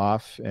Turtles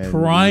off. And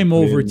Prime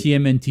over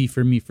TMNT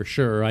for me, for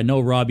sure. I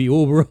know Robbie.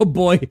 Oh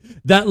boy,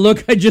 that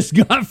look I just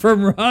got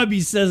from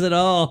Robbie says it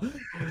all.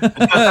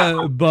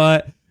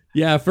 But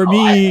yeah, for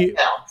me,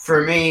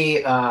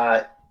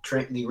 the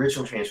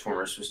original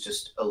Transformers was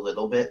just a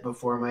little bit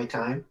before my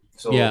time.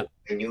 So I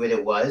knew what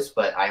it was,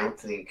 but I don't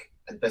think,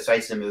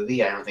 besides the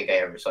movie, I don't think I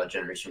ever saw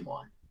Generation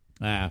 1.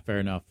 Fair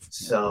enough.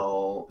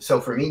 So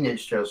for me,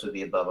 Ninja Turtles would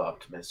be above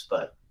Optimus,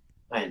 but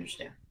I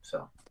understand.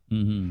 So,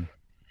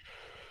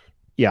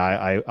 yeah,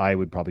 I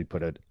would probably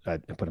put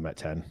him at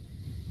 10.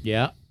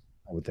 Yeah,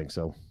 I would think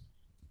so.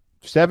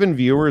 7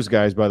 viewers,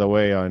 guys. By the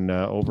way, on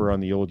over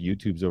on the old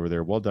YouTubes over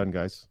there. Well done,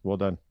 guys. Well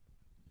done.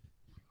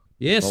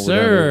 Yes,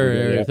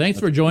 sir. Yeah, thanks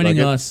for joining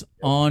us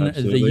on the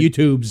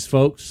YouTubes,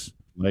 folks.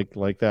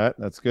 Like that.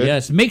 That's good.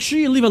 Yes. Make sure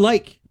you leave a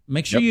like.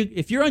 Make sure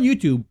if you're on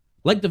YouTube,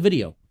 like the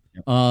video.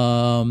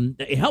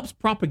 It helps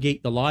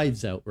propagate the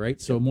lives out,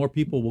 right? So more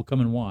people will come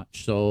and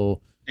watch.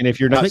 So, and if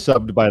you're not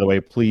subbed, by the way,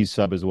 please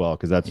sub as well,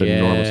 because that's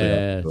enormously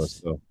helpful to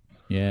us. So.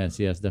 Yes,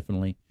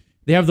 definitely.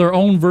 They have their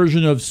own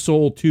version of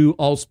Soul 2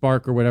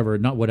 Allspark or whatever.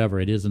 Not whatever,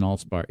 it is an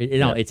Allspark.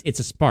 It's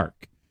a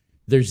Spark.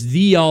 There's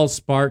the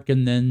Allspark,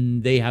 and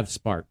then they have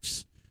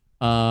Sparks.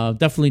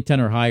 Definitely 10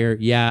 or higher.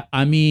 Yeah,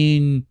 I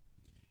mean,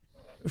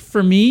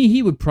 for me,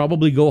 he would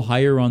probably go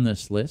higher on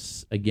this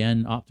list.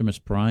 Again, Optimus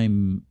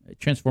Prime,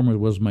 Transformers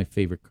was my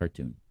favorite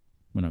cartoon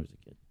when I was a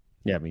kid.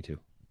 Yeah, me too.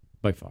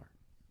 By far.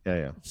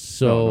 Yeah.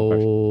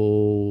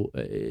 So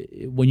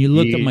when you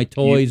looked at my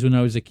toys when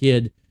I was a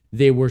kid,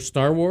 they were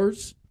Star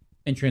Wars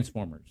and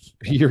Transformers.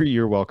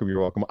 You're welcome.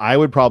 You're welcome. I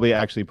would probably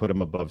actually put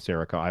him above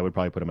Sarah Connor. I would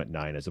probably put him at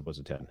 9 as opposed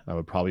to 10. I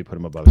would probably put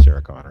him above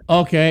Sarah Connor.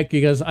 Okay,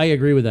 because I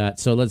agree with that.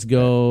 So let's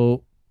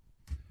go.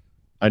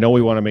 I know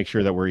we want to make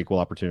sure that we're equal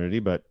opportunity,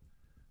 but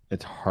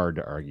it's hard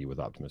to argue with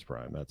Optimus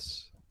Prime.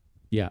 That's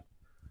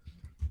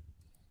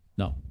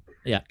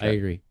I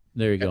agree.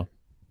 There you go.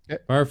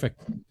 Okay.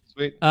 Perfect.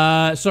 Sweet.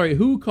 Sorry,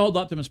 who called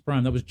Optimus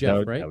Prime? That was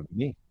Jeff, right? That would be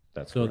me.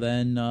 That's so. Correct.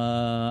 Then,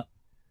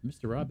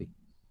 Mr. Robbie.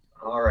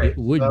 All right. It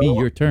would be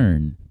your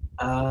turn.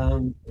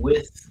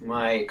 With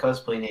my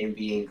cosplay name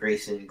being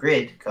Grayson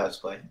Grid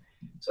cosplay,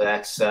 so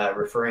that's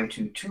referring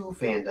to 2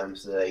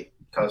 fandoms that I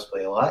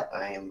cosplay a lot.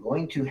 I am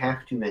going to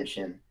have to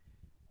mention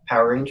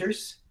Power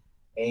Rangers.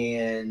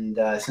 And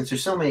since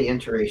there's so many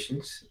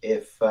iterations,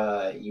 if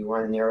you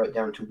want to narrow it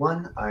down to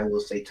one, I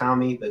will say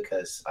Tommy,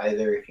 because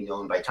either if you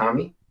know him by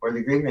Tommy or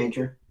the Green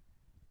Ranger,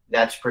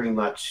 that's pretty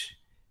much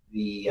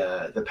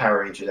the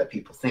Power Ranger that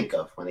people think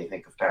of when they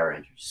think of Power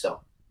Rangers.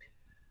 So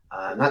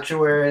I'm not sure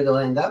where they'll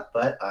end up,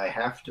 but I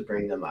have to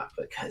bring them up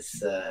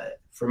because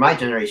for my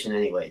generation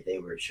anyway, they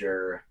were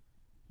sure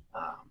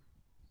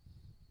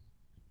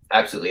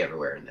absolutely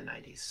everywhere in the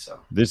 90s. So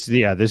this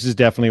is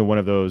definitely one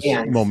of those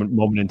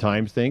moment in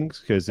time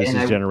things, because this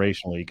is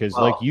generationally, because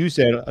like you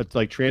said,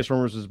 like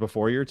Transformers was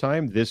before your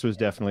time. This was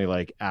definitely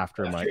like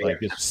after my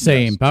this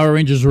same. Power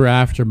Rangers were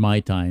after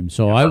my time,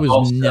 so I was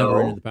also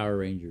never into the Power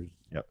Rangers.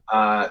 Yep.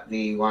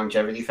 The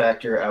longevity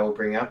factor I will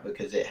bring up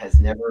because it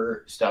has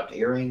never stopped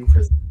airing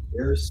for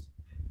years.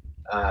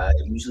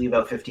 Usually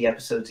about 50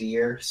 episodes a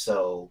year,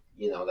 so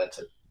that's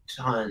a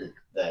ton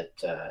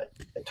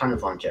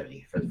of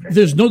longevity for the franchise.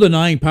 There's no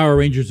denying Power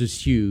Rangers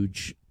is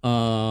huge.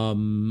 I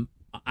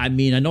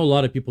mean, I know a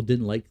lot of people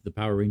didn't like the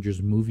Power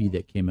Rangers movie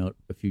that came out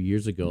a few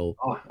years ago.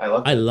 Oh,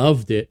 I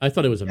loved it. I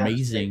thought it was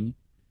amazing.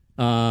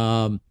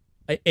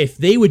 If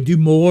they would do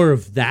more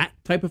of that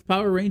type of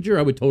Power Ranger,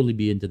 I would totally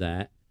be into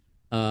that.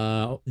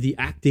 The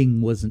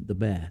acting wasn't the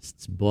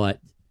best, but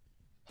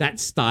that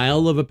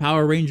style of a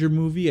Power Ranger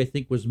movie, I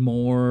think, was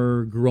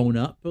more grown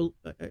up,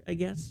 I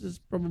guess is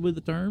probably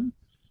the term.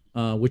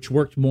 Which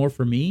worked more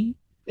for me.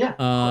 Yeah.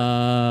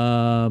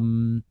 I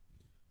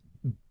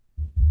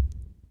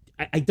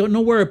don't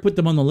know where I put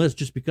them on the list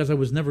just because I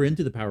was never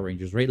into the Power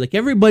Rangers, right? Like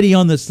everybody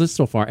on this list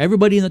so far,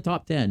 everybody in the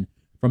top 10,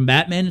 from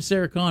Batman and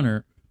Sarah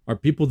Connor, are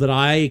people that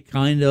I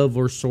kind of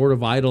or sort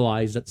of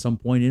idolized at some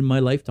point in my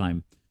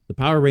lifetime. The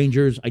Power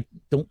Rangers, I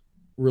don't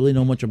really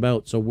know much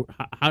about. So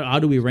how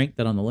do we rank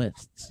that on the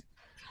lists?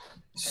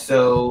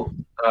 So,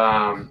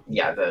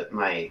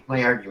 my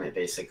argument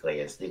basically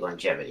is the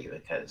longevity,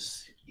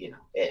 because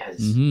it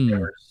has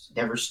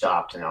never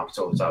stopped, and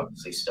also it's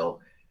obviously still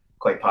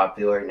quite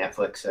popular.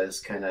 Netflix has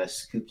kind of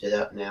scooped it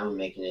up now and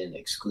making it an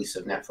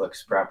exclusive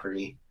Netflix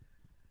property.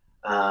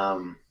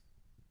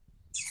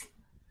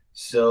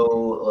 So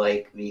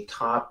like the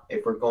top,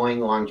 if we're going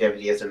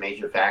longevity as a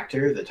major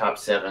factor, the top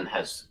 7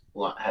 has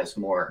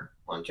more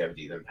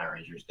longevity than Power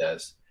Rangers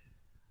does.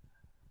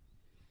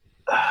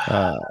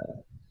 But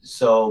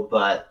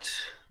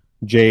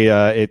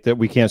Jay,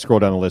 we can't scroll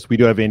down the list. We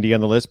do have Indy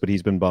on the list, but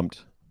he's been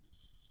bumped.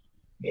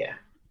 Yeah.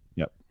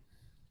 Yep.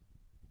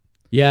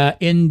 Yeah,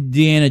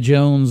 Indiana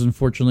Jones,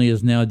 unfortunately,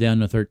 is now down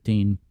to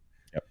 13.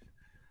 Yep.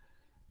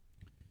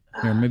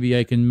 Here, maybe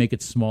I can make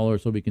it smaller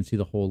so we can see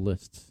the whole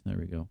list. There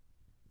we go.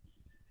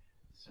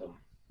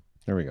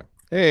 There we go.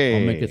 Hey,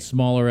 I'll make it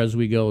smaller as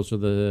we go so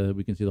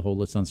we can see the whole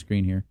list on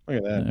screen here. Look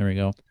at that. There we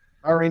go.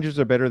 Power Rangers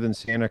are better than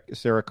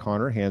Sarah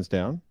Connor, hands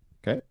down.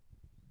 Okay.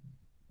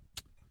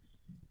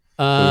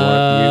 Do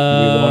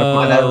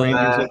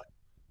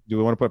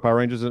we want to put Power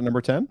Rangers at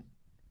number 10?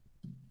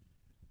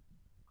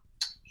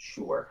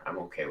 Sure, I'm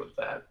okay with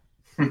that.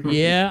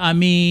 Yeah, I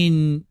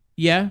mean,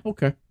 yeah,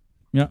 okay.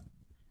 Yeah,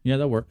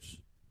 that works.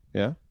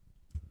 Yeah.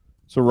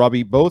 So,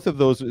 Robbie, both of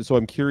those. So,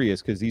 I'm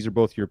curious because these are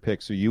both your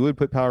picks. So, you would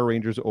put Power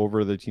Rangers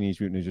over the Teenage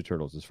Mutant Ninja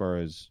Turtles as far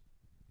as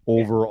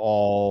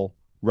overall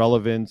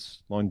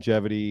relevance,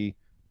 longevity,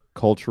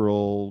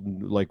 cultural,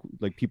 like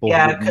people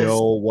who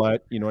know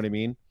what, you know what I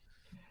mean?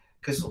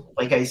 Because,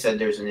 like I said,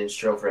 there's an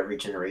intro for every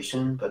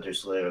generation, but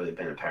there's literally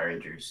been a Power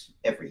Rangers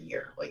every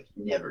year, like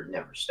never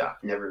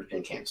stopped, never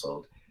been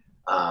canceled.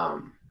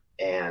 And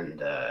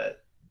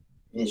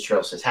Ninja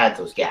Turtles has had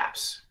those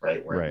gaps,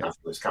 right, where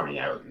nothing was coming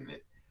out, and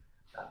it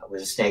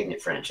was a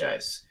stagnant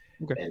franchise.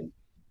 Okay.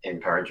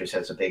 And Power Rangers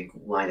has a big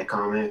line of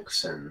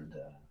comics and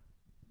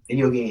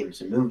video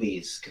games and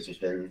movies, because there's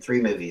been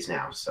 3 movies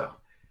now. So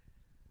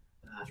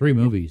 3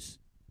 movies.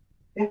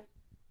 Yeah,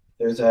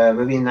 there's a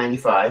movie in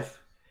 '95.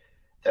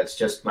 That's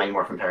just Mighty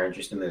Morphin Power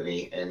Rangers, the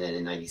movie. And then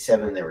in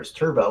 '97, there was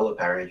Turbo, a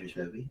Power Rangers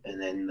movie.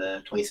 And then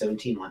the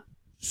 2017 one.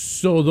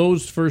 So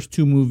those first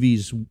 2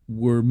 movies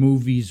were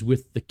movies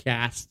with the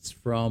casts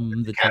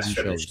from the TV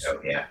shows. Show,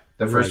 yeah.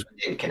 The first one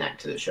didn't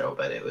connect to the show,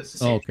 but it was the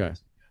same. Okay.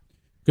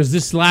 Because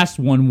this last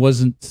one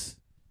wasn't... it's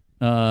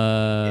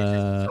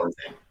its own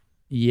thing.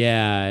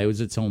 Yeah, it was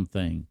its own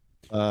thing.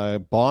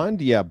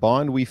 Bond,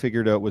 Bond we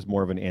figured out was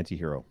more of an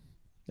anti-hero.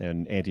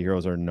 And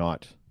anti-heroes are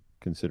not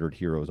considered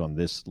heroes on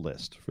this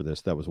list for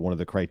this. That was one of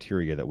the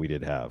criteria that we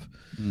did have.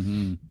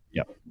 Mm-hmm.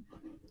 Yep.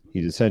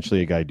 He's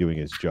essentially a guy doing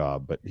his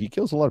job, but he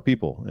kills a lot of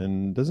people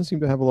and doesn't seem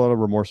to have a lot of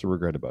remorse or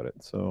regret about it.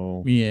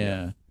 So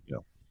yeah,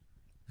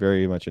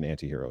 very much an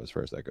anti-hero as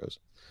far as that goes.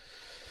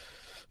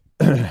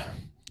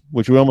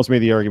 Which we almost made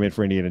the argument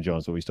for Indiana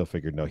Jones, but we still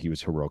figured no, he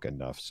was heroic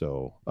enough.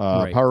 So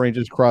Power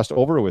Rangers crossed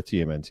over with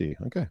TMNT.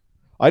 Okay.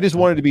 I just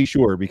wanted to be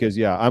sure because,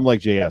 I'm like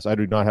JS. I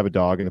do not have a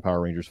dog in the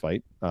Power Rangers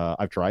fight.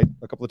 I've tried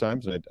a couple of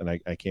times, and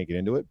I can't get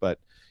into it. But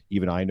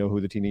even I know who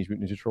the Teenage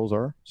Mutant Ninja Turtles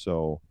are.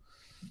 So,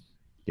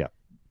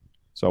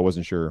 So I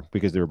wasn't sure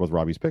because they were both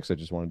Robbie's picks. I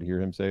just wanted to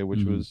hear him say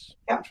which was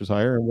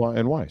higher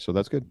and why. So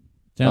that's good.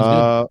 Sounds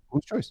good.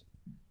 Whose choice?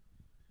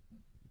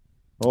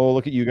 Oh,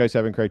 look at you guys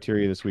having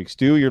criteria this week.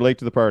 Stu, you're late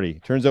to the party.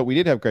 Turns out we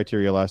did have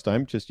criteria last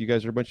time. Just you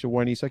guys are a bunch of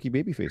whiny, sucky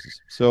baby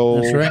faces.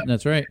 So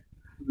That's right.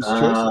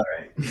 All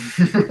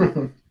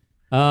right.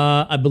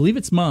 I believe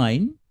it's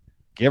mine.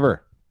 Give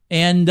her.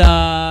 And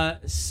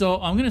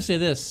so I'm going to say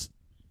this.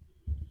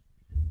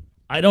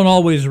 I don't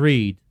always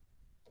read.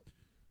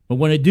 But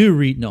when I do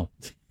read, no.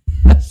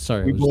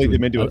 Sorry. We bullied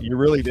them into it. You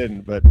really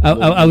didn't, but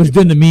I was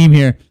doing the meme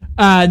here.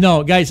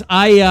 No, guys,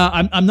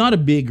 I'm not a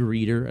big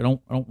reader. I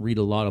don't read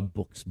a lot of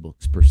books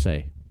per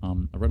se. I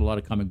read a lot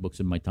of comic books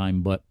in my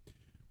time, but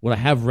what I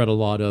have read a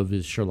lot of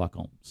is Sherlock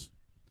Holmes.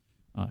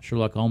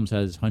 Sherlock Holmes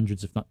has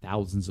hundreds, if not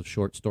thousands, of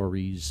short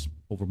stories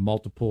over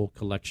multiple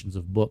collections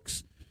of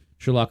books.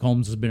 Sherlock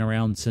Holmes has been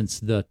around since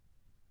the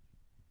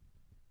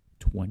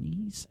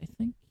 20s, I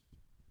think.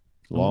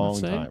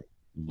 Long time.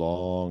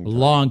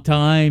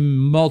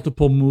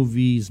 Multiple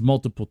movies,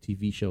 multiple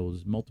TV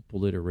shows,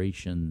 multiple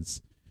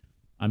iterations.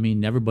 I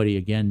mean, everybody,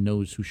 again,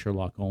 knows who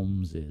Sherlock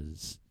Holmes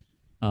is.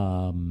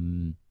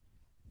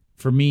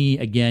 For me,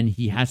 again,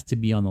 he has to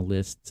be on the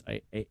list.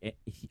 I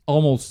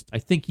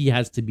think he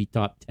has to be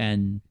top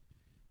 10.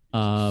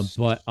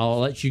 But I'll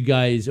let you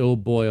guys. Oh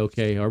boy,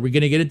 okay. Are we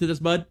gonna get into this,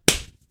 bud?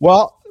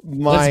 Well,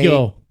 let's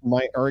go.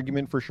 My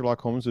argument for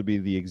Sherlock Holmes would be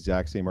the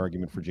exact same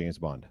argument for James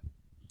Bond.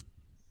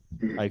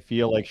 I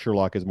feel like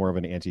Sherlock is more of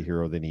an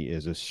anti-hero than he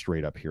is a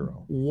straight-up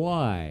hero.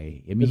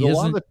 Why? I mean, he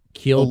doesn't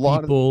kill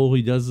people.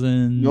 He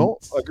doesn't. No,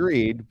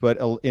 agreed. But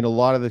in a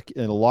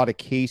lot of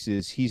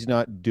cases, he's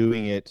not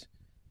doing it.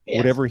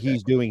 Whatever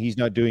he's doing, he's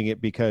not doing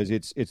it because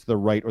it's the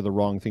right or the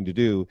wrong thing to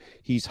do.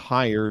 He's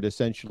hired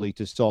essentially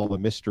to solve a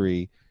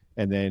mystery,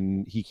 and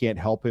then he can't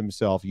help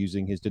himself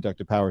using his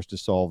deductive powers to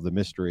solve the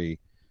mystery.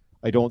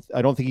 I don't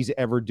think he's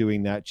ever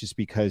doing that just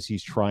because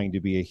he's trying to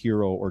be a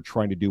hero or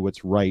trying to do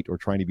what's right or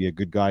trying to be a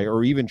good guy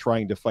or even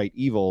trying to fight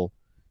evil.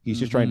 He's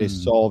just trying to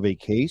solve a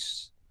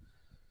case.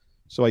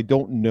 So I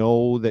don't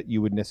know that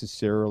you would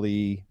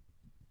necessarily.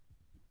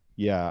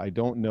 Yeah, I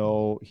don't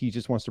know. He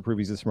just wants to prove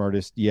he's the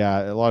smartest.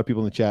 Yeah, a lot of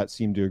people in the chat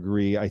seem to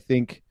agree. I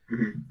think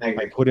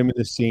I put him in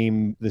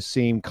the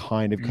same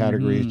kind of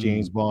category as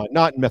James Bond,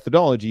 not in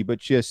methodology, but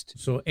just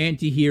so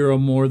anti-hero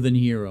more than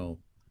hero.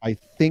 I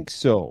think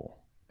so.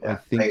 Yeah, I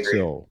think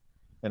so.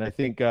 And I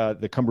think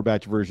the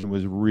Cumberbatch version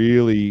was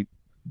really,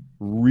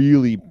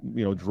 really,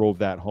 drove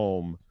that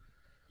home.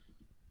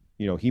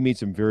 He made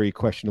some very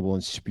questionable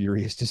and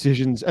spurious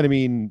decisions. And I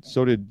mean,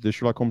 so did the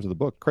Sherlock Holmes of the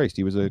book. Christ,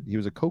 he was a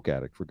coke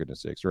addict, for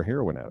goodness sakes, or a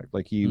heroin addict.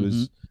 Like he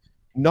was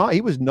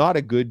not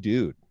a good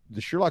dude. The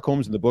Sherlock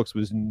Holmes in the books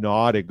was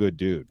not a good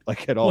dude,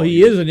 like at all. Well,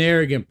 he is an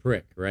arrogant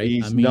prick, right?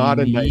 He's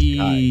not a nice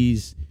guy.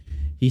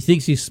 He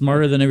thinks he's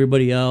smarter than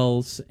everybody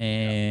else,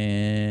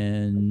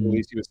 and at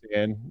least he was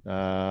saying,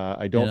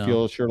 I don't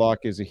feel Sherlock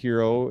is a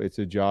hero. It's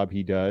a job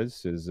he does,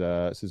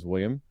 says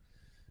William.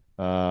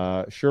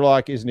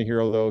 Sherlock isn't a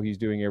hero, though. He's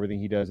doing everything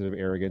he does out of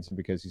arrogance and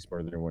because he's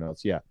smarter than everyone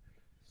else. Yeah.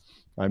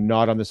 I'm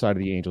not on the side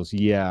of the angels.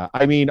 Yeah.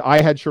 I mean,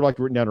 I had Sherlock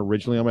written down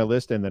originally on my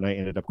list, and then I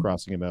ended up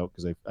crossing him out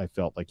because I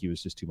felt like he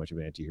was just too much of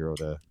an anti-hero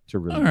to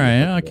really. All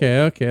right.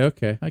 Okay.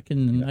 I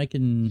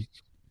can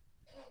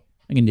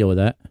deal with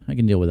that.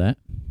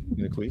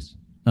 Please.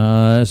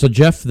 So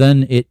Jeff,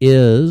 then it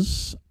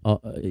is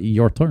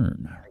your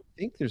turn. I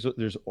think there's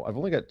I've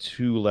only got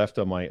 2 left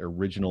on my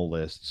original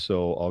list,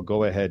 so I'll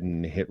go ahead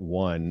and hit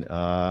one.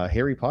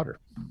 Harry Potter.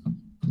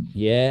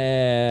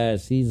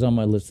 Yes, he's on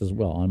my list as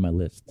well. On my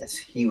list. Yes,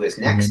 he was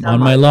next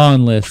on my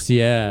long list.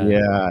 Yeah.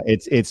 Yeah.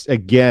 It's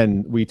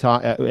again,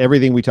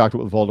 everything we talked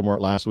about with Voldemort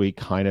last week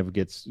kind of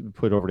gets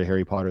put over to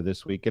Harry Potter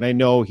this week, and I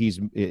know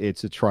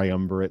it's a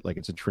triumvirate, like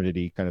it's a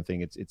trinity kind of thing.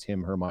 It's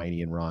him,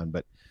 Hermione, and Ron,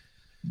 but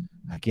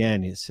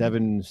again, it's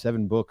 7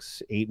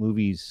 books, 8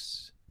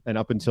 movies. And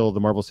up until the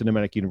Marvel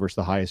Cinematic Universe,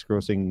 the highest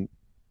grossing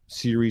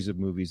series of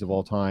movies of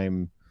all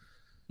time,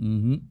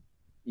 the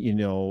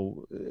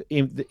level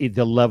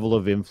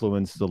of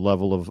influence, the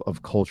level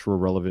of cultural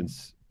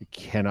relevance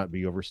cannot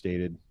be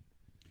overstated.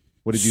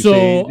 What did you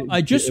say? So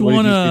I just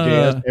want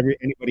to...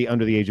 Anybody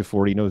under the age of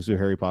 40 knows who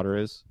Harry Potter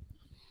is?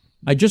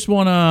 I did say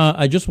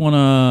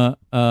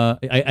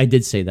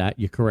that.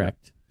 You're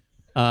correct.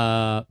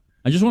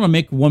 I just want to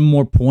make one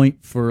more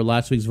point for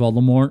last week's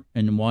Voldemort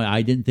and why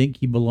I didn't think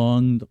he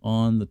belonged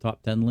on the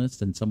top 10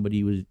 list, and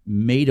somebody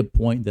made a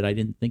point that I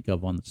didn't think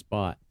of on the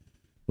spot.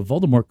 But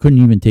Voldemort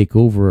couldn't even take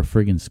over a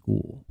friggin'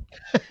 school.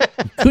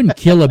 He couldn't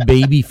kill a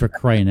baby, for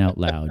crying out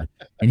loud.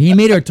 And he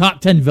made our top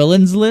 10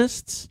 villains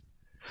lists.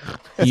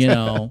 You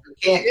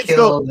can't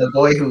kill the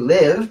boy who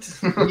lived.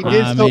 He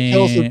did still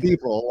kill some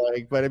people,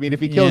 but I mean, if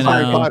he kills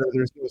Harry Potter,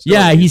 there's no story.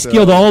 Yeah, he's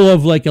killed all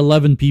of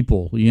 11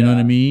 people. You know what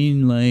I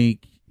mean?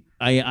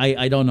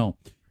 I don't know.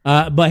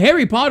 But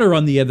Harry Potter,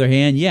 on the other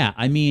hand,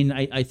 I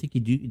think he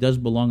does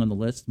belong on the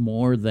list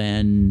more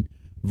than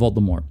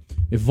Voldemort.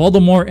 If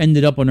Voldemort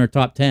ended up on our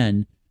top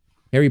 10,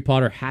 Harry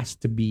Potter has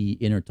to be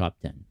in our top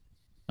 10.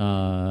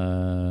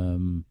 I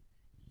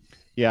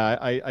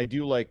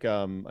do like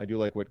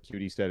what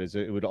Cutie said. Is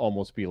it would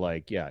almost be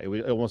like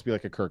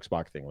a Kirk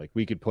Spock thing. Like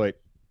we could put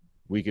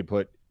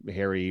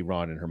Harry,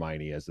 Ron, and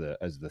Hermione as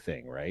the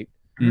thing, right?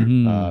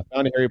 Mm-hmm.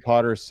 Found a Harry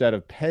Potter set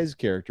of Pez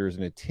characters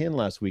in a tin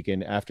last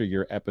weekend after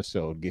your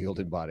episode. Giggled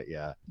and bought it.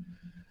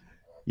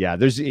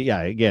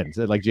 Again,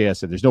 like JS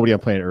said, there's nobody on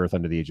planet Earth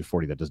under the age of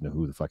 40 that doesn't know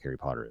who the fuck Harry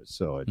Potter is.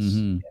 So it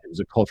was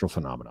a cultural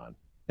phenomenon,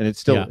 and it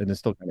still kind of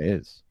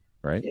is,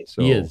 right?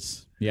 So he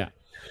is, yeah.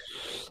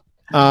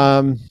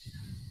 Where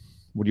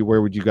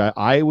would you guys?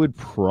 I would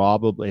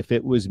probably, if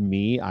it was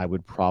me, I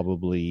would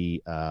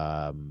probably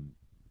I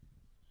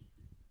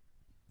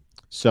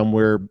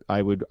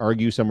would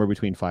argue somewhere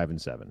between 5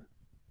 and 7.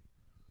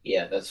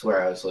 Yeah, that's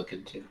where I was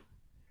looking to.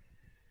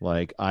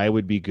 Like, I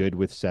would be good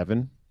with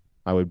 7.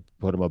 I would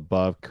put him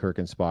above Kirk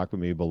and Spock, but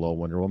maybe below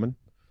Wonder Woman.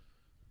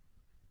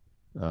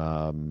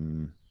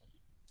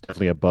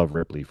 Definitely above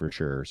Ripley for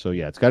sure. So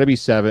yeah, it's got to be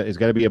 7. It's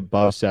got to be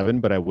above 7,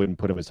 but I wouldn't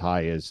put him as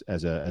high as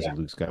a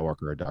Luke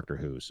Skywalker or Doctor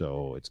Who.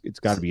 So it's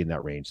got to be in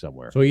that range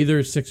somewhere. So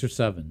either 6 or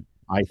 7.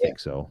 I think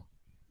so.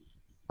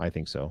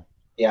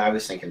 Yeah, I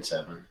was thinking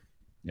 7.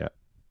 Yeah.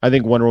 I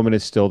think Wonder Woman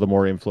is still the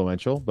more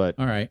influential, but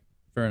all right,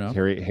 fair enough.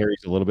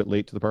 Harry's a little bit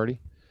late to the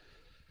party.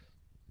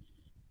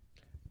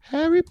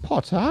 Harry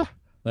Potter.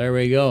 There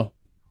we go.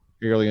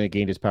 You're only going to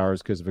gain his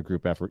powers because of a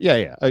group effort.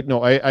 Yeah. I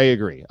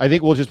agree. I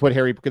think we'll just put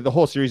Harry, because the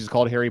whole series is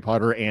called Harry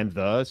Potter and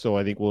so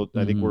I think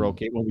I think we're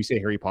okay. When we say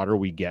Harry Potter,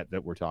 we get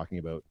that we're talking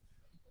about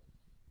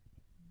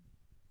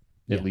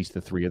at least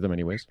the 3 of them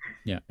anyways.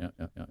 Yeah.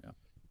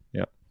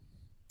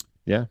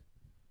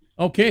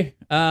 Okay.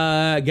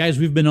 Guys,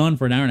 we've been on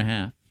for an hour and a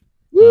half.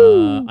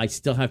 I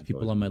still have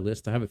people on my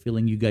list. I have a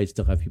feeling you guys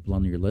still have people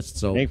on your list.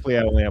 So thankfully,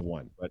 I only have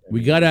one. But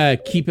we gotta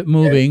keep it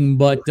moving.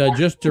 But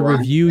just to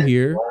review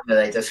here, that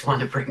I just want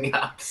to bring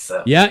up.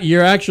 So yeah,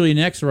 you're actually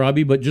next,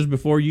 Robbie. But just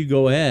before you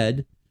go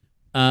ahead,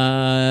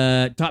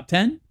 top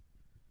 10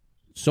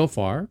 so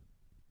far: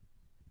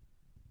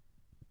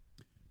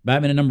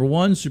 Batman at number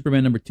 1,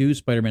 Superman number 2,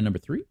 Spider-Man number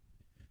 3,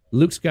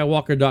 Luke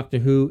Skywalker, Doctor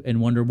Who,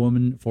 and Wonder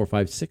Woman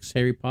 456,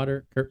 Harry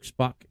Potter, Kirk,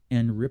 Spock,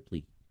 and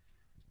Ripley.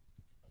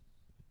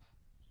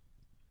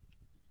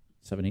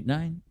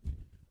 789.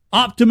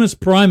 Optimus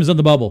Prime is on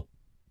the bubble.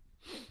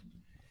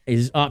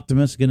 Is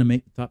Optimus going to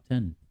make the top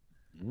 10?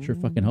 Sure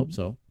fucking hope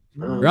so.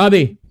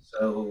 Robbie.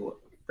 So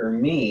for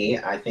me,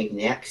 I think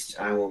next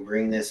I will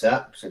bring this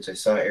up since I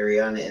saw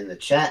Ariana in the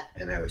chat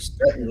and I was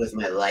threatened with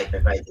my life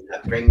if I did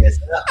not bring this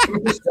up.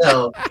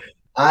 So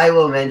I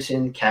will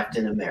mention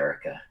Captain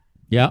America.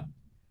 Yeah.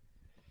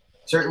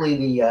 Certainly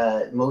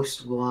the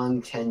most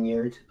long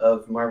tenured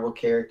of Marvel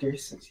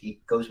characters since he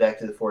goes back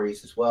to the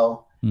 40s as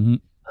well. Mm-hmm.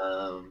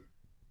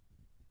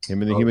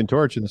 Him and the Human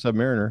Torch and the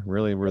Submariner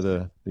really were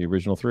the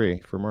original three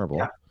for Marvel.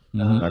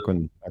 Yeah. Back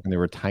when they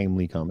were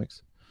timely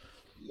comics.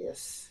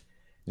 Yes.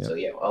 Yeah. So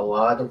yeah, a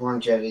lot of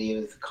longevity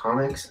with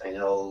comics. I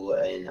know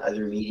in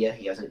other media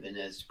he hasn't been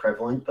as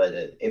prevalent, but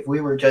if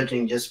we were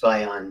judging just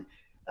by on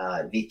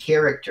the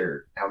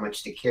character, how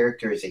much the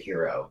character is a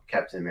hero,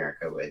 Captain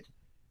America would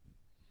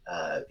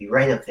be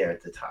right up there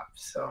at the top.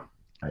 So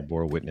I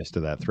bore witness to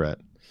that threat.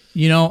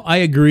 I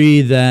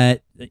agree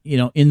that,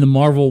 in the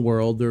Marvel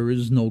world, there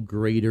is no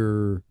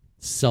greater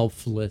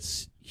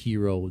selfless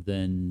hero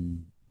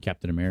than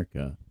Captain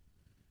America.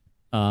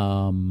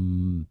 I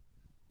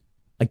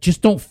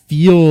just don't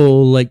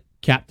feel like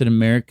Captain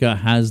America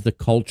has the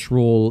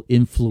cultural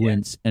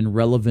influence and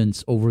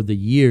relevance over the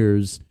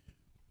years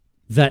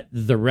that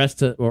the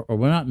rest of, or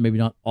not, maybe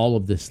not all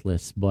of this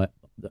list, but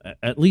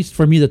at least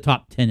for me, the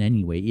top 10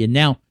 anyway. And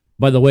now,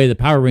 by the way, the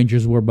Power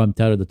Rangers were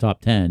bumped out of the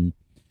top 10.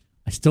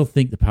 I still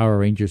think the Power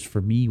Rangers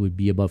for me would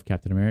be above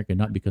Captain America,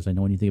 not because I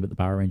know anything about the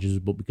Power Rangers,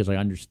 but because I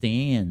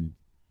understand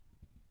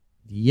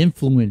the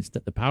influence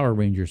that the Power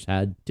Rangers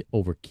had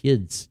over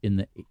kids in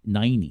the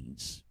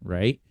 90s,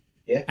 right?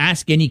 Yeah.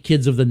 Ask any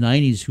kids of the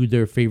 90s who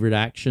their favorite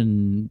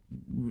action,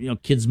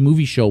 kids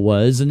movie show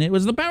was, and it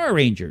was the Power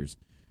Rangers.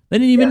 They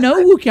didn't even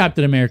know who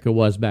Captain America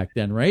was back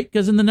then, right?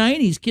 Because in the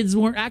 90s, kids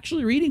weren't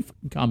actually reading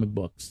comic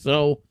books.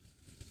 So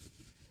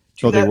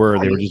they were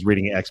just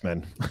reading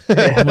X-Men.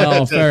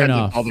 Well, fair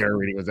enough. All they were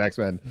reading was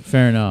X-Men.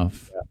 Fair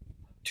enough.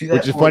 Yeah.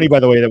 Which is funny, by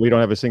the way, that we don't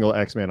have a single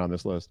X-Men on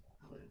this list.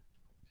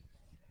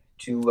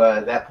 To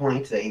that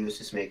point that he was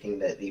just making,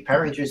 that the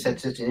Power Rangers had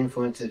such an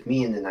influence of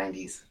me in the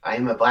 90s. I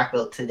am a black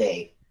belt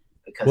today.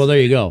 Well, there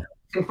you go.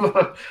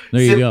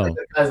 There you go.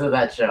 Because of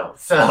that show.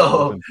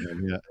 So,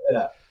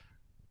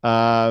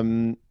 yeah.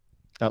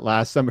 At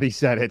last somebody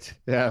said it.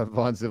 Yeah,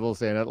 Von Civil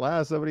saying, at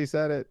last somebody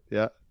said it.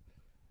 Yeah.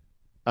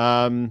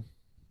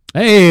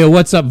 Hey,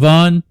 what's up,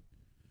 Vaughn?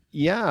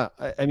 Yeah,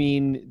 I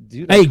mean,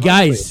 dude. Hey,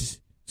 guys.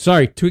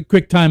 Sorry,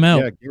 quick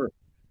timeout. Yeah,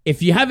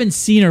 if you haven't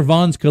seen our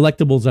Vaughn's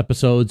Collectibles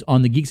episodes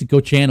on the Geeks & Co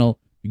channel,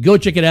 go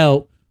check it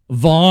out.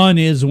 Vaughn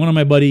is one of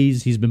my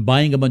buddies. He's been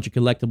buying a bunch of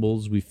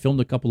collectibles. We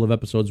filmed a couple of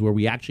episodes where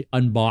we actually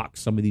unbox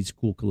some of these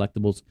cool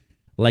collectibles,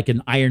 like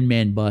an Iron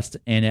Man bust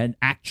and an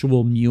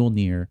actual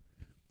Mjolnir.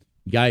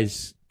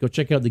 Guys, go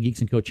check out the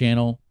Geeks & Co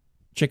channel.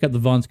 Check out the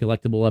Vaughn's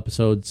Collectible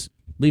episodes.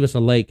 Leave us a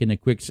like and a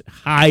quick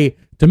hi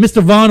to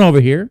Mr. Vaughn over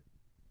here.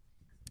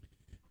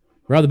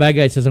 Rob the Bad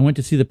Guy says, I went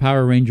to see the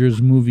Power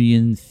Rangers movie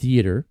in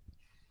theater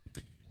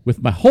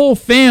with my whole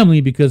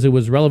family because it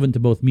was relevant to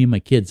both me and my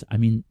kids. I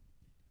mean,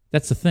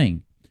 that's the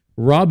thing.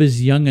 Rob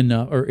is young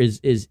enough, or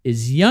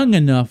is young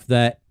enough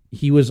that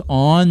he was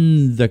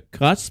on the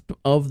cusp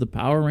of the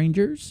Power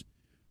Rangers,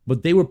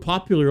 but they were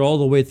popular all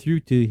the way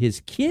through to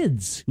his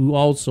kids who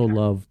also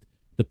loved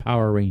the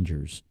Power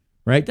Rangers,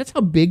 right? That's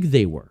how big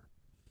they were.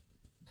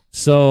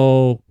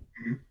 So,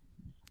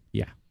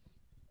 yeah.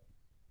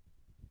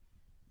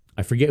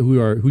 I forget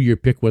who your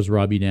pick was,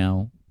 Robbie,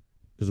 now.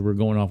 Because we're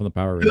going off on the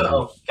Power Rangers.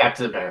 Oh,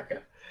 Captain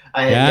America.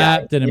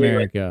 Captain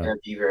America.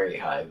 Would be very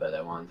high, but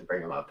I wanted to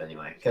bring him up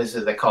anyway because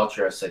of the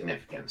cultural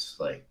significance.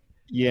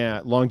 Yeah,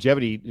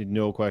 longevity,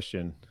 no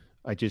question.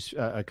 I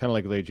kind of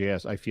like the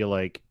JS. I feel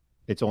like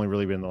it's only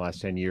really been the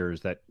last 10 years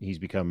that he's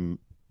become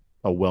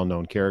a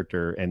well-known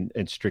character,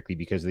 and strictly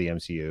because of the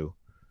MCU.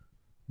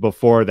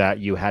 Before that,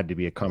 you had to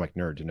be a comic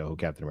nerd to know who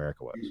Captain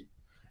America was.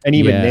 And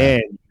even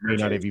then, you may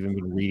not have even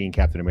been reading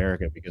Captain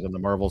America because on the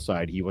Marvel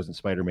side, he wasn't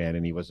Spider-Man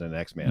and he wasn't an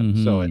X-Man.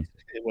 Mm-hmm. So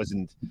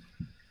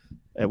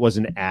it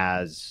wasn't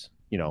as,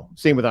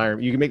 same with Iron.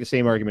 You can make the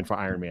same argument for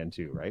Iron Man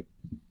too, right?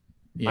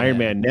 Yeah. Iron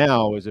Man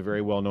now is a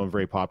very well-known,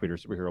 very popular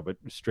superhero, but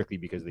strictly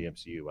because of the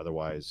MCU.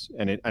 Otherwise,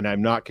 and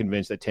I'm not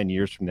convinced that 10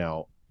 years from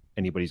now,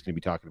 anybody's going to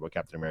be talking about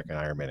Captain America and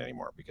Iron Man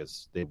anymore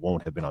because they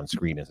won't have been on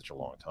screen in such a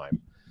long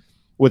time.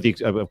 With the,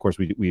 of course,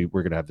 we're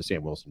going to have the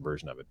Sam Wilson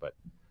version of it, but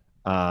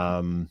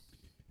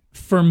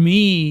for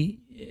me,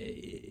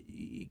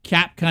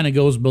 Cap kind of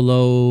goes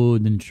below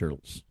Ninja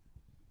Turtles.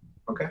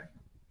 Okay.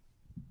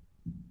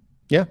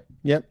 Yeah,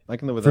 I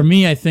can live with that. For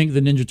me, me, I think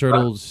the Ninja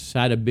Turtles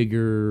had a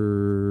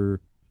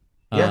bigger,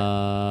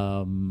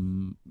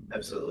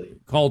 absolutely,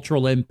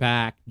 cultural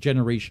impact,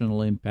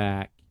 generational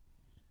impact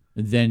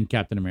than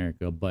Captain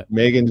America. But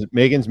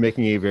Megan's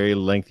making a very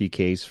lengthy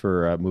case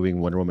for moving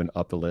Wonder Woman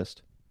up the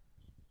list.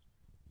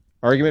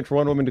 Argument for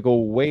Wonder Woman to go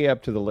way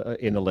up to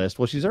in the list.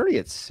 Well, she's already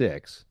at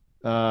 6.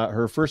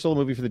 Her first solo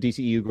movie for the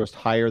DCEU grossed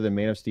higher than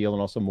Man of Steel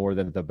and also more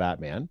than The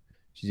Batman.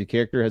 She's a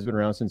character has been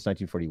around since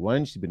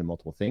 1941. She's been in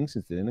multiple things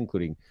since then,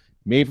 including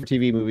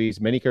made-for-TV movies,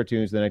 many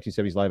cartoons, the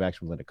 1970s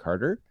live-action with Linda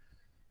Carter.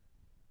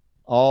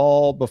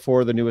 All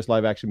before the newest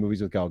live-action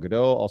movies with Gal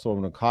Gadot. Also,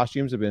 women in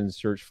costumes have been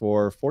searched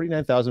for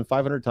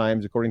 49,500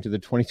 times, according to the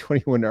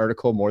 2021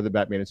 article, More Than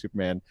Batman and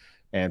Superman.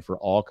 And for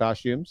all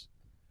costumes,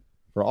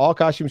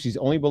 she's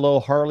only below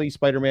Harley,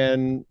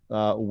 Spider-Man,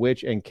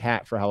 Witch, and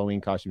Cat for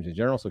Halloween costumes in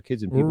general. So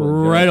kids and people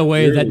in right general,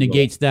 away, that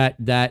negates that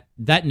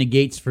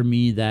negates for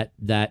me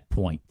that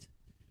point.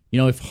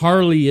 If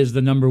Harley is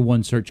the number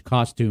one search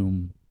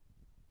costume,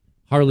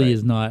 Harley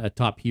is not a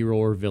top hero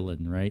or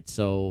villain, right?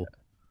 So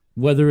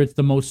whether it's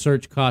the most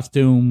searched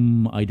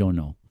costume, I don't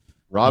know.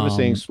 Rob is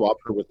saying swap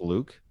her with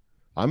Luke.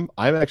 I'm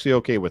actually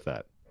okay with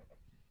that.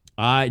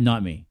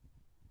 Not me.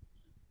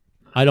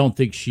 I don't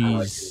think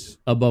she's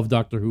above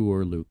Doctor Who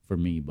or Luke for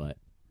me, but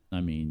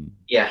I mean,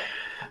 yeah,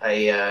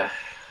 I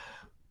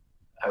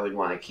would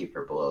want to keep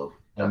her below.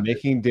 I'm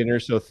making dinner,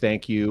 so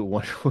thank you.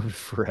 Wonder Woman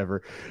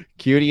forever.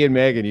 Cutie and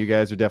Megan, you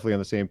guys are definitely on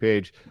the same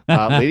page.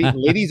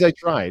 Ladies, I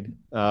tried.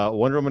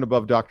 Wonder Woman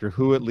above Doctor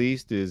Who, at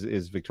least,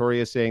 is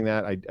Victoria saying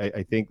that.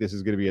 I think this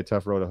is going to be a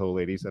tough road to hoe,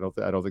 ladies. I don't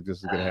think this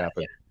is going to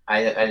happen.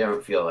 Yeah. I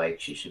don't feel like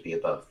she should be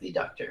above the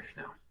Doctor.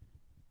 No,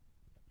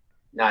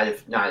 not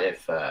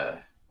if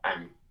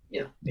I'm.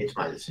 It's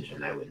my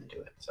decision. I wouldn't do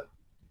it. So.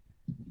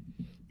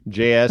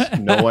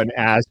 JS, no one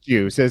asked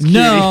you, says Cutie.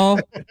 No,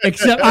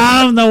 except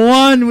I'm the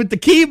one with the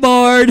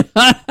keyboard.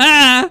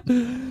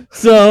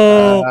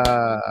 So,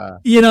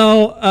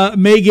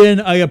 Megan,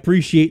 I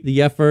appreciate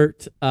the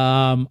effort.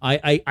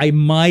 I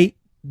might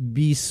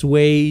be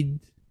swayed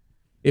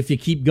if you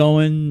keep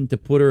going to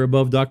put her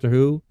above Doctor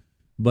Who,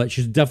 but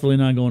she's definitely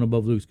not going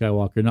above Luke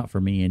Skywalker, not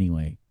for me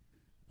anyway.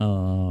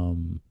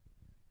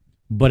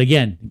 But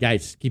again,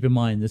 guys, keep in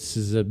mind, this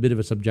is a bit of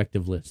a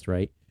subjective list,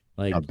 right?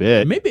 Like a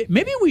bit.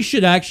 Maybe we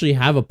should actually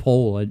have a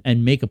poll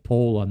and make a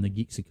poll on the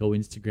Geeks & Co.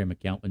 Instagram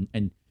account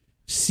and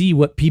see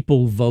what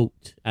people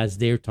vote as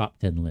their top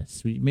 10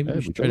 lists. Maybe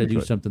we should try to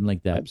do something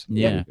like that.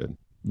 Absolutely.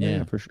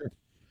 Yeah, for sure.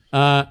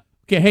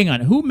 Okay, hang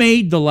on. Who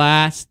made the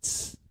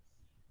last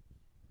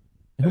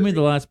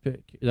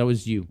pick? That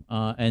was you.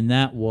 And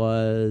that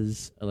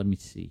was, let me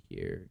see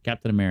here,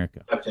 Captain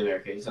America. Captain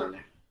America, he's on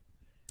there.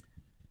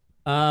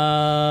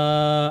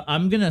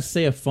 I'm going to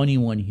say a funny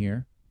one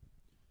here.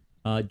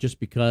 Just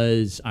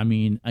because, I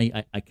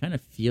kind of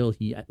feel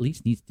he at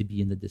least needs to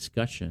be in the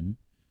discussion.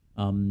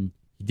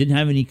 He didn't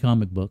have any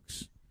comic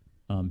books.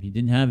 He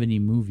didn't have any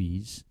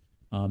movies.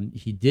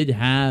 He did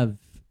have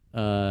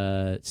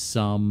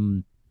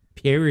some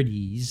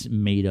parodies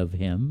made of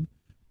him.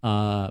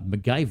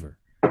 MacGyver.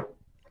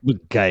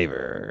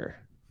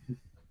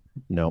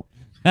 No.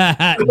 All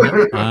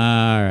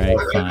right,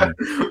 fine.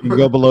 You can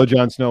go below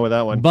Jon Snow with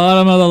that one.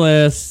 Bottom of the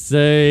list.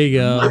 There you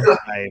go.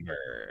 MacGyver.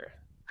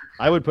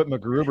 I would put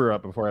MacGruber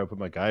up before I would put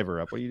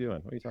MacGyver up. What are you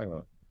doing? What are you talking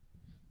about?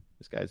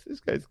 This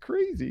guy's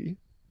crazy.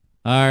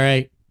 All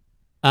right.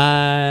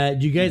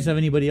 Do you guys have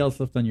anybody else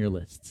left on your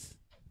lists?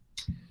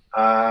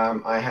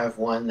 I have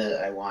one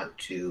that I want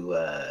to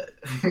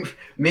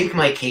make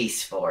my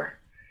case for.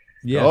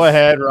 Yes. Go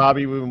ahead,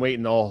 Robbie. We've been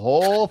waiting the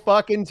whole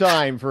fucking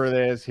time for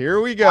this.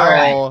 Here we go. All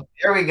right,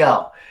 here we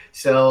go.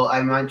 So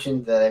I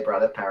mentioned that I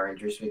brought up Power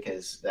Rangers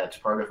because that's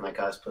part of my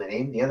cosplay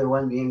name. The other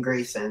one being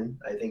Grayson.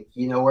 I think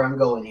you know where I'm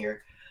going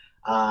here.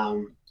 I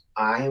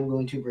am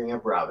going to bring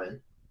up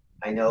Robin.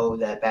 I know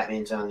that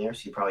Batman's on there,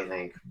 so you probably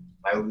think,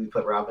 why would we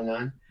put Robin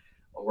on?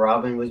 Well,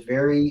 Robin was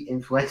very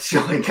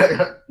influential.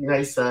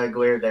 Nice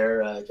glare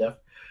there, Jeff.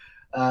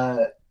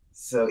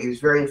 So he was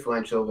very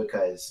influential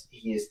because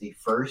he is the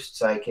first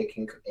sidekick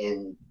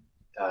in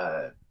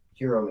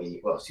hero media,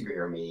 well,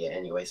 superhero media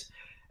anyways.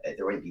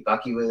 There wouldn't be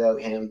Bucky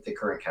without him. The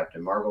current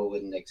Captain Marvel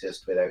wouldn't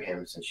exist without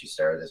him since she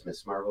started as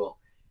Miss Marvel.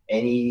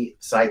 Any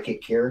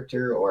sidekick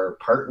character or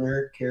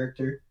partner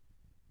character,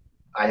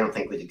 I don't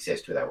think would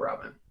exist without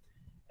Robin.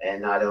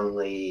 And not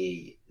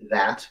only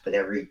that, but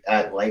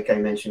like I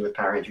mentioned with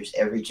Power Rangers,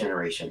 every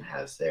generation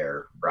has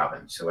their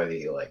Robin. So whether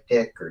you like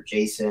Dick or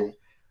Jason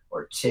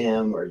or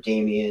Tim or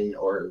Damian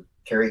or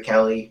Carrie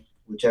Kelly,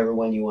 whichever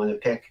one you want to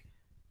pick,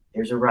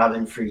 there's a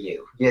Robin for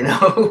you, Yeah,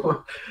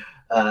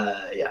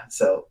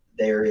 so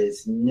there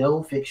is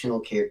no fictional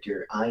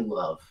character I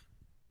love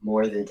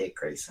more than Dick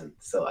Grayson.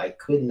 So I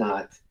could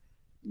not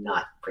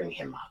bring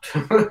him up.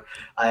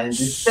 I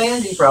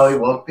understand he probably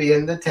won't be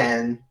in the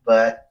 10,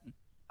 but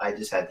I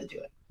just had to do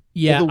it.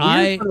 Yeah, well, the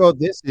weird thing about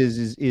this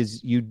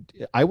is you.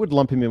 I would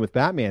lump him in with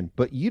Batman,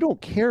 but you don't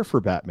care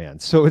for Batman,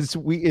 so it's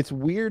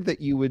weird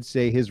that you would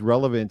say his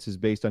relevance is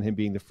based on him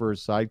being the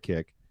first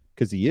sidekick,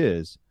 because he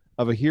is,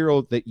 of a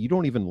hero that you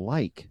don't even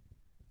like.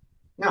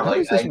 No, how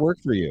does this work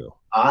for you?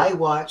 I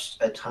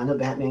watched a ton of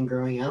Batman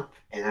growing up,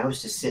 and I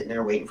was just sitting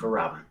there waiting for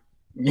Robin.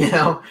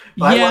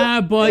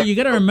 But you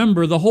got to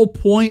remember the whole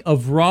point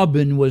of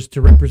Robin was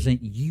to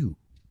represent you,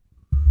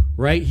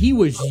 right? He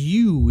was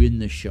you in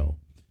the show.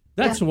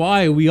 That's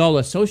why we all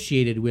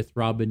associated with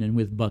Robin and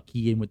with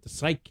Bucky and with the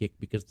sidekick,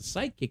 because the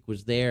sidekick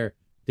was there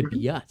to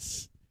be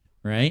us,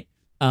 right?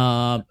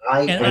 And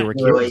they were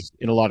kids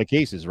in a lot of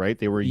cases, right?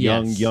 They were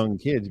young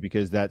kids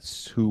because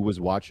that's who was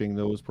watching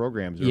those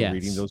programs or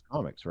reading those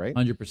comics, right?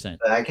 100%.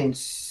 I can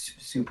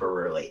super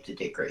relate to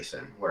Dick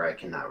Grayson, where I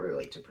cannot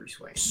relate to Bruce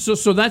Wayne.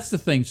 So that's the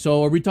thing.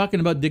 So are we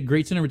talking about Dick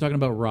Grayson or are we talking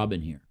about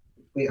Robin here?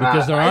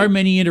 Because there are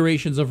many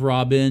iterations of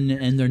Robin,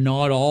 and they're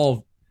not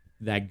all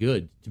that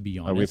good, to be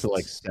honest. Are we to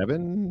like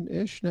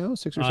 7-ish now?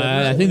 6 or 7?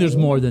 I think there's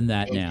more than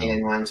that now.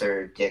 The ones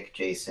are Dick,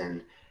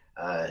 Jason.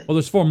 Well,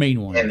 there's 4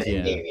 main ones. And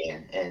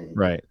Damian, and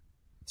right.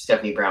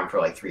 Stephanie Brown for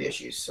like 3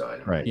 issues. So I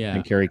don't right. Yeah.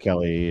 And Carrie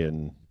Kelly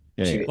and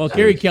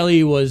Carrie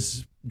Kelly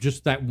was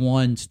just that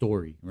one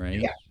story, right?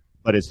 Yeah.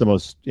 But it's the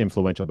most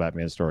influential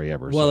Batman story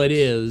ever. Well, it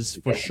is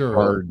for sure.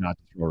 Hard not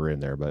to throw her in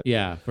there, but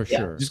yeah, for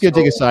sure. Just gonna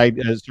take a side.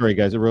 Sorry,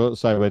 guys, a real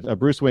side. With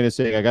Bruce Wayne is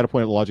saying, I got to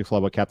point out the logic flaw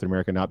about Captain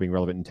America not being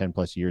relevant in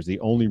 10+ years.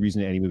 The only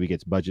reason any movie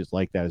gets budgets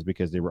like that is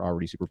because they were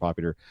already super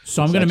popular.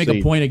 So I'm going to make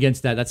a point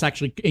against that. That's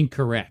actually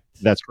incorrect.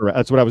 That's correct.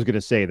 That's what I was going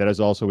to say. That is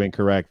also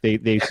incorrect.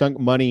 They sunk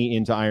money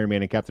into Iron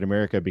Man and Captain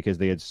America because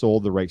they had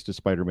sold the rights to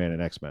Spider-Man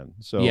and X-Men.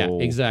 So yeah,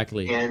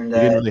 exactly. And they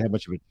didn't really have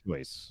much of a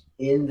choice.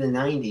 In the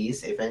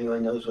 90s, if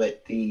anyone knows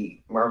what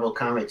the Marvel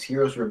Comics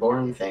Heroes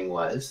Reborn thing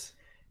was,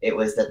 it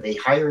was that they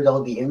hired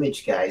all the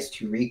Image guys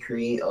to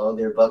recreate all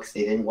their books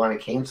they didn't want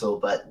to cancel,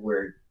 but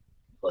were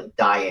like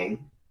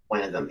dying.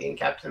 One of them being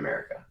Captain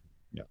America.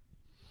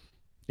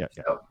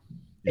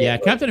 Yeah,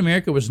 Captain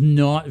America was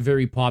not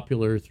very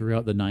popular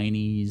throughout the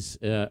 90s,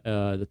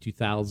 the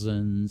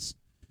 2000s.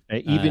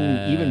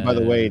 Even by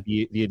the way,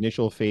 the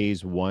initial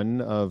phase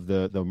 1 of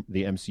the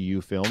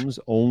MCU films,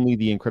 only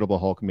the Incredible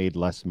Hulk made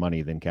less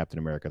money than Captain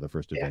America: The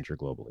First Adventure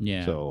globally.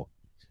 Yeah. So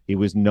he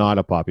was not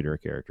a popular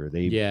character.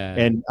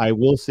 And I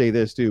will say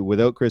this too: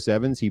 without Chris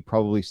Evans, he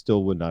probably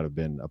still would not have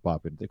been a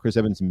popular. Chris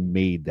Evans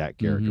made that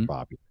character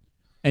popular.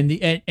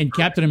 And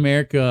Captain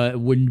America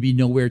wouldn't be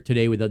nowhere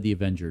today without the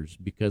Avengers,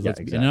 because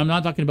exactly. And I'm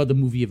not talking about the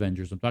movie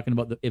Avengers. I'm talking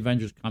about the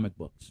Avengers comic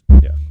books.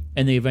 Yeah.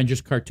 And the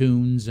Avengers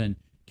cartoons, and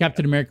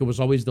Captain America was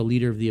always the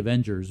leader of the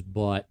Avengers,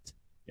 but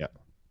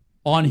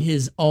on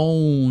his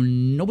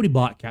own, nobody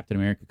bought Captain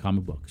America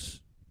comic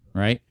books,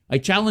 right? I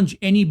challenge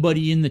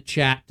anybody in the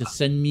chat to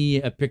send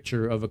me a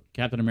picture of a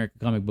Captain America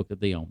comic book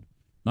that they own.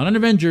 Not an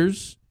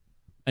Avengers,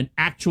 an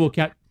actual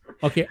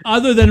Okay,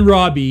 other than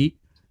Robbie.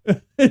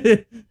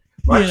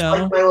 Much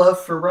like my love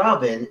for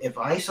Robin, if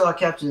I saw a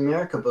Captain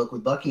America book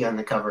with Bucky on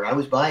the cover, I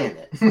was buying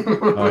it.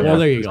 Well,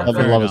 there you go.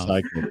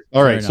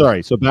 All right,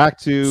 sorry. So back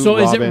to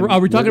Robin.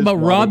 Are we talking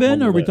about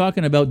Robin, or are we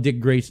talking about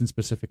Dick Grayson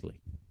specifically?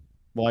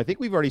 Well, I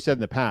think we've already said in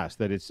the past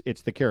that it's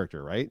the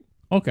character, right?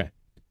 Okay.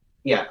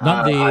 Yeah,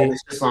 I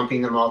was just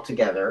lumping them all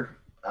together.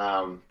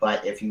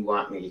 But if you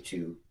want me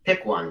to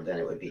pick one, then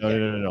it would be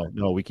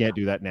No. We can't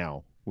do that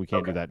now. We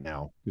can't do that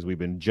now because we've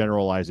been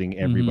generalizing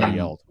everybody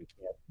else. We can't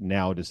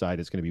now decide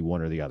it's going to be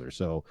one or the other.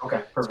 So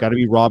it's got to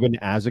be Robin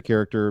as a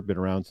character, been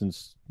around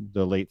since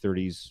the late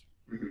 30s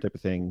type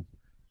of thing.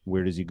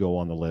 Where does he go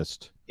on the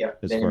list? Yeah,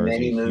 been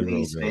many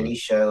movies, many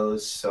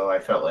shows, so I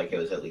felt like it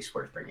was at least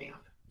worth bringing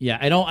up. Yeah,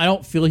 I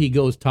don't feel he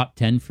goes top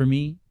 10 for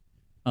me,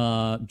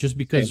 just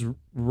because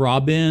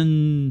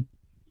Robin.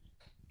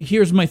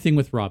 Here's my thing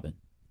with Robin.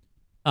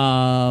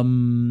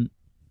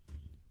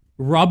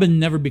 Robin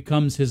never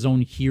becomes his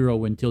own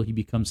hero until he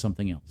becomes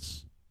something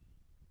else.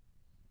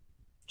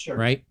 Sure.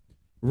 Right?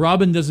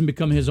 Robin doesn't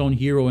become his own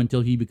hero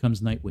until he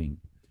becomes Nightwing,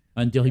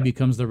 until he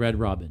becomes the Red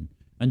Robin,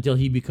 until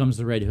he becomes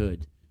the Red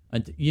Hood.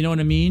 You know what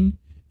I mean?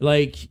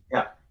 Like,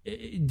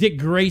 Dick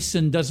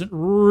Grayson doesn't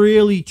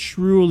really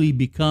truly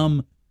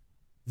become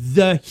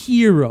the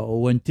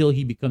hero until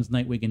he becomes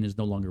Nightwing and is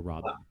no longer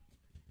Robin.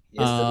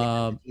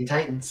 Teen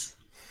Titans.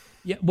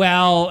 Yeah,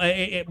 well,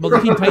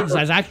 the Teen Titans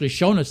has actually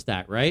shown us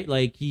that, right?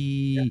 Like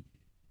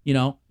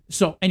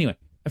So anyway,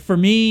 for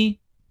me,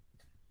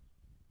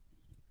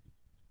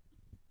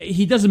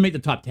 he doesn't make the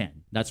top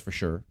 10. That's for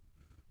sure.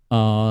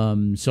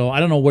 So I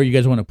don't know where you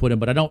guys want to put him,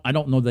 but I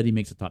don't know that he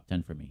makes the top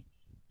 10 for me.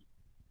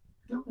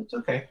 No, it's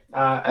okay.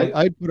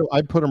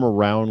 I'd put him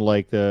around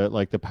like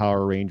the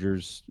Power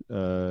Rangers,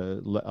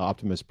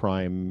 Optimus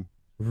Prime.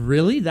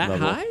 Really, that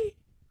level. High?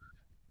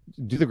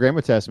 Do the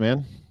grammar test,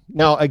 man.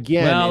 Now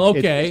again,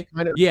 it's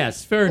kind of,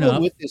 yes, fair enough.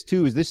 With this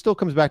too is this still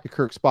comes back to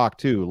Kirk Spock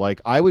too.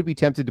 Like I would be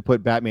tempted to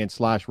put Batman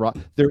 /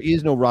 Robin. There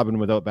is no Robin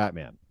without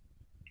Batman.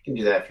 You can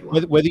do that if you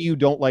want. Whether you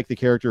don't like the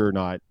character or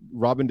not,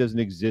 Robin doesn't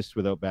exist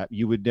without Batman.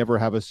 You would never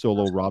have a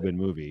solo Robin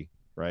movie,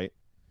 right?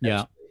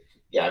 Yeah.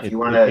 Yeah, if you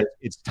want to,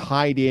 it's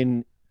tied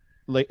in,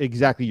 like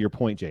exactly your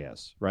point,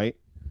 JS. Right?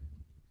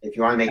 If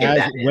you want to make it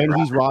Batman, when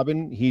he's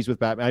Robin, he's with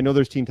Batman. I know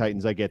there's Teen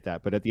Titans, I get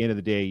that, but at the end of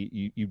the day,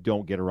 you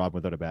don't get a Robin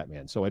without a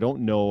Batman. So I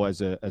don't know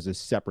as a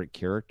separate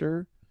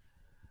character.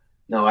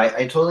 No, I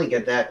totally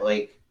get that.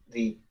 Like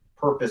the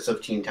purpose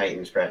of Teen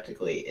Titans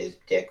practically is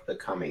Dick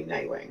becoming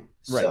Nightwing.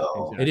 Right.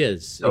 So it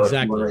is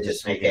exactly. If you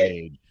just make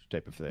it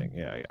type of thing.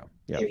 Yeah.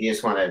 If you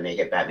just want to make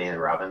it Batman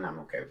and Robin, I'm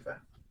okay with that.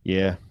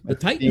 Yeah, the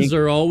Titans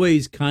are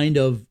always kind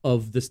of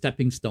the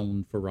stepping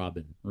stone for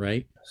Robin,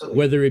 right? Absolutely.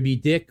 Whether it be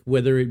Dick,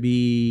 whether it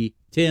be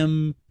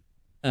Tim,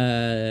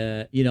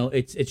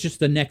 it's just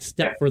the next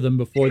step for them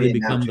before they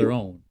become their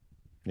own.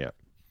 Yeah.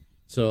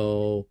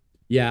 So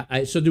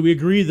yeah, so do we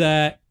agree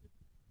that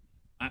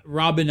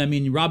Robin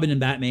and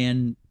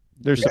Batman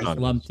they're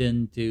lumped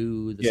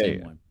into the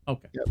same one?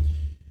 Okay. Yep.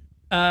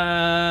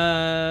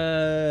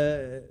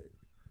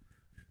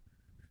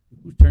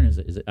 Whose turn is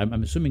it?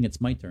 I'm assuming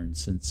it's my turn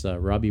since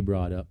Robbie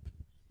brought up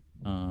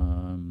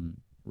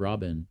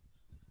Robin.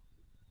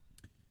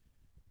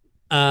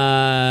 So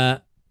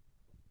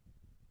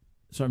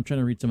I'm trying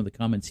to read some of the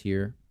comments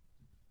here.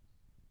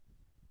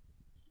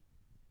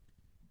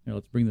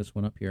 Let's bring this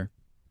one up here.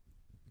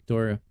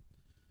 Victoria.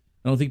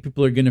 I don't think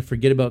people are going to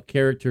forget about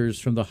characters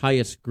from the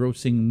highest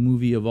grossing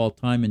movie of all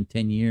time in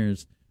 10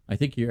 years. I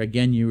think you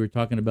were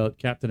talking about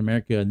Captain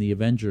America and the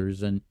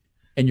Avengers, and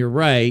you're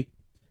right.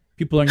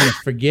 People aren't going to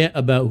forget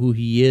about who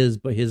he is,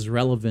 but his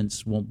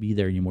relevance won't be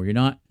there anymore. You're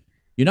not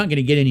going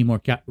to get any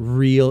more you're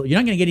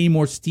not going to get any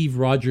more Steve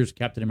Rogers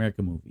Captain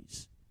America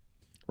movies.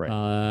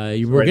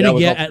 Right. We're going to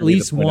get at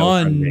least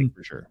one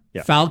for sure.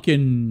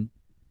 Falcon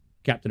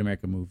Captain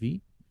America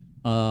movie.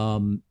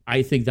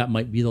 I think that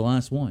might be the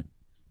last one.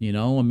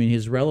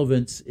 His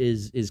relevance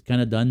is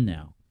kind of done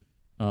now.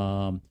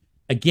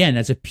 Again,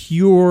 as a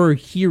pure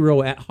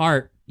hero at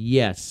heart,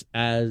 yes.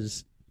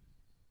 As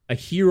a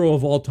hero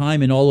of all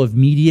time in all of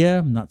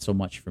media, not so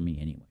much for me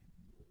anyway.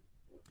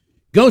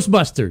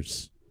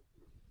 Ghostbusters.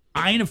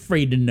 I ain't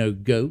afraid to know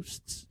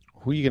ghosts.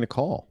 Who are you going to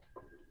call?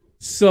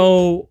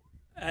 So,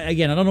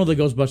 again, I don't know the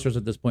Ghostbusters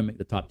at this point make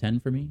the top 10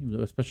 for me,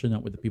 especially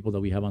not with the people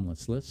that we have on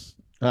this list.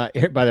 By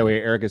the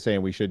way, Eric is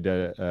saying we should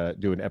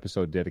do an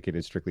episode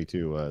dedicated strictly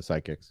to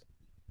sidekicks.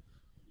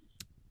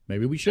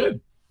 Maybe we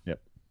should.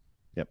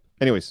 Yep.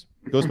 Anyways,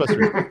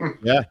 Ghostbusters.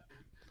 Yeah.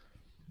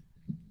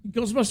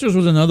 Ghostbusters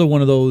was another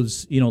one of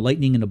those,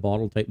 lightning in a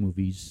bottle type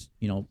movies,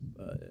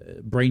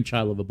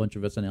 brainchild of a bunch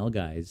of SNL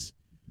guys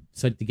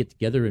decided to get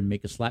together and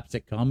make a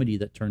slapstick comedy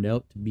that turned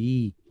out to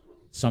be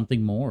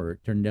something more.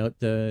 It turned out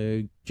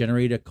to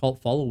generate a cult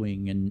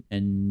following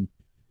and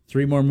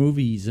 3 more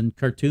movies and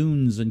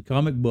cartoons and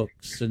comic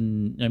books.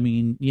 And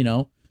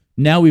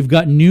now we've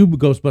got new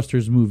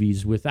Ghostbusters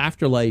movies with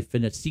Afterlife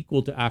and a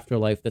sequel to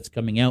Afterlife that's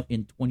coming out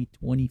in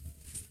 2025.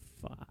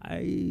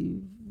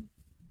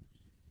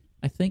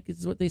 I think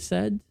is what they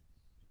said.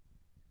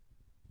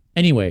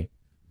 Anyway,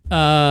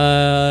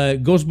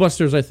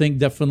 Ghostbusters, I think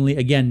definitely,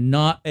 again,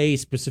 not a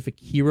specific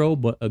hero,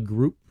 but a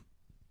group.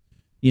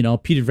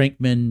 Peter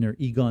Venkman or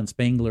Egon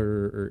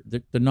Spengler,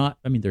 they're not,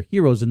 they're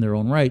heroes in their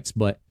own rights,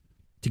 but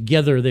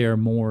together they are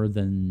more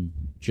than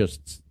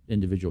just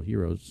individual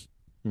heroes.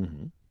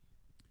 Mm-hmm.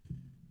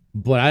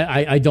 But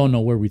I don't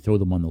know where we throw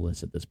them on the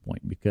list at this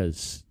point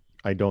because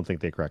I don't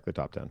think they crack the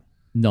top 10.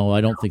 No,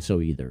 I don't think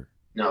so either.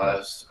 No, I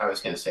was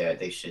going to say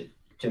they should.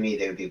 To me,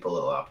 they would be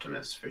below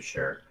Optimus for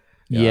sure.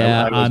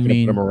 Yeah, I was going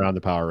to put them around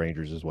the Power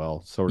Rangers as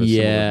well. Sort of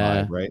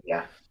similar vibe, right?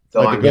 Yeah.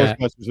 So the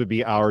Ghostbusters would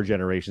be our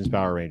generation's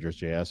Power Rangers,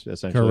 JS,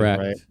 essentially.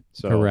 Correct. Right?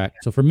 Correct.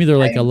 So for me, they're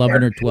like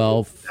 11 or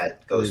 12.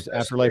 Is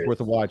Afterlife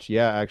worth a watch?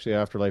 Yeah, actually,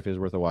 Afterlife is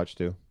worth a watch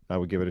too. I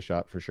would give it a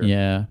shot for sure.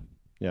 Yeah.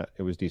 Yeah,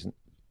 it was decent.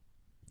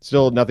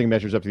 Still, nothing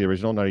measures up to the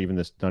original. Not even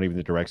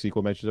the direct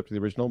sequel measures up to the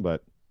original,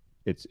 but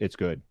it's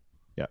good.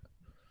 Yeah.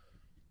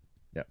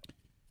 Yeah.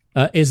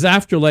 Is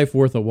Afterlife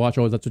worth a watch?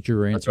 Oh, that's what you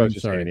were answering.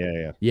 Sorry.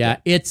 Saying. Yeah.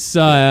 It's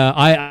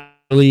I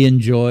really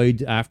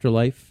enjoyed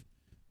Afterlife.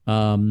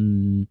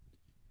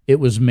 It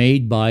was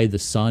made by the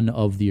son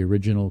of the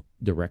original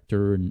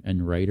director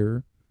and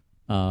writer.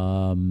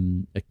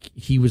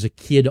 He was a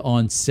kid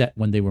on set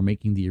when they were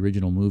making the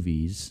original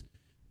movies.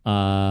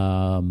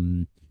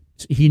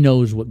 He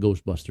knows what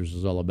Ghostbusters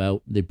is all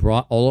about. They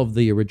brought all of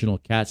the original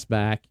cast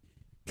back,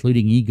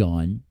 including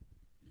Egon,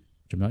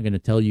 which I'm not going to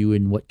tell you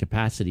in what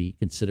capacity,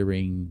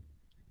 considering,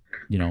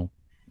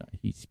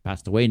 he's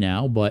passed away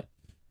now. But,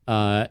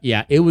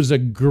 it was a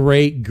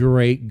great,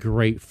 great,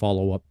 great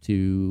follow-up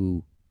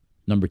to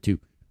number 2.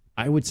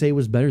 I would say it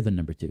was better than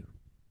number 2.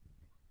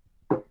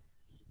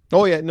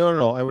 Oh, yeah.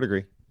 No. I would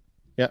agree.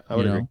 Yeah, I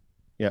would agree.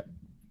 Yeah.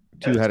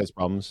 2 had its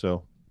problems,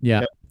 so.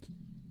 Yeah.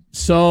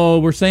 So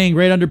we're saying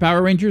right under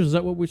Power Rangers. Is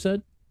that what we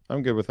said?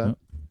 I'm good with that.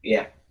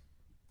 Yeah.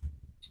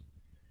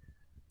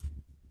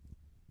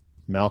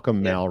 Mal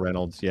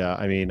Reynolds. Yeah.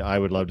 I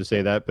would love to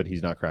say that, but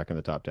he's not cracking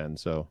the top 10.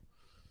 So.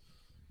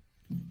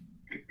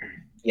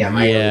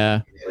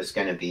 Yeah. It was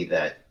going to be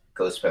that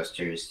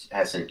Ghostbusters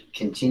hasn't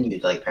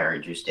continued like Power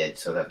Rangers did,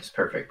 so that's the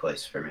perfect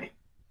place for me.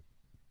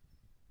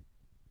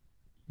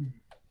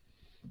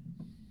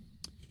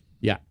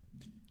 Yeah.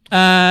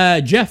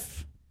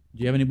 Jeff,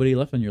 do you have anybody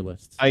left on your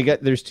list?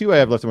 There's 2 I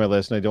have left on my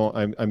list, and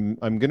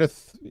I'm gonna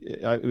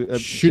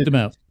shoot them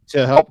out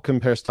to help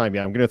compress time.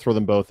 Yeah, I'm gonna throw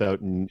them both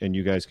out, and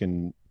you guys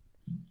can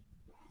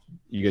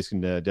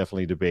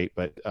definitely debate.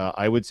 But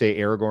I would say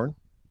Aragorn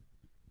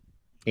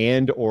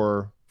and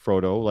or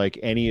Frodo, like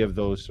any of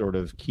those sort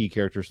of key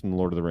characters from the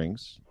Lord of the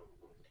Rings.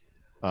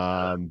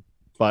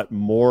 But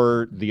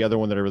more, the other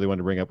one that I really wanted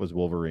to bring up was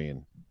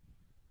Wolverine.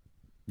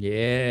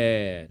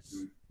 Yes.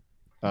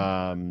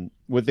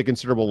 With the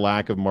considerable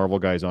lack of Marvel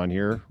guys on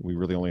here, we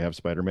really only have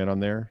Spider-Man on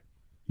there.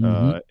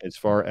 As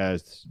far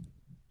as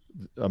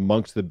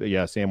amongst the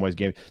Samwise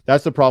game,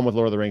 that's the problem with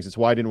Lord of the Rings. It's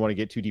why I didn't want to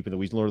get too deep in the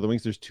weeds in Lord of the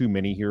Rings. There's too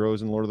many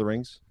heroes in Lord of the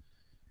Rings.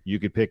 You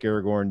could pick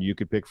Aragorn, you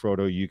could pick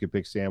Frodo, you could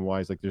pick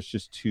Samwise. Like there's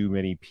just too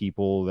many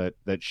people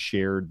that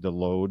shared the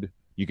load.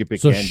 You could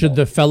pick. So Gandalf. Should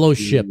the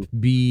Fellowship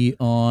be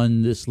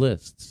on this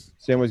list?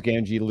 Samwise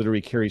Gamgee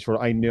literally carries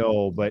Frodo. I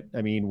know, but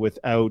I mean,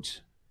 without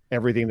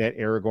everything that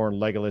Aragorn,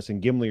 Legolas,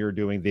 and Gimli are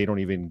doing, they don't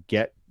even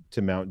get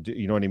to Mount.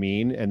 You know what I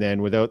mean? And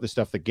then without the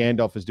stuff that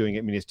Gandalf is doing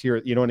at Minas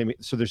Tirith, you know what I mean?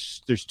 So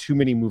there's too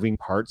many moving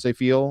parts. I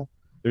feel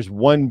there's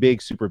one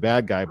big super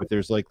bad guy, but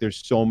there's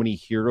so many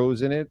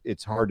heroes in it.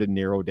 It's hard to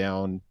narrow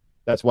down.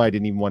 That's why I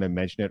didn't even want to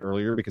mention it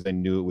earlier, because I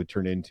knew it would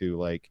turn into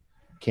like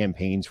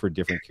campaigns for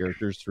different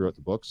characters throughout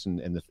the books and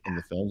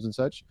the films and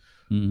such.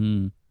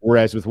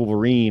 Whereas with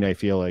Wolverine, I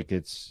feel like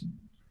it's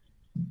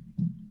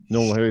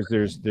no,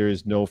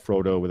 there's no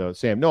Frodo without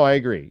Sam. No, I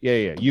agree.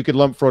 Yeah. You could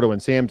lump Frodo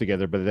and Sam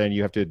together, but then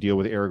you have to deal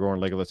with Aragorn,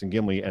 Legolas, and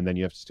Gimli, and then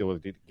you have to deal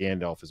with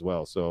Gandalf as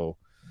well. So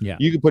yeah,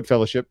 you could put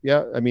Fellowship.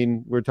 Yeah, I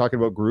mean, we're talking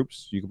about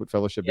groups. You could put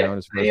Fellowship down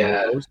as far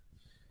as goes.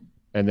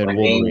 And then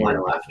Wolverine. Main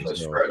one left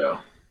was Frodo.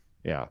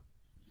 Yeah.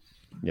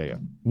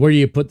 Where do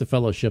you put the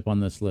Fellowship on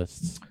this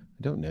list? I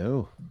don't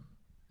know.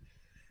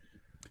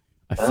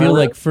 I feel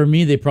like for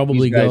me, they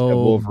probably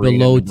go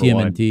below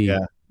TMNT.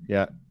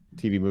 Yeah.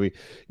 TV movie.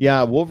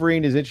 Yeah,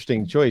 Wolverine is an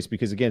interesting choice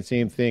because, again,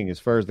 same thing as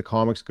far as the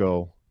comics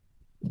go,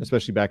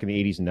 especially back in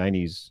the 80s and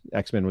 90s.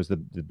 X-Men was the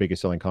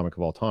biggest selling comic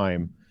of all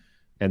time.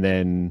 And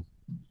then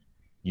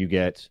you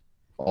get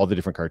all the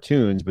different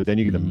cartoons, but then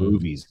you get the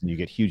movies, and you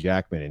get Hugh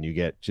Jackman, and you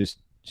get just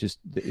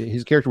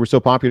his character was so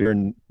popular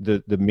in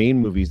the main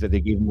movies that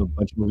they gave him a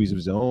bunch of movies of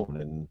his own.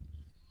 And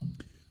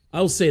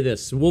I'll say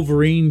this: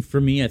 Wolverine, for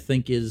me, I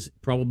think is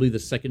probably the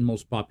second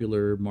most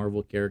popular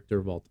Marvel character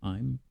of all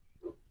time.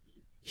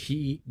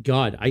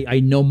 I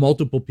know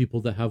multiple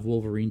people that have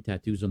Wolverine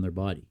tattoos on their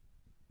body.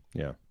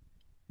 Yeah.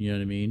 You know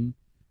what I mean?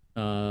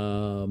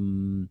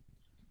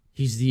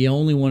 He's the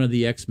only one of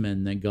the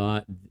X-Men that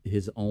got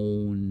his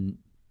own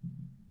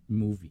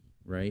movie,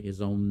 right?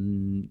 His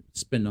own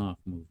spin-off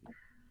movie.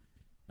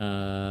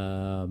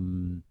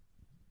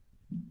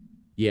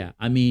 Yeah,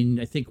 I mean,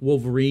 I think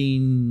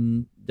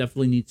Wolverine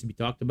definitely needs to be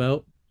talked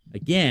about.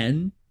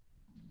 Again,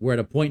 we're at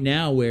a point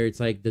now where it's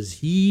like, does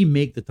he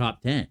make the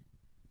top 10?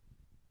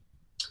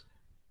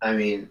 I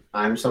mean,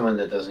 I'm someone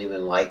that doesn't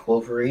even like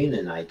Wolverine,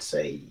 and I'd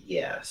say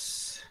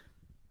yes.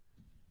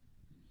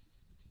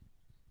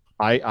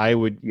 I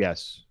would,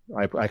 yes.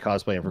 I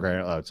cosplay him for crying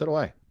out loud. So do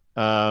I.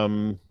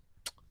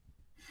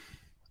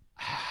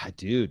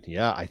 Dude,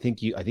 yeah, I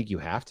think you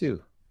have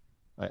to.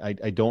 I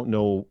don't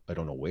know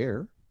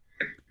where.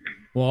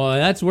 Well,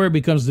 that's where it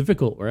becomes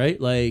difficult,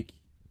 right? Like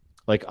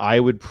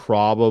I would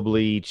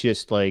probably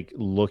just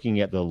looking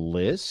at the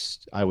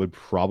list, I would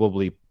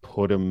probably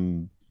put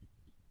him.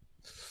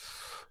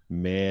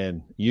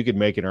 Man, you could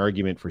make an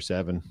argument for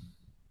 7.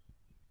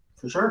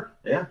 For sure,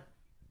 yeah.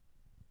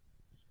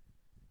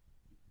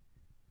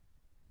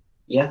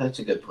 Yeah, that's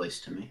a good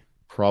place to me.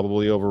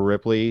 Probably over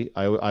Ripley.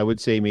 I would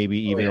say maybe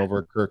even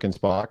over Kirk and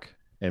Spock,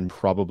 and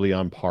probably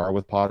on par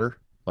with Potter,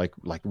 like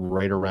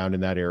right around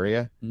in that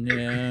area.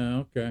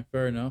 Yeah, okay,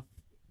 fair enough.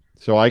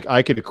 So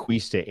I could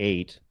equate to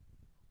 8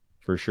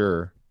 for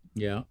sure.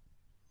 Yeah.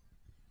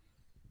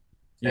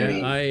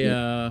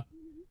 Yeah,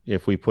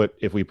 If we put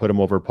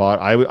him over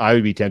Potter, I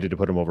would be tempted to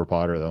put him over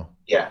Potter though.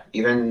 Yeah,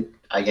 even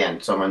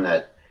again, someone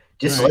that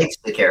dislikes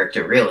the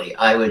character, really,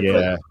 I would put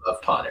him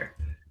above Potter.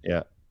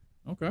 Yeah.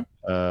 Okay.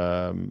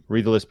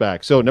 Read the list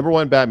back. So number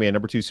 1, Batman.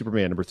 Number 2,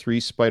 Superman. Number 3,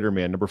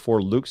 Spider-Man. Number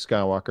 4, Luke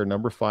Skywalker.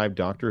 Number 5,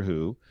 Doctor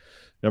Who.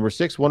 Number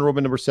 6, Wonder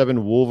Woman. Number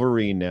 7,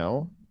 Wolverine.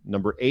 Now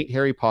number 8,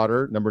 Harry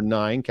Potter. Number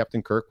 9,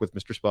 Captain Kirk with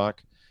Mr. Spock.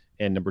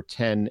 And number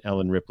 10,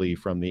 Ellen Ripley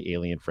from the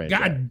Alien franchise.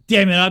 God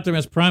damn it,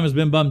 Optimus Prime has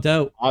been bumped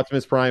out.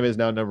 Optimus Prime is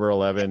now number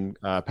 11.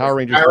 Power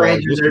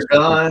Rangers are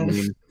gone.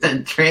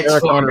 And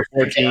Transformers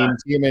 14,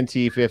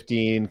 TMNT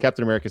 15,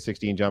 Captain America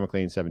 16, John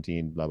McClane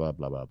 17, blah, blah,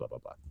 blah, blah, blah, blah,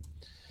 blah.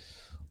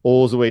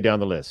 All the way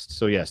down the list.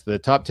 So, yes, the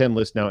top 10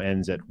 list now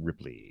ends at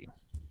Ripley.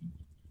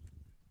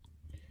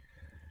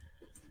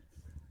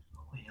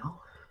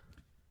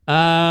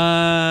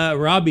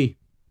 Robbie.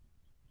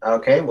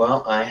 Okay,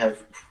 well, I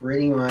have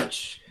pretty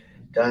much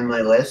done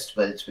my list,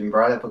 but it's been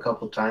brought up a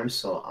couple times,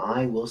 so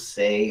I will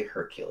say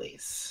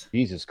Hercules.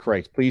 Jesus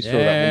Christ! Please throw that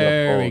in the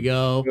phone. There we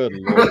go. Good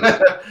Lord.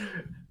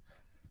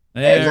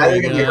 There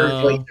we go.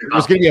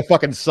 There's gonna be a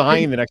fucking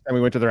sign the next time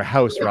we went to their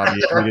house, Robbie,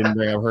 if we didn't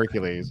bring up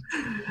Hercules.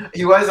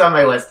 He was on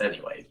my list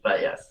anyways, but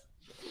yes.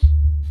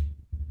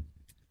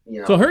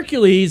 You know. So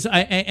Hercules,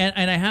 I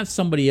have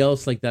somebody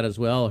else like that as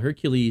well.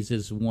 Hercules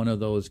is one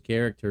of those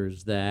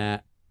characters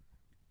that,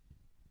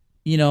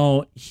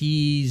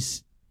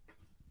 he's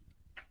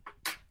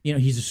a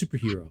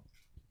superhero.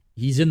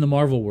 He's in the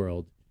Marvel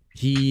world.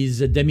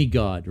 He's a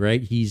demigod,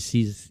 right? He's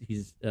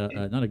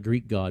not a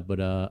Greek god, but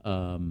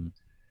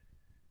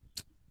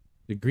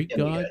the Greek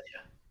god.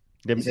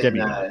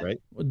 Demigod,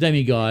 right?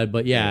 Demigod,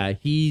 but yeah,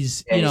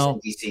 he's he's in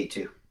DC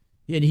too.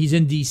 And he's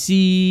in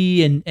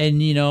DC,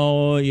 and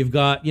you've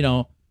got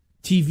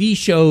TV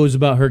shows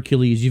about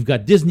Hercules. You've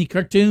got Disney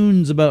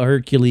cartoons about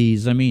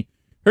Hercules. I mean,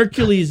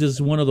 Hercules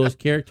is one of those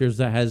characters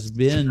that has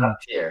been.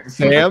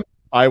 Sam,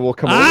 I will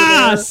come over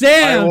there.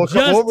 Sam, I will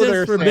come over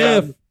there, for Sam,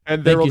 Biff.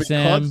 and there will be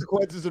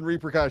consequences and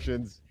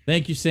repercussions.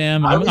 Thank you,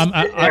 Sam.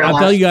 I'll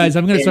tell you guys,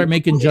 I'm going to start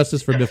making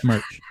justice for Biff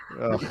merch.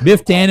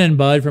 Biff Tannen,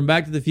 bud, from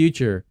Back to the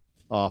Future.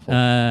 Awful.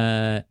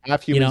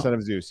 Half human, son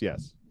of Zeus.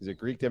 Yes, he's a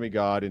Greek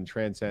demigod and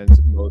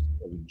transcends most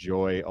of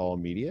joy, all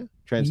media.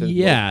 Transcends.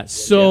 Yeah.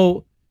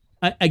 So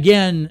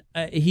again,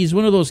 he's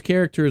one of those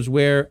characters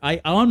where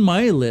on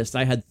my list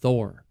I had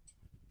Thor,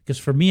 because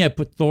for me I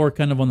put Thor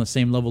kind of on the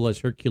same level as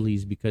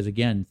Hercules, because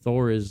again,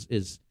 Thor is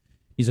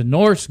he's a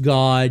Norse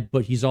god,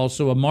 but he's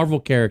also a Marvel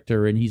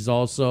character, and he's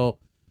also,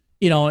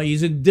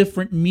 he's in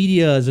different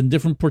medias and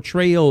different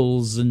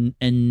portrayals, and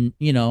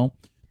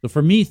So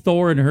for me,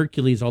 Thor and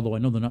Hercules, although I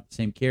know they're not the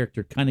same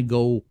character, kind of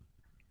go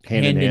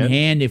hand in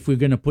hand if we're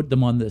going to put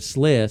them on this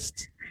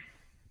list.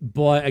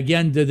 But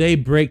again, do they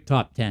break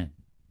top 10?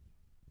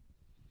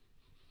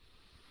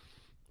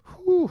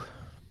 Whew.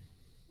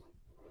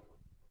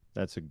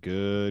 That's a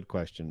good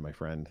question, my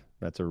friend.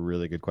 That's a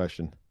really good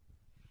question.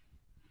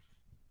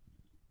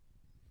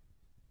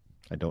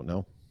 I don't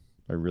know.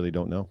 I really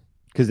don't know.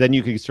 Because then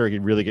you can start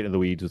really getting into the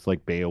weeds with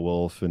like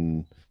Beowulf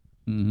and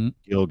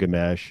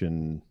Gilgamesh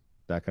and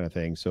that kind of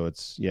thing. So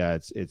it's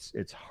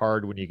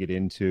hard when you get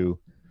into.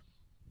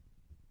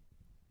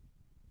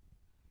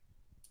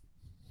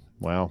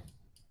 Wow,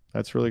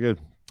 that's really good,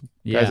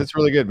 guys. That's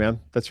really good, man.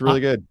 That's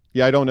really good.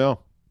 Yeah, I don't know.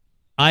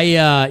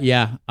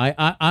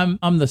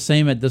 I'm the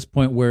same at this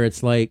point, where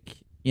it's like,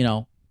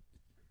 I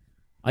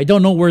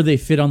don't know where they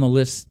fit on the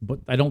list, but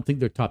I don't think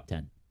they're top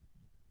 10.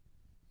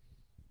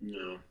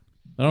 No.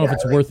 I don't know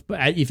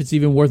if it's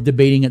even worth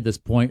debating at this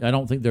point. I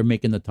don't think they're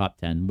making the top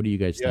 10. What do you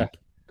guys think?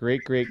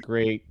 Great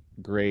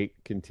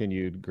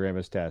continued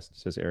Grammys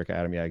test, says Erica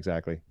Adam. Yeah,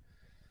 exactly.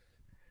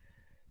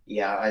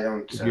 Yeah, I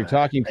don't. If you're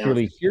talking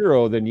purely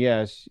hero, then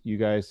yes, you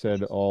guys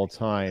said all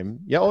time.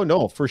 Yeah, oh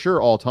no, for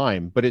sure all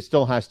time, but it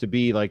still has to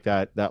be like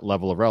that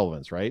level of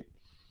relevance, right?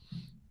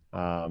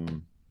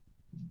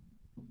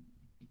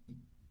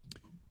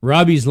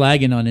 Robbie's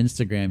lagging on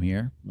Instagram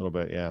here. A little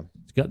bit, yeah.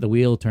 He's got the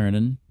wheel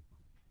turning.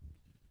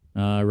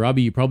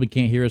 Robbie, you probably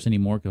can't hear us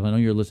anymore because I know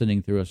you're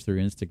listening through us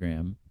through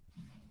Instagram.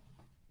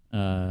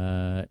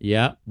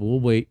 Yeah,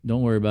 we'll wait.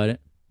 Don't worry about it.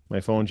 My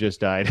phone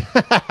just died.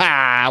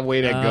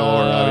 Way to go,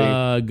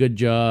 Robbie. Good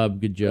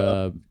job.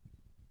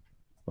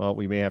 Well,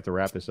 we may have to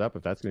wrap this up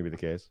if that's going to be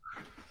the case.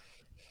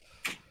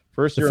 The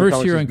first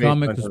hero in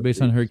comic was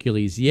based on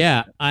Hercules.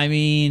 Yeah, I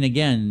mean,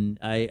 again,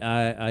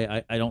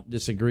 I don't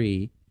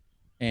disagree,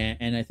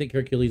 and I think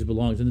Hercules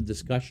belongs in the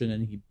discussion,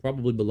 and he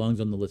probably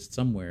belongs on the list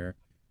somewhere.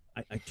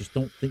 I just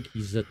don't think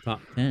he's a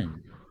top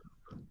 10.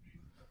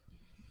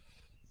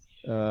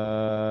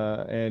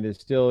 And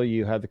it's still,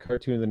 you have the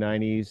cartoon in the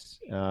 90s,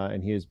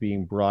 and he is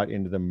being brought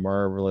into the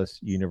marvelous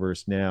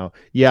universe now.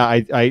 Yeah,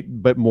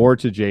 but more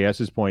to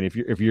JS's point, if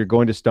you're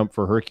going to stump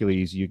for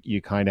Hercules,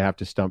 you kind of have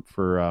to stump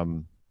for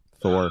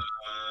Thor. And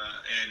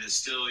it's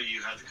still,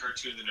 you have the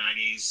cartoon in the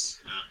 90s.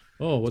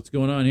 Oh, what's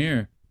going on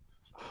here?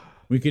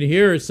 We can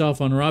hear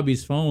herself on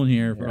Robbie's phone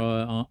here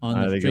on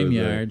the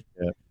StreamYard.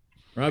 Yeah.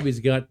 Robbie's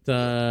got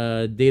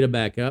data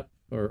backup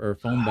or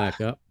phone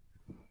backup.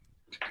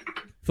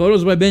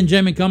 Photos by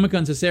Benjamin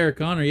Comic-Con, says Sarah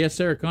Connor. Yes,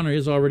 Sarah Connor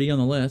is already on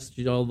the list,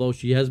 although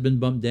she has been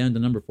bumped down to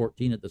number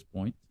 14 at this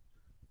point.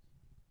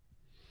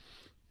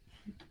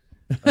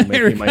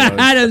 Eric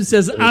Adams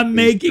says, I'm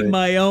making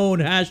my own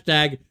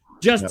hashtag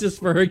justice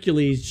for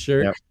Hercules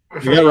shirt. Yep.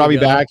 We got Robbie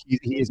back.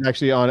 He is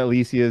actually on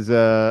Alicia's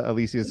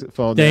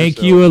phone.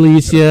 Thank you,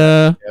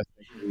 Alicia. Yes,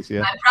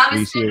 Alicia. I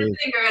promised you a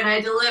finger and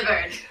I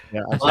delivered.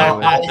 Yeah,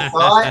 well, I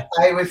thought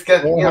I was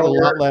going to have a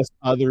lot less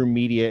other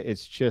media.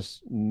 It's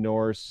just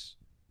Norse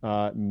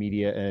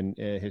media and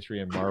history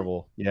and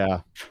Marvel.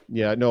 Yeah.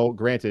 No,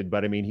 granted,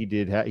 but I mean, he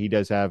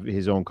does have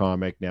his own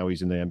comic now.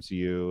 He's in the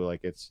MCU. Like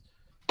it's.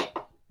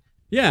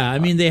 Yeah, I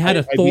mean, they had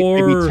a Thor.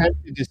 I'd be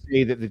tempted to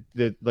say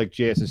that like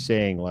JS is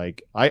saying,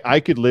 like I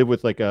could live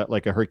with like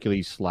a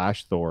Hercules /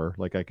 Thor.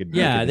 Like I could.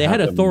 Yeah, they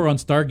had a Thor on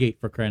Stargate,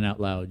 for crying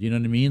out loud. You know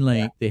what I mean?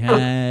 Like they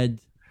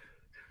had.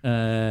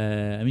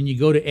 I mean, you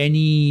go to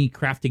any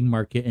crafting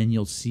market and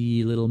you'll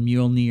see little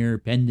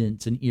Mjolnir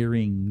pendants and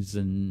earrings,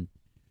 and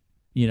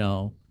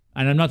and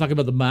I'm not talking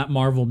about the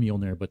Marvel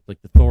Mjolnir, but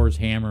like the Thor's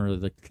hammer,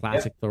 the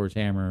classic Thor's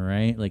hammer,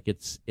 right? Like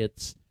it's.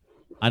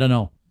 I don't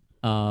know.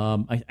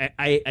 I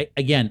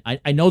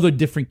know they're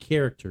different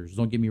characters.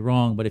 Don't get me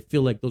wrong, but I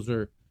feel like those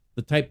are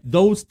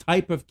those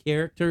type of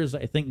characters.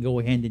 I think go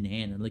hand in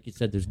hand. And like you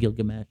said, there's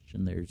Gilgamesh,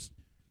 and there's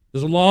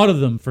a lot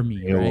of them for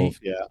me. Right?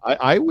 Yeah,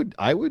 I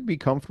would be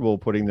comfortable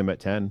putting them at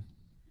 10.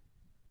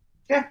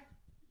 Yeah,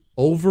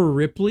 over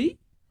Ripley.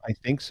 I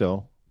think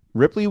so.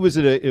 Ripley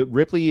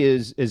Ripley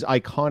is as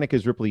iconic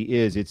as Ripley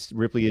is.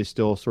 Ripley is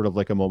still sort of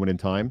like a moment in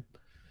time.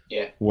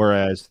 Yeah.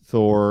 Whereas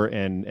Thor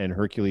and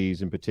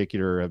Hercules in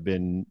particular have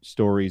been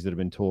stories that have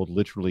been told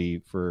literally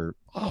for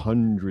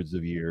hundreds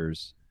of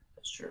years.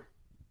 That's true.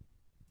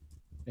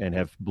 and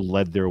have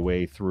led their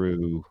way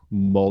through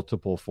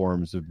multiple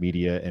forms of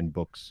media and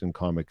books and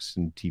comics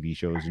and TV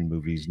shows and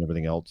movies and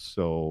everything else.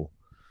 So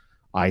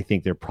I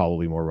think they're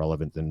probably more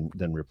relevant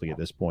than Ripley at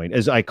this point.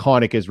 As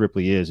iconic as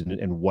Ripley is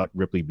and what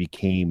Ripley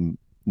became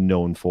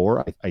known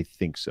for, I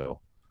think so.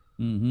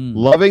 Mm-hmm.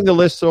 Loving the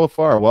list so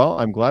far. Well,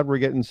 I'm glad we're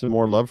getting some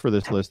more love for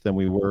this list than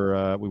we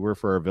were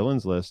for our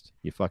villains list.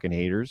 You fucking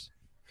haters.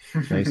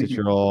 Nice that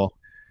you're all.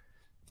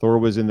 Thor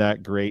was in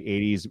that great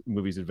 80s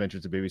movies,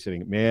 Adventures of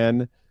Babysitting.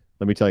 Man,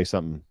 let me tell you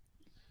something.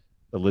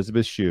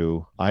 Elizabeth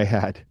Shue, I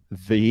had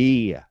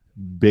the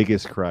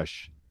biggest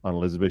crush on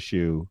Elizabeth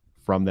Shue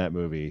from that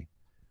movie.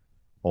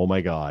 Oh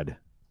my God.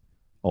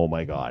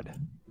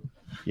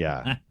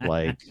 Yeah,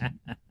 like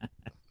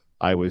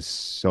I was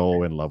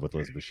so in love with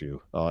Elizabeth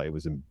Shue. Oh, it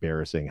was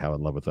embarrassing how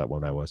in love with that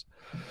one I was.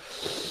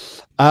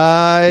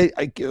 I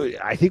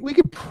think we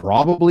could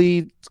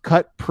probably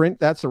print.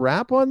 That's a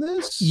wrap on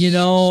this. You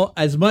know,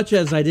 as much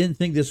as I didn't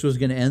think this was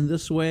going to end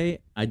this way,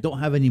 I don't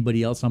have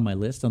anybody else on my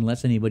list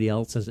unless anybody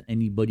else has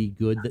anybody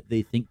good that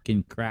they think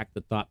can crack the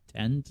top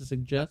 10 to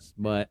suggest.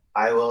 But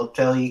I will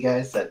tell you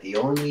guys that the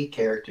only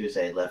characters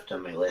I left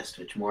on my list,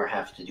 which more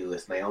have to do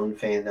with my own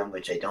fandom,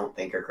 which I don't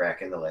think are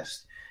cracking the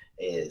list,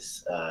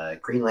 is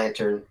Green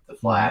Lantern, The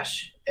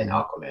Flash, and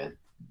Aquaman.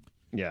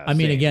 Yeah, I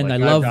mean, same. again,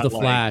 like, I love The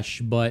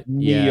Flash, but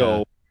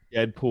Neo,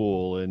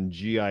 Deadpool, and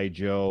G.I.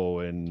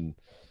 Joe, and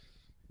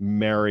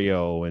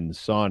Mario, and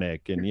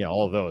Sonic, and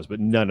all of those, but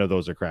none of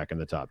those are cracking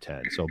the top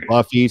 10. So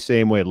Buffy,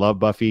 same way. Love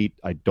Buffy.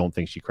 I don't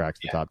think she cracks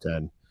the top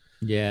 10.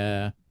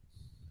 Yeah.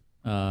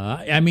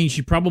 I mean,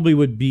 she probably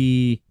would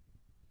be.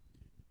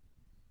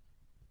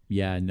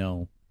 Yeah,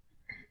 no.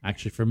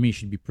 Actually, for me,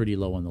 she'd be pretty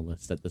low on the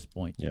list at this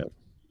point. Yeah.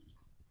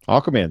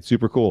 Aquaman,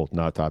 super cool.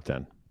 Not top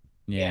 10.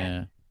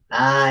 Yeah.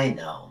 I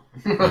know.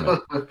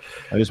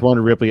 I just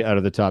wanted Ripley out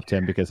of the top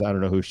 10 because I don't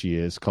know who she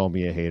is. Call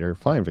me a hater.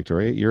 Fine,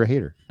 Victoria, you're a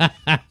hater.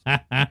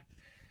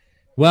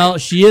 Well,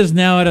 she is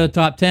now out of the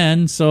top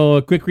 10. So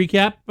a quick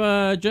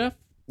recap, Jeff?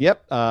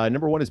 Yep.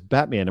 Number 1 is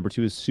Batman. Number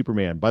 2 is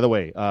Superman. By the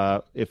way,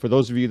 if for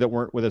those of you that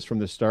weren't with us from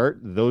the start,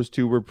 those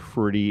two were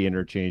pretty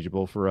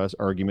interchangeable for us.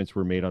 Arguments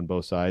were made on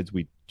both sides.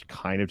 We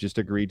kind of just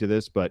agreed to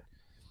this, but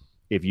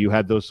if you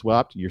had those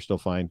swapped, you're still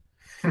fine.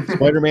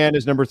 Spider-Man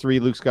is number 3.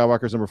 Luke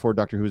Skywalker is number 4.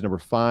 Doctor Who is number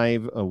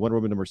 5. Wonder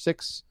Woman number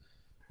 6.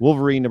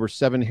 Wolverine number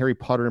 7. Harry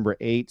Potter number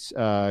 8.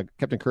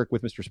 Captain Kirk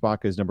with Mr.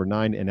 Spock is number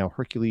 9. And now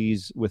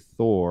Hercules with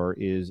Thor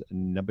is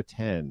number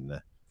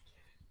 10.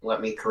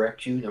 Let me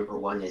correct you. Number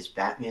 1 is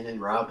Batman and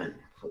Robin.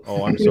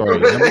 Oh, I'm sorry.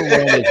 Number 1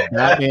 is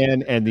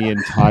Batman and the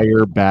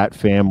entire Bat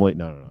family.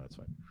 No, that's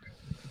fine.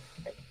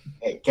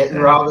 Hey, getting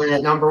Robin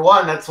at number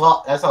 1. That's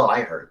all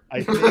I heard.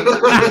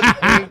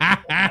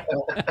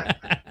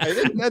 I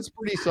think that's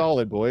pretty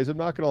solid, boys. I'm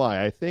not going to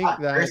lie. I think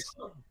that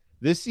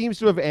this seems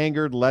to have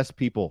angered less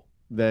people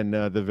than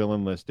the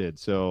villain list did.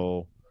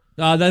 So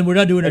then we're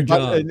not doing our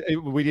job.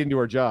 We didn't do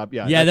our job.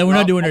 Yeah. Yeah. Then we're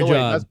not doing our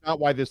job. That's not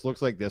why this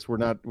looks like this. We're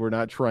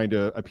not trying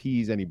to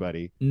appease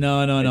anybody.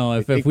 No.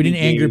 If we didn't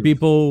anger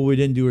people, we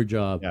didn't do our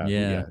job.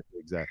 Yeah.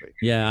 Exactly.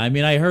 Yeah. I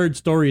mean, I heard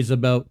stories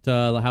about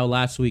how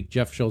last week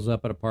Jeff shows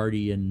up at a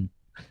party and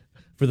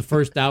for the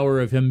first hour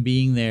of him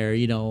being there,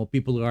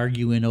 people are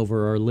arguing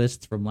over our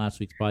list from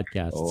last week's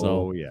podcast.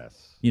 Oh,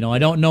 yes. I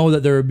don't know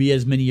that there would be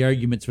as many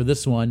arguments for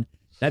this one.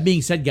 That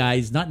being said,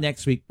 guys, not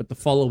next week, but the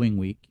following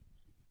week,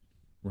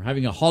 we're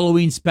having a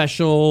Halloween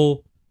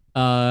special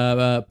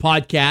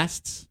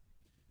podcast.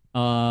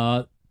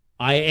 I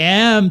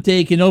am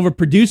taking over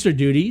producer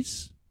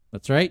duties.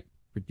 That's right.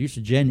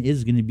 Producer Jen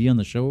is going to be on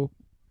the show.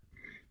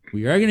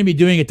 We are going to be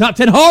doing a top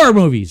 10 horror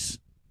movies.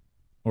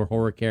 Or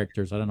horror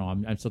characters. I don't know.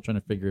 I'm still trying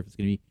to figure if it's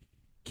going to be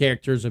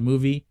characters or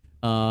movie.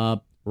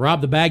 Rob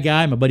the Bad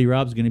Guy, my buddy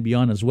Rob's going to be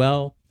on as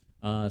well.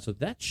 So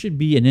that should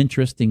be an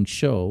interesting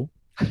show.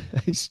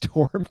 I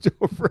stormed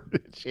over to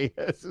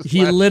JS.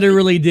 He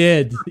literally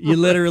did.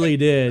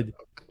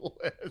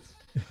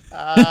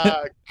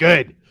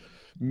 Good.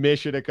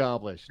 Mission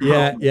accomplished.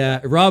 Yeah.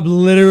 Rob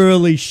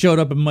literally showed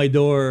up at my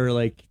door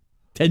like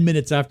 10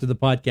 minutes after the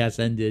podcast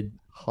ended.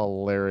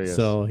 Hilarious.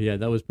 So, yeah,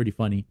 that was pretty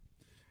funny.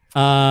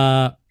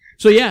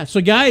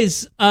 So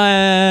guys,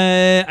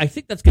 I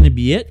think that's going to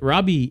be it.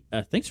 Robbie,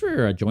 thanks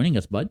for joining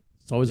us, bud.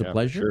 It's always a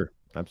pleasure. Sure,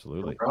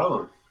 absolutely. No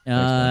problem.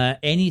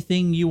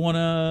 Anything you want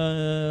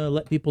to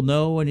let people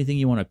know? Anything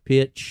you want to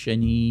pitch?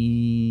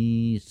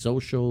 Any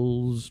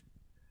socials?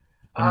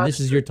 This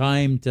is your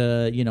time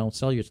to,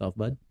 sell yourself,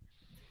 bud.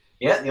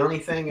 Yeah, the only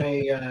thing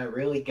I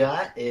really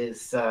got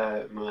is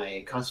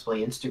my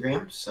cosplay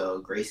Instagram. So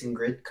Grayson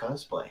Grid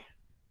Cosplay.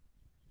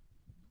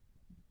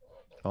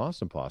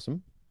 Awesome.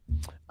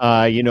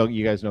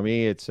 You guys know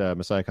me. It's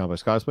Messiah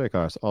Complex Cosplay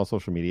across all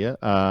social media.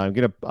 I'm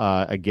going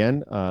to,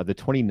 again, the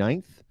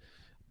 29th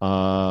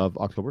of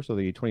October, so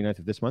the 29th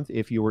of this month,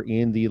 if you were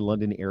in the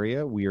London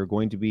area, we are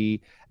going to be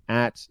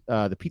at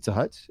the Pizza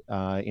Hut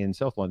in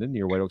South London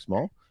near White Oaks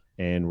Mall.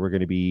 And we're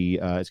going to be,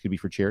 it's going to be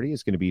for charity.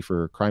 It's going to be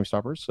for Crime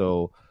Stoppers.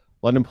 So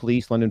London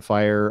Police, London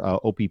Fire,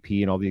 OPP,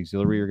 and all the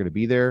auxiliary are going to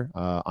be there.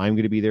 I'm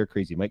going to be there.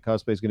 Crazy Mike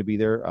Cosplay is going to be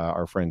there.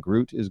 Our friend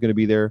Groot is going to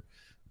be there.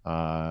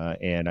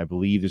 and I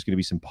believe there's going to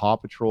be some Paw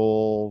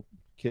Patrol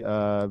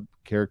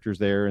characters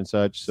there and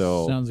such.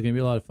 So sounds going to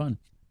be a lot of fun.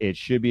 It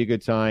should be a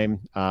good time.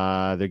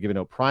 They're giving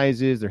out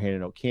prizes. They're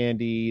handing out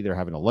candy. They're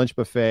having a lunch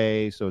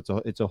buffet. So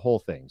it's a whole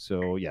thing.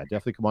 So yeah,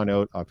 definitely come on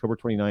out October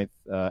 29th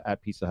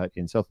at Pizza Hut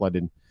in South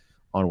London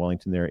on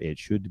Wellington there. It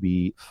should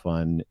be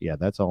fun. Yeah,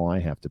 that's all I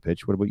have to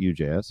pitch. What about you,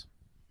 JS?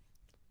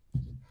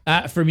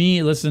 For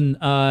me, listen,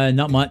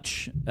 not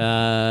much. I've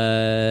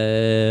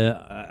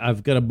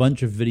got a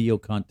bunch of video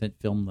content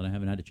filmed that I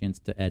haven't had a chance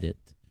to edit.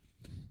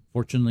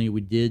 Fortunately, we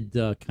did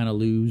kind of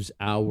lose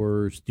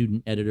our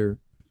student editor.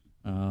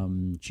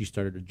 She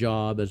started a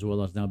job as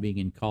well as now being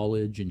in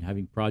college and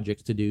having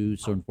projects to do.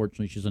 So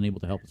unfortunately, she's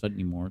unable to help us out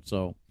anymore.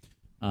 So,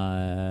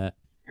 I'm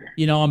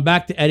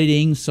back to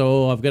editing.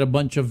 So I've got a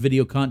bunch of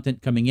video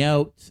content coming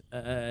out.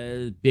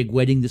 Big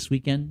wedding this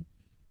weekend.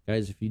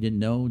 Guys, if you didn't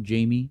know,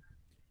 Jamie,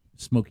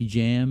 Smoky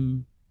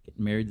Jam,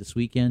 getting married this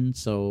weekend.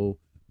 So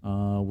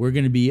we're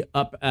going to be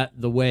up at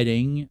the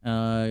wedding.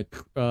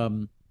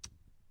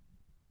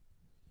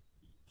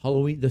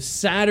 Halloween, the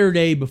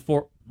Saturday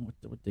before.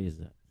 What day is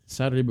that?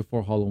 Saturday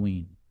before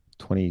Halloween.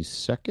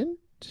 22nd?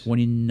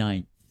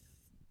 29th.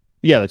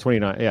 Yeah, the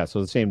 29th. Yeah,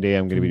 so the same day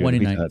I'm going to be doing the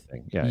Pizza Hut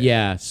thing.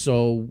 Yeah,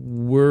 so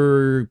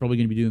we're probably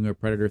going to be doing our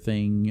Predator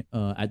thing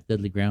at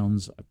Deadly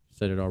Grounds. I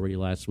said it already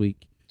last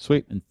week.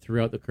 Sweet. And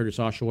throughout the Curtis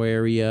Oshawa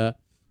area.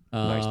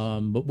 Nice.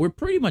 But we're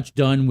pretty much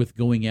done with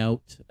going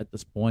out at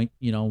this point.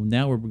 Now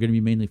we're going to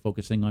be mainly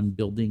focusing on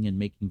building and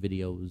making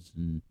videos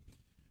and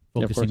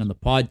focusing on the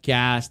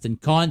podcast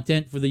and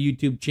content for the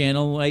YouTube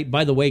channel.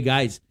 By the way,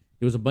 guys,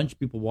 there was a bunch of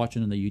people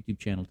watching on the YouTube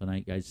channel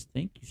tonight, guys.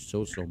 Thank you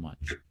so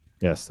much.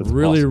 Yes, that's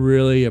really, awesome.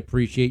 Really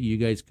appreciate you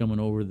guys coming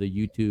over to the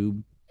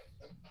YouTube.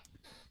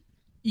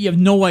 You have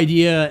no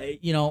idea,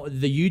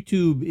 the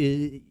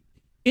YouTube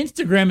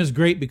Instagram is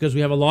great because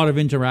we have a lot of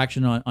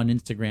interaction on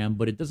Instagram,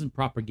 but it doesn't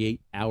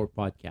propagate our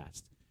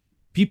podcast.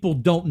 People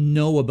don't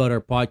know about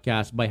our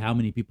podcast by how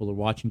many people are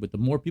watching, but the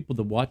more people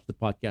that watch the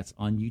podcast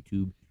on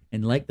YouTube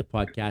and like the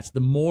podcast,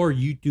 the more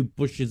YouTube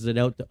pushes it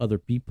out to other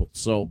people.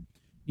 So,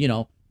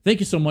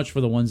 thank you so much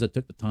for the ones that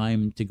took the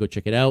time to go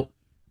check it out.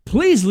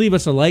 Please leave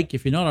us a like.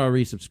 If you're not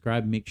already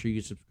subscribed, make sure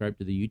you subscribe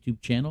to the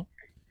YouTube channel.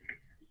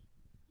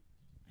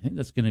 I think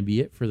that's going to be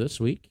it for this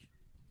week.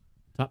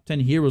 Top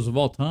 10 heroes of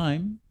all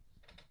time.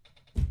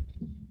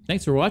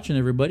 Thanks for watching,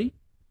 everybody.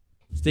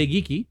 Stay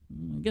geeky.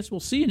 I guess we'll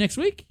see you next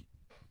week.